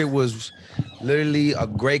 That shit was literally a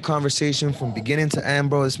great conversation from beginning to end,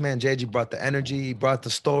 bro. This man JJ brought the energy, he brought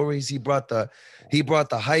the stories, he brought the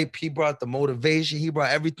hype, he brought the motivation, he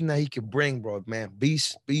brought everything that he could bring, bro. Man,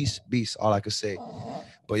 beast, all I could say.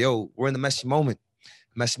 But yo, we're in the messy moment.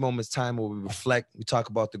 Messy moment's time where we reflect, we talk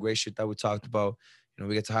about the great shit that we talked about.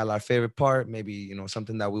 We get to highlight our favorite part, maybe,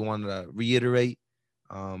 something that we wanted to reiterate.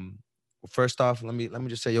 First off, let me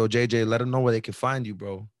just say, yo, JJ, let them know where they can find you,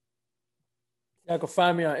 bro. Y'all can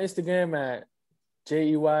find me on Instagram at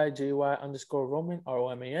JEY_Roman,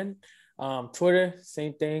 ROMAN. Twitter,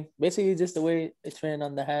 same thing. Basically, just the way it's written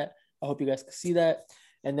on the hat. I hope you guys can see that.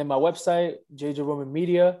 And then my website,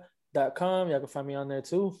 jjromanmedia.com. Y'all can find me on there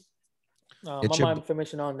too. My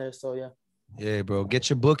information on there, so yeah. Yeah, bro. Get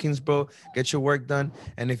your bookings, bro. Get your work done.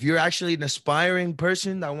 And if you're actually an aspiring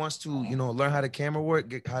person that wants to, learn how the camera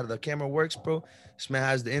works, bro. This man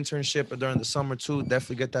has the internship during the summer too.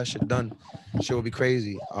 Definitely get that shit done. Shit will be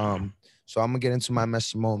crazy. So I'm gonna get into my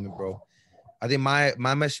messy moment, bro. I think my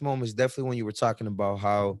messy moment is definitely when you were talking about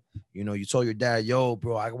how, you told your dad, yo,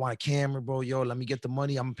 bro, I want a camera, bro. Yo, let me get the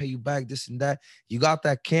money. I'm going to pay you back, this and that. You got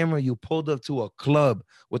that camera. You pulled up to a club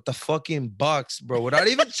with the fucking box, bro, without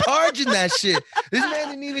even charging that shit. This man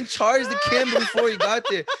didn't even charge the camera before he got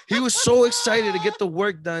there. He was so excited to get the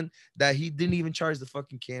work done that he didn't even charge the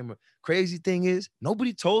fucking camera. Crazy thing is,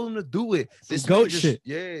 nobody told him to do it. This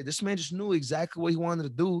man just knew exactly what he wanted to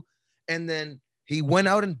do. And then he went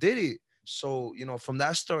out and did it. So, from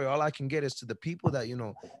that story, all I can get is to the people that,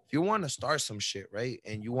 if you want to start some shit, right?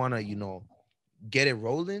 And you want to, get it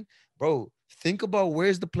rolling, bro, think about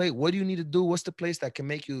where's the place, what do you need to do? What's the place that can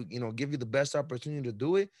make you, give you the best opportunity to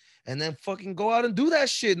do it? And then fucking go out and do that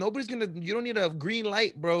shit. You don't need a green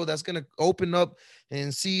light, bro, that's going to open up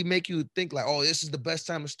and make you think like, oh, this is the best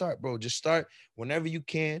time to start, bro. Just start whenever you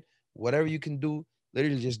can, whatever you can do.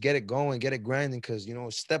 Literally just get it going, get it grinding. Cause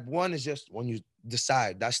step one is just when you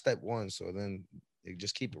decide, that's step one. So then you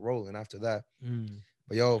just keep it rolling after that.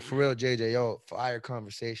 But yo, for real, JJ, yo, fire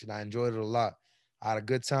conversation. I enjoyed it a lot. I had a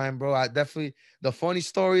good time, bro. I definitely the funny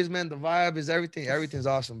stories, man. The vibe is everything. Everything's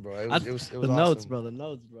awesome, bro. It was the awesome. Notes, bro. The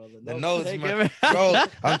notes, man. Bro.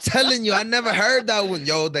 I'm telling you, I never heard that one.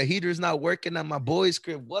 Yo, the heater's not working at my boy's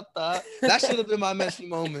crib. What the? That should have been my messy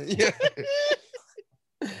moment. Yeah.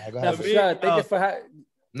 For sure. Thank you for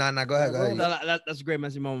Nah, go ahead. That's a great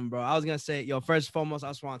messy moment, bro. I was gonna say, yo, first and foremost,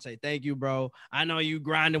 I just want to say thank you, bro. I know you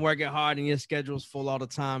grinding, working hard, and your schedule's full all the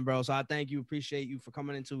time, bro. So I thank you, appreciate you for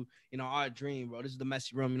coming into, our dream, bro. This is the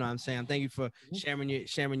messy room, you know what I'm saying? Thank you for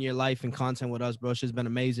sharing your life and content with us, bro. It's just been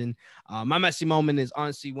amazing. My messy moment is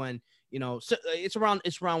honestly when, it's around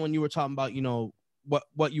when you were talking about,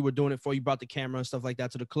 what you were doing it for. You brought the camera and stuff like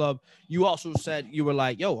that to the club. You also said you were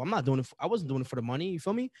like, yo, I wasn't doing it for the money. You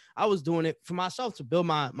feel me? I was doing it for myself to build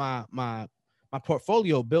my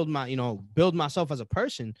portfolio, build myself as a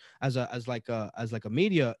person, as like a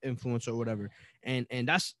media influencer or whatever. And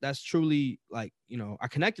that's truly like, I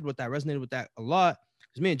connected with that, resonated with that a lot.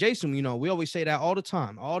 Because me and Jason, we always say that all the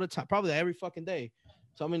time, probably every fucking day.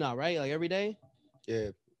 Tell me now, right? Like every day. Yeah.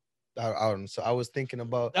 So I was thinking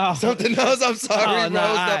about something else. I'm sorry, bro. I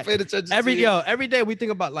was not paying attention. Every day we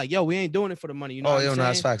think about like, yo, we ain't doing it for the money. No,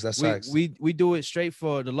 that's facts. That's facts. We do it straight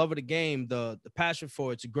for the love of the game, the passion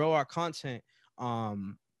for it, to grow our content,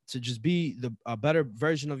 to just be a better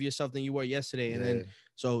version of yourself than you were yesterday. And then,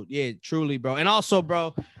 so yeah, truly, bro. And also,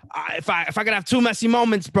 bro, if I could have 2 messy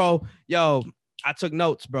moments, bro, yo, I took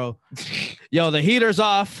notes, bro. Yo, the heater's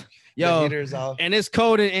off. Yo, the heater's off. And it's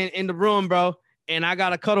cold in the room, bro. And I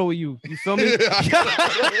gotta cuddle with you. You feel me?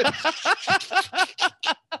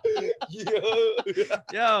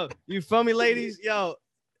 Yo, you feel me, ladies? Yo, all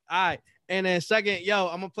right. And then second, yo,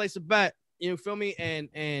 I'm gonna place a bet. You feel me?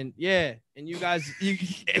 And yeah, and you guys,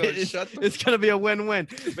 it's gonna be a win-win.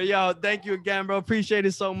 But yo, thank you again, bro. Appreciate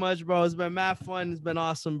it so much, bro. It's been mad fun. It's been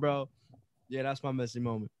awesome, bro. Yeah, that's my messy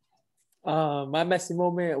moment. My messy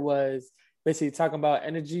moment was basically talking about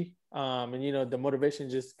energy. And the motivation,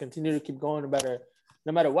 just continue to keep going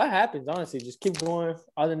no matter what happens. Honestly, just keep going.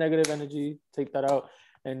 All the negative energy, take that out,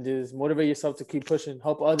 and just motivate yourself to keep pushing.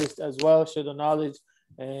 Help others as well. Share the knowledge,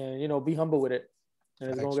 and be humble with it.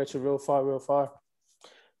 And it's gonna get you real far.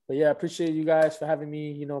 But yeah, I appreciate you guys for having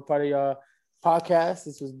me. Part of your podcast.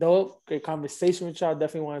 This was dope. Great conversation with y'all.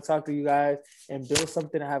 Definitely want to talk to you guys and build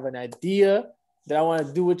something. I have an idea that I want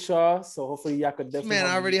to do with y'all, so hopefully y'all could definitely. Man,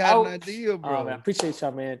 I already had an idea, bro. Man, I appreciate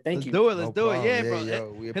y'all, man. Let's do it. Let's do it. Yeah, bro.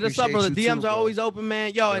 Yo, hit us up, bro. The DMs are always open,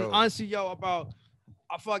 man. Yo, and honestly, bro,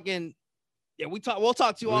 we'll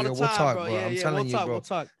talk to you all the time, bro. Yeah, we'll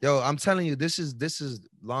talk. Yo, I'm telling you, this is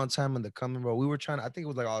long time in the coming, bro. We were trying. I think it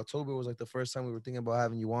was like October was like the first time we were thinking about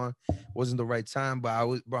having you on. Wasn't the right time, but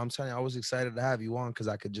I'm telling you, I was excited to have you on because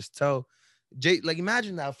I could just tell. Like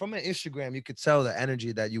imagine that from an Instagram, you could tell the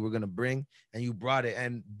energy that you were gonna bring, and you brought it,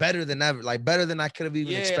 and better than ever, like better than I could have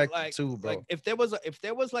even expected to, bro. Like if there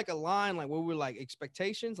was like a line like where we were like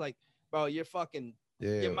expectations, like bro, you're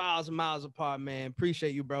miles and miles apart, man.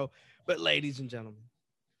 Appreciate you, bro. But ladies and gentlemen,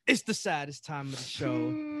 it's the saddest time of the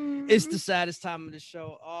show. It's the saddest time of the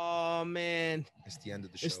show. Oh man, it's the end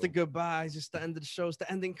of the show. It's the goodbyes. It's the end of the show. It's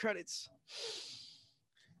the ending credits.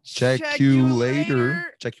 Check you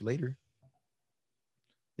later. Check you later.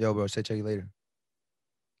 Yo, bro, say check you later.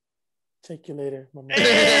 Check you later, my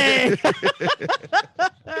man.